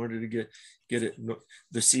 degrees in order to get it,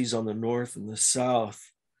 the seas on the north and the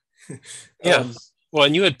south. Yeah. Well,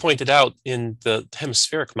 and you had pointed out in the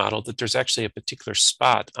hemispheric model that there's actually a particular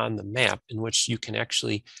spot on the map in which you can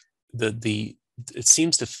actually, it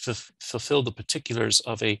seems to fulfill the particulars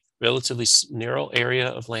of a relatively narrow area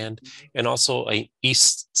of land, and also a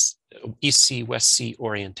east sea, west sea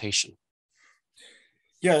orientation.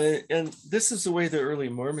 Yeah, and this is the way the early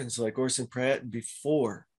Mormons, like Orson Pratt and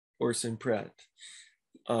before Orson Pratt,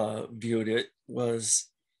 viewed it, was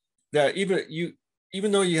that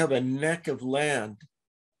even though you have a neck of land,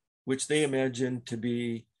 which they imagined to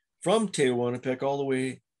be from Tehuantepec all the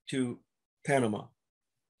way to Panama,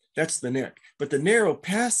 that's the neck. But the narrow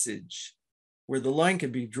passage where the line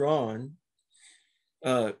could be drawn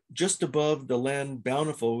just above the land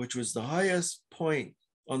Bountiful, which was the highest point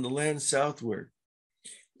on the land southward,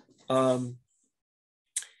 that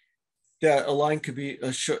a line could be,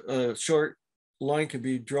 a short line could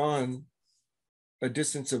be drawn a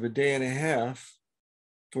distance of a day and a half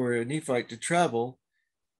for a Nephite to travel,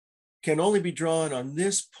 can only be drawn on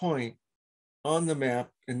this point on the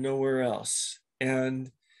map and nowhere else.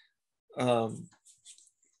 And that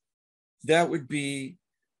would be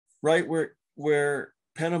right where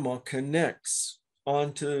Panama connects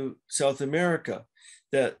onto South America,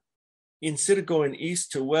 that instead of going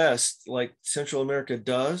east to west like Central America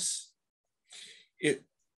does, it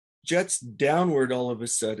jets downward all of a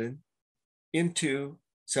sudden into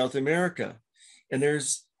South America. And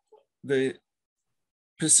there's the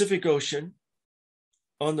Pacific Ocean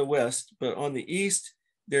on the west, but on the east,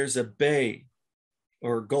 there's a bay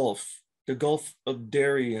or gulf, the Gulf of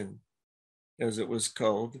Darien, as it was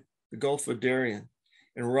called, the Gulf of Darien.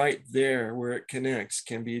 And right there where it connects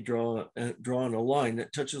can be drawn a line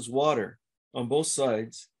that touches water on both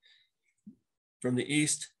sides from the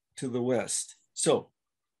east to the west. So,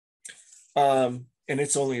 and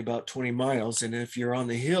it's only about 20 miles. And if you're on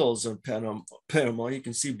the hills of Panama, you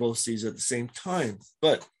can see both seas at the same time.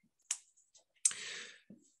 But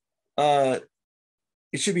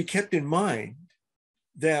it should be kept in mind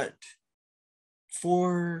that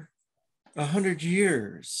for 100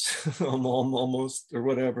 years, almost, or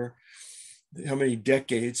whatever, how many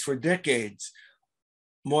decades, for decades,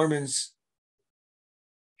 Mormons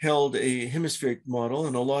held a hemispheric model,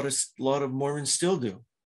 and a lot of Mormons still do,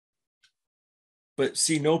 but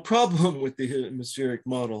see no problem with the hemispheric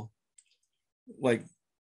model. Like,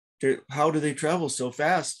 how do they travel so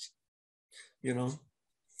fast,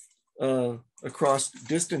 across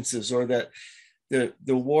distances, or that the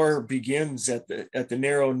war begins at the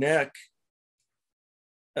narrow neck,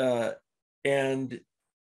 and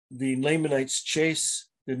the Lamanites chase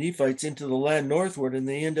the Nephites into the land northward, and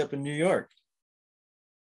they end up in New York.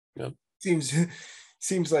 Yep.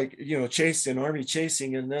 Seems like, chase an army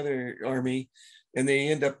chasing another army, and they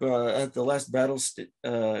end up at the last battle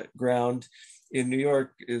ground in New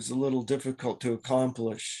York is a little difficult to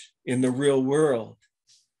accomplish in the real world,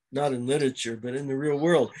 not in literature, but in the real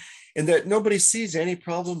world. And that nobody sees any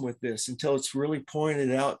problem with this until it's really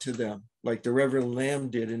pointed out to them, like the Reverend Lamb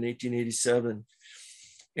did in 1887,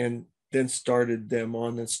 and then started them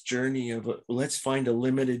on this journey of let's find a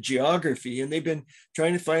limited geography. And they've been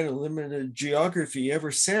trying to find a limited geography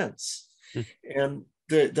ever since. And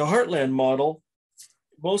the Heartland model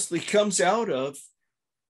mostly comes out of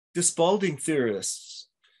the Spalding theorists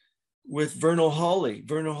with Vernal Hawley.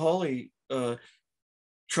 Vernal Hawley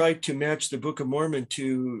tried to match the Book of Mormon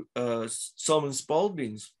to Solomon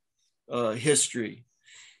Spalding's history.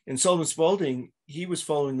 And Solomon Spalding, he was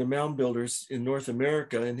following the mound builders in North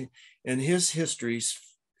America, and his histories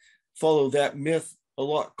follow that myth a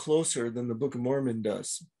lot closer than the Book of Mormon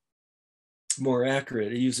does. More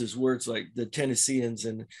accurate. He uses words like the Tennesseans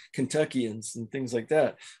and Kentuckians and things like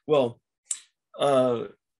that. Well, Vernal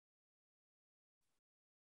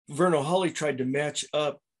Hawley tried to match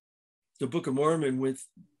up the Book of Mormon with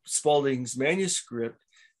Spalding's manuscript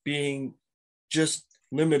being just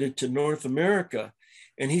limited to North America.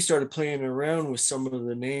 And he started playing around with some of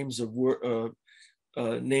the names of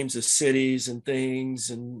cities and things.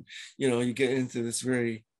 And, you get into this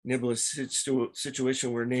very nebulous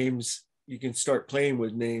situation where names, you can start playing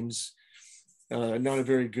with names. Not a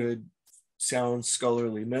very good, sound,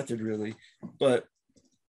 scholarly method, really. But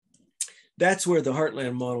that's where the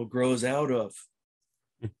Heartland model grows out of.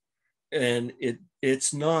 And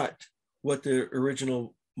it's not what the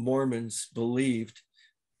original Mormons believed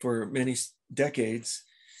for many decades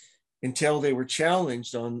until they were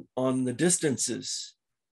challenged on the distances.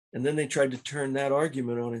 And then they tried to turn that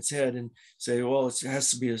argument on its head and say, well, it has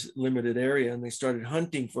to be a limited area. And they started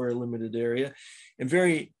hunting for a limited area and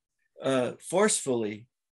very forcefully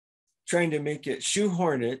trying to make it,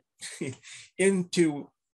 shoehorn it into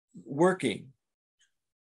working.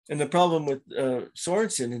 And the problem with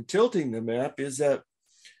Sorensen and tilting the map is that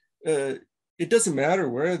it doesn't matter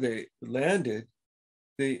where they landed.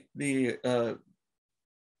 The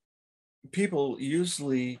people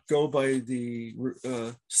usually go by the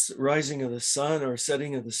rising of the sun or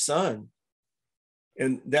setting of the sun,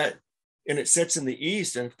 and it sets in the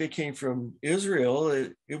east. And if they came from Israel,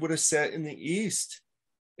 it would have set in the east,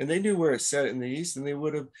 and they knew where it set in the east, and they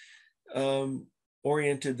would have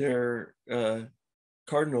oriented their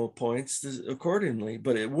cardinal points accordingly.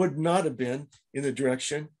 But it would not have been in the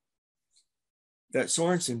direction that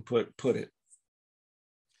Sorensen put it.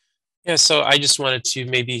 Yeah, so I just wanted to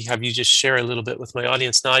maybe have you just share a little bit with my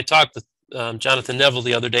audience. Now, I talked with Jonathan Neville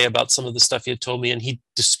the other day about some of the stuff he had told me, and he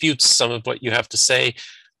disputes some of what you have to say.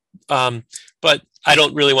 But I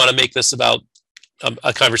don't really want to make this about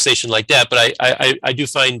a conversation like that. But I do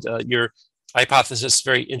find your hypothesis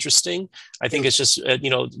very interesting. I think it's just,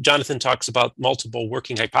 Jonathan talks about multiple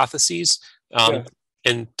working hypotheses.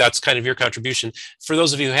 And that's kind of your contribution. For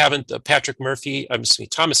those of you who haven't,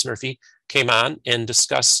 Thomas Murphy came on and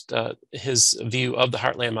discussed his view of the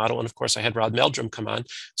Heartland model. And of course, I had Rod Meldrum come on.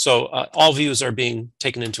 So all views are being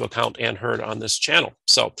taken into account and heard on this channel.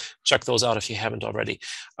 So check those out if you haven't already.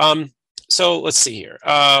 So let's see here.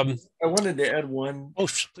 I wanted to add one. Oh,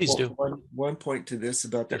 please do. One point to this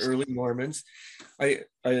about the early Mormons. I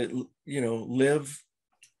live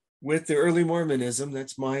with the early Mormonism.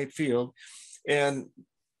 That's my field. And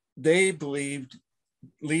they believed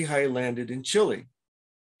Lehi landed in Chile,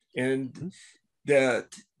 and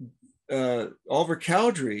that Oliver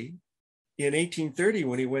Cowdery in 1830,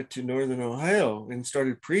 when he went to Northern Ohio and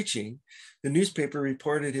started preaching, the newspaper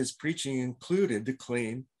reported his preaching included the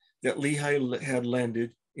claim that Lehi had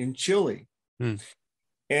landed in Chile.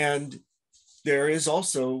 And there is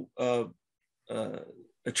also a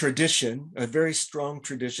tradition, a very strong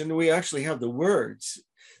tradition. We actually have the words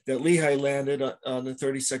that Lehi landed on the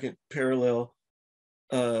 32nd parallel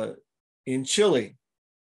in Chile.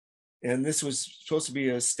 And this was supposed to be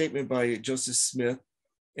a statement by Joseph Smith.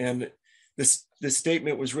 And this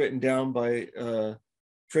statement was written down by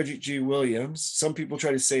Frederick G. Williams. Some people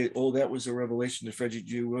try to say, oh, that was a revelation to Frederick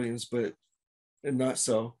G. Williams, but not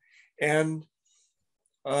so. And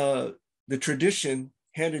the tradition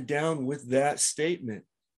handed down with that statement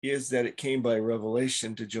is that it came by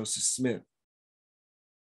revelation to Joseph Smith,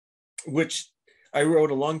 which I wrote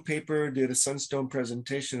a long paper, did a Sunstone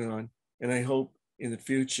presentation on, and I hope in the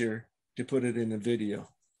future to put it in a video.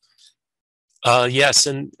 Yes,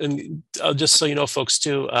 and just so you know, folks,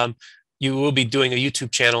 too, you will be doing a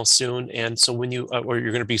YouTube channel soon, and so when you, or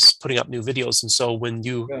you're going to be putting up new videos, and so when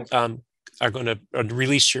you are going to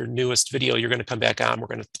release your newest video, you're going to come back on. We're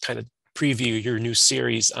going to kind of preview your new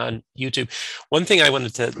series on YouTube. One thing I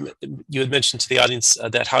wanted to, you had mentioned to the audience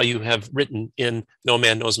that how you have written in No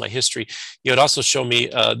Man Knows My History. You had also shown me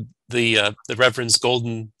the Reverend's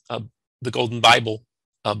Golden, the Golden Bible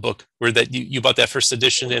book, where that you bought that first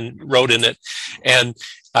edition and wrote in it. And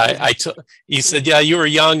you said, yeah, you were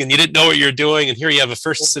young and you didn't know what you're doing. And here you have a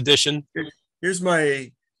first edition. Here's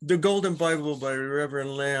the Golden Bible by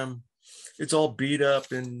Reverend Lamb. It's all beat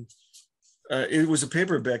up, and it was a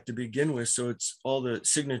paperback to begin with, so it's all the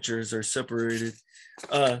signatures are separated.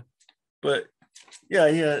 But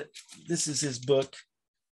yeah, this is his book.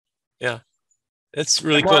 Yeah, it's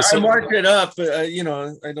really cool. I marked it up, but I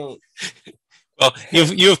don't. Well,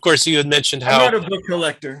 you of course, you had mentioned how I'm not a book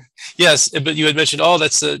collector. Yes, but you had mentioned, oh,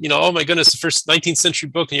 that's oh my goodness, the first 19th century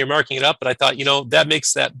book, and you're marking it up. But I thought, that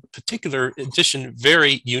makes that particular edition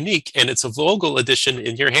very unique, and it's a Vogel edition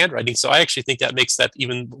in your handwriting. So I actually think that makes that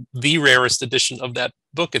even the rarest edition of that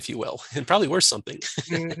book, if you will, and probably worth something.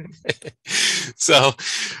 So,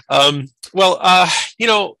 I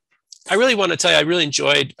really want to tell you, I really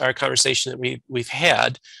enjoyed our conversation that we've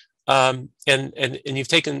had. And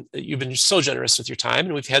you've been so generous with your time,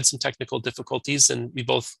 and we've had some technical difficulties, and we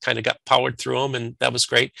both kind of got powered through them, and that was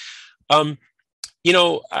great. I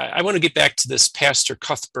want to get back to this Pastor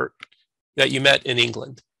Cuthbert that you met in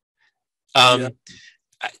England. I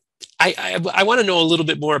want to know a little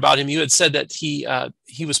bit more about him. You had said that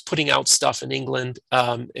he was putting out stuff in England,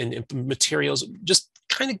 and materials. Just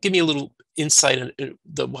kind of give me a little insight on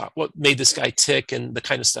what made this guy tick and the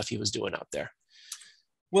kind of stuff he was doing out there.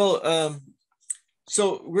 Well,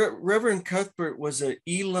 so Reverend Cuthbert was an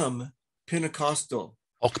Elam Pentecostal.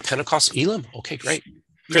 Oh, Pentecost Elam? Okay, great.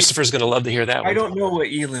 Christopher's going to love to hear that one. I don't know what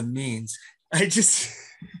Elam means. That's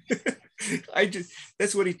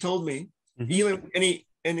what he told me. Mm-hmm. Elam,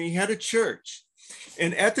 and he had a church.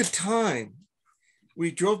 And at the time,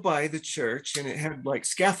 we drove by the church, and it had like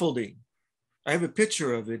scaffolding. I have a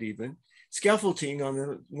picture of it even. Scaffolding on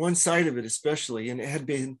the one side of it especially, and it had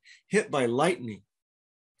been hit by lightning.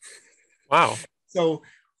 Wow. So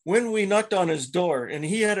when we knocked on his door, and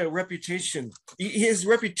he had a reputation, his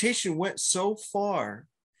reputation went so far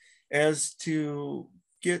as to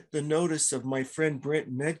get the notice of my friend Brent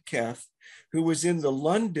Metcalf, who was in the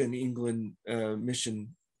London, England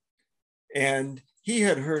mission. And he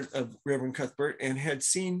had heard of Reverend Cuthbert and had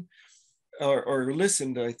seen or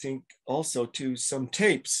listened, I think, also to some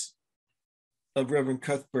tapes of Reverend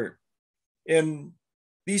Cuthbert. And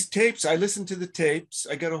these tapes, I listened to the tapes.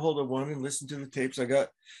 I got a hold of one and listened to the tapes. I got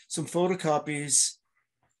some photocopies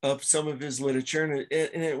of some of his literature, and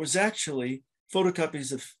it was actually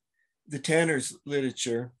photocopies of the Tanner's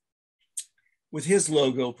literature with his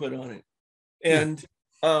logo put on it. And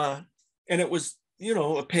it was,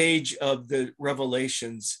 a page of the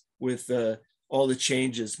Revelations with all the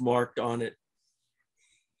changes marked on it.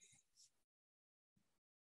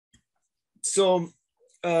 So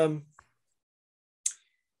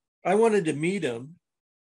I wanted to meet him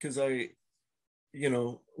because I,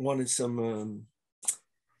 wanted some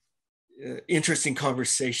interesting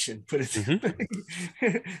conversation. Put it that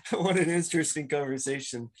way. I wanted an interesting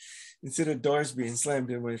conversation instead of doors being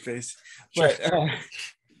slammed in my face. But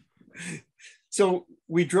so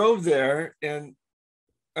we drove there, and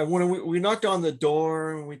when we knocked on the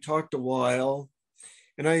door and we talked a while,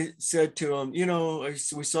 and I said to him,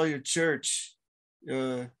 we saw your church.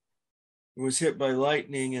 Was hit by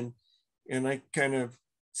lightning, and I kind of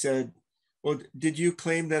said, well, did you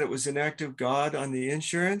claim that it was an act of God on the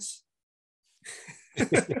insurance?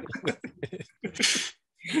 That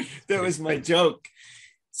was my joke.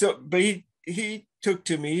 So, but he took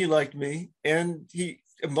to me, he liked me, and he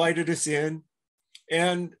invited us in,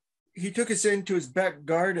 and he took us into his back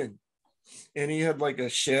garden, and he had like a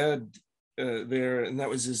shed there, and that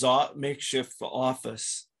was his makeshift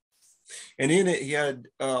office. And in it, he had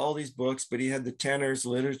all these books, but he had the Tanner's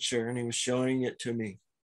literature, and he was showing it to me,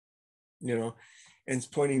 and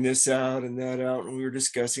pointing this out and that out. And we were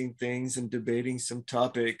discussing things and debating some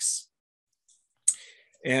topics.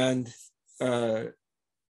 And during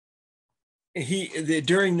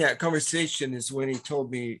that conversation is when he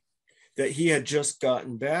told me that he had just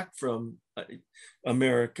gotten back from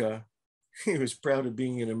America. He was proud of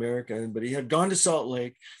being an American, but he had gone to Salt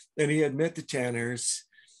Lake and he had met the Tanners,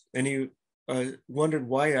 and he wondered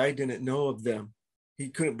why I didn't know of them. He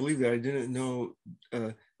couldn't believe that I didn't know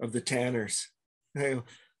of the Tanners.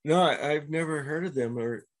 No, I've never heard of them,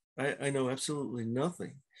 or I know absolutely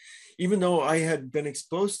nothing. Even though I had been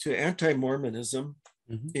exposed to anti-Mormonism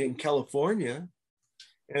in California,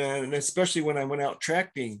 and especially when I went out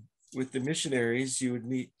tracting with the missionaries, you would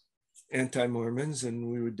meet anti-Mormons and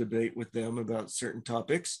we would debate with them about certain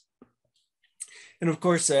topics. And of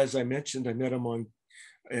course, as I mentioned, I met them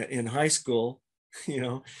in high school,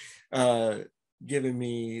 giving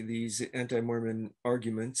me these anti-Mormon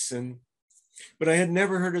arguments. But I had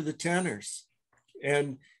never heard of the Tanners,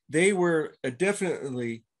 and they were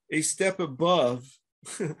definitely a step above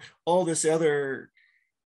all this other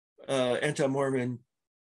anti-Mormon,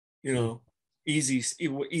 easy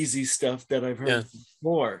stuff that I've heard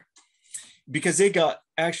before, because they got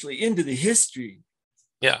actually into the history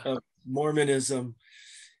of Mormonism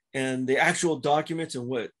and the actual documents and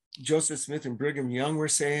what Joseph Smith and Brigham Young were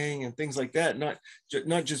saying and things like that, not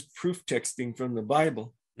just proof texting from the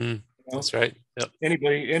Bible. That's right. Yep.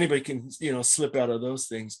 Anybody can slip out of those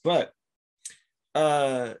things, but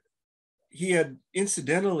he had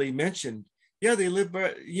incidentally mentioned, they live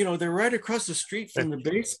by, they're right across the street from the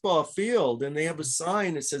baseball field, and they have a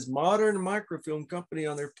sign that says Modern Microfilm Company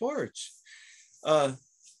on their porch. And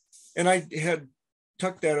I had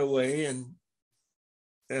tucked that away and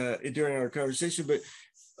during our conversation, but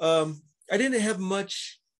I didn't have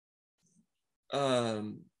much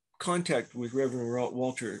contact with Reverend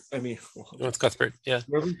Walter. Cuthbert. Yeah.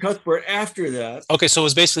 Reverend Cuthbert after that. Okay, so it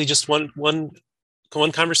was basically just one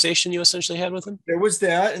conversation you essentially had with him? There was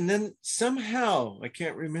that, and then somehow, I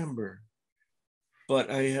can't remember, but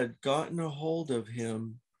I had gotten a hold of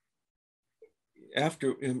him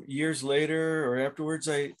years later or afterwards.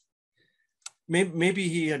 Maybe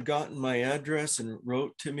he had gotten my address and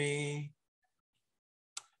wrote to me.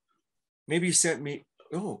 Maybe he sent me,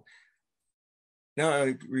 now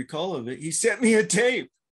I recall of it, he sent me a tape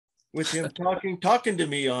with him talking to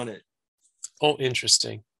me on it. Oh,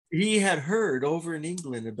 interesting. He had heard over in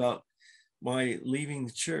England about my leaving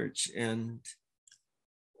the church and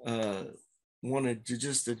wanted to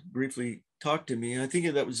just briefly talk to me. I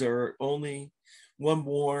think that was our only one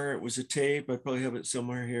more. It was a tape. I probably have it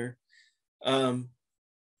somewhere here.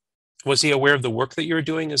 Was he aware of the work that you were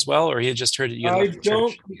doing as well, or he had just heard that you left the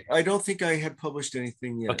church? I don't think I had published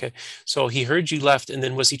anything yet. Okay, so he heard you left, and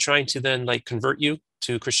then was he trying to then convert you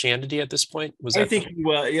to Christianity at this point? I think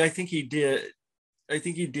he did.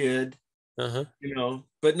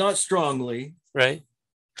 But not strongly. Right.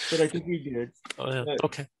 But I think he did. Oh, yeah.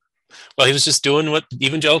 Okay. Well, he was just doing what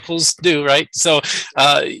evangelicals do, right? So,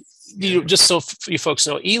 just so you folks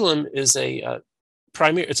know, Elam is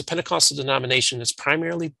it's a Pentecostal denomination that's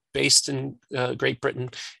primarily based in Great Britain.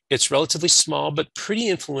 It's relatively small, but pretty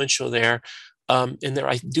influential there. And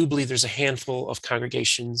I do believe there's a handful of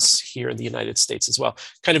congregations here in the United States as well.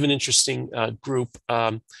 Kind of an interesting group.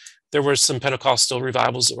 There were some Pentecostal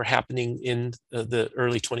revivals that were happening in the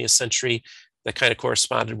early 20th century that kind of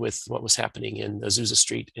corresponded with what was happening in Azusa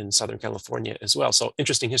Street in Southern California as well. So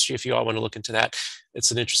interesting history if you all want to look into that.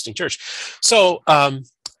 It's an interesting church. So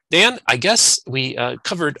Dan, I guess we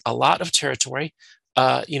covered a lot of territory.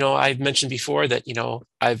 I've mentioned before that,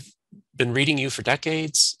 I've been reading you for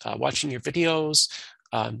decades, watching your videos.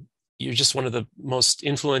 You're just one of the most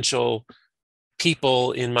influential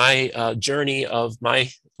people in my journey of my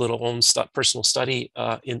little own personal study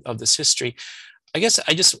of this history. I guess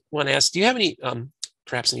I just want to ask, do you have any,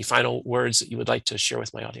 perhaps any final words that you would like to share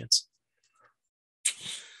with my audience?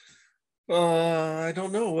 I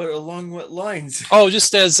don't know. Along what lines? Oh,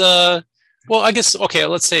 just as, well, I guess, okay,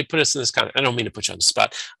 let's say put us in this kind of, I don't mean to put you on the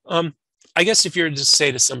spot. I guess if you were to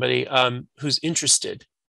say to somebody who's interested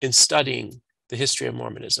in studying the history of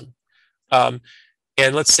Mormonism, and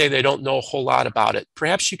let's say they don't know a whole lot about it,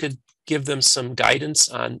 perhaps you could give them some guidance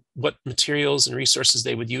on what materials and resources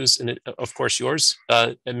they would use, and of course yours,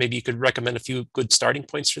 and maybe you could recommend a few good starting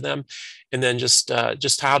points for them, and then just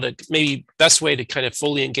how to, maybe best way to kind of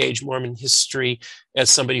fully engage Mormon history as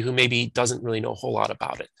somebody who maybe doesn't really know a whole lot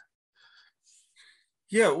about it.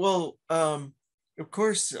 Yeah, well, of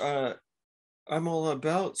course, I'm all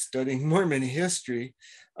about studying Mormon history.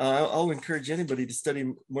 I'll encourage anybody to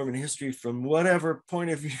study Mormon history from whatever point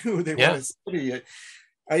of view they want to study it.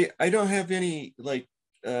 I don't have any like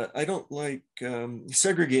I don't like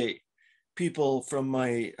segregate people from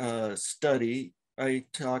my study. I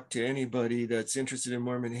talk to anybody that's interested in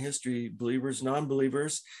Mormon history, believers,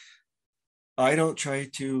 non-believers. I don't try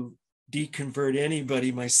to deconvert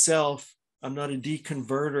anybody myself. I'm not a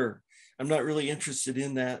deconverter. I'm not really interested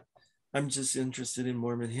in that. I'm just interested in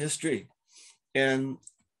Mormon history. And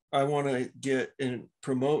I want to get and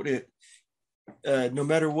promote it no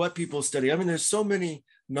matter what people study. I mean, there's so many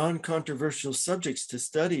non-controversial subjects to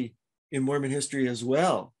study in Mormon history as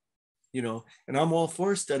well, you know, and I'm all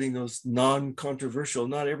for studying those non-controversial.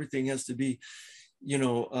 Not everything has to be, you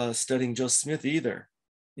know, studying Joseph Smith either,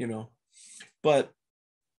 you know. But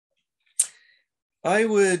I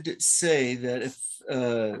would say that if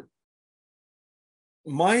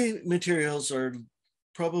my materials are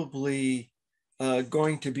probably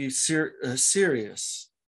going to be serious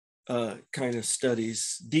kind of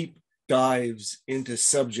studies, deep dives into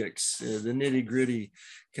subjects, the nitty gritty,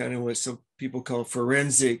 kind of what some people call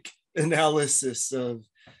forensic analysis of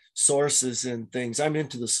sources and things. I'm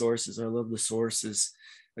into the sources. I love the sources.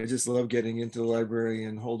 I just love getting into the library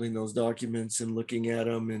and holding those documents and looking at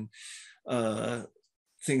them and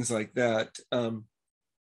things like that.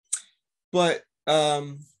 But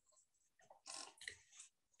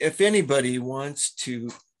if anybody wants to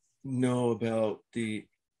know about the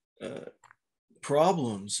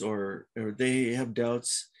problems or they have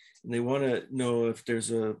doubts and they want to know if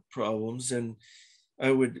there's problems, and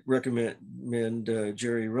I would recommend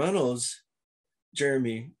Jeremy Reynolds,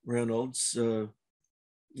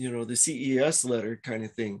 you know, the CES letter kind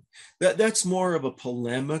of thing. That's more of a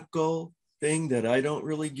polemical thing that I don't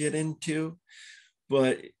really get into,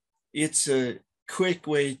 but it's a quick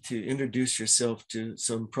way to introduce yourself to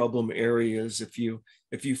some problem areas if you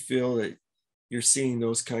feel that you're seeing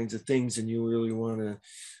those kinds of things and you really want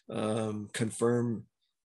to confirm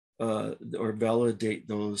or validate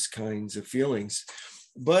those kinds of feelings.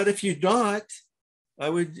 But if you're not, I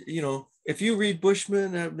would, you know, if you read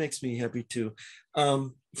Bushman, that makes me happy too.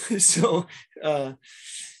 So yeah,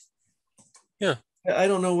 I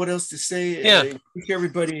don't know what else to say. Yeah. I wish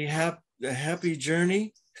everybody a happy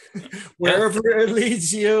journey wherever it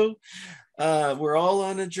leads you. We're all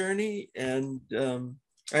on a journey, and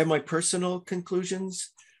I have my personal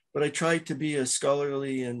conclusions, but I try to be as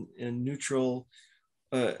scholarly and neutral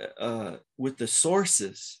with the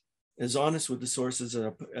sources, as honest with the sources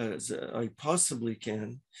as I possibly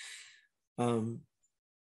can.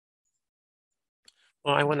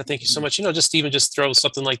 Well, I want to thank you so much. You know, just even just throw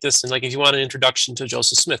something like this, and like if you want an introduction to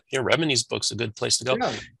Joseph Smith, you know, Remini's book's a good place to go.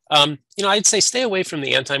 Yeah. You know, I'd say stay away from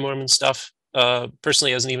the anti-Mormon stuff.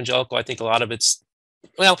 Personally, as an evangelical, I think a lot of it's,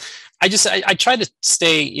 well, I try to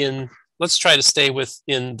stay in. Let's try to stay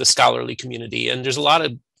within the scholarly community, and there's a lot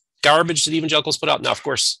of garbage that evangelicals put out. Now, of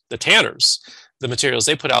course, the Tanners, the materials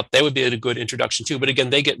they put out, they would be a good introduction too. But again,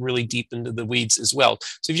 they get really deep into the weeds as well.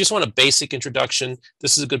 So if you just want a basic introduction,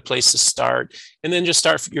 this is a good place to start. And then just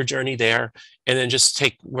start your journey there, and then just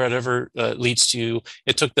take wherever leads to you.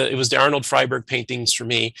 It was the Arnold Freiberg paintings for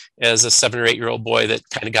me as a 7 or 8 year old boy that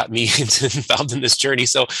kind of got me involved in this journey.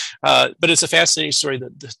 So, but it's a fascinating story.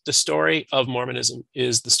 The story of Mormonism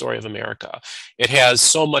is the story of America. It has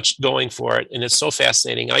so much going for it, and it's so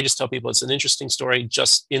fascinating. I just tell people it's an interesting story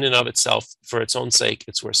just in and of itself. For its own sake,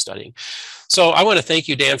 it's worth studying. So I want to thank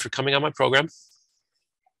you, Dan, for coming on my program.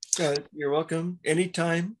 You're welcome.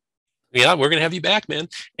 Anytime. Yeah, we're going to have you back, man.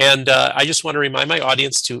 And I just want to remind my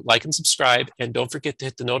audience to like and subscribe, and don't forget to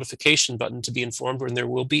hit the notification button to be informed when there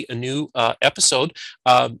will be a new episode.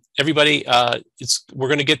 Everybody, we're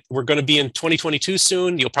going to be in 2022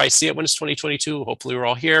 soon. You'll probably see it when it's 2022. Hopefully, we're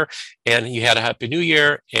all here, and you had a happy new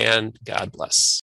year, and God bless.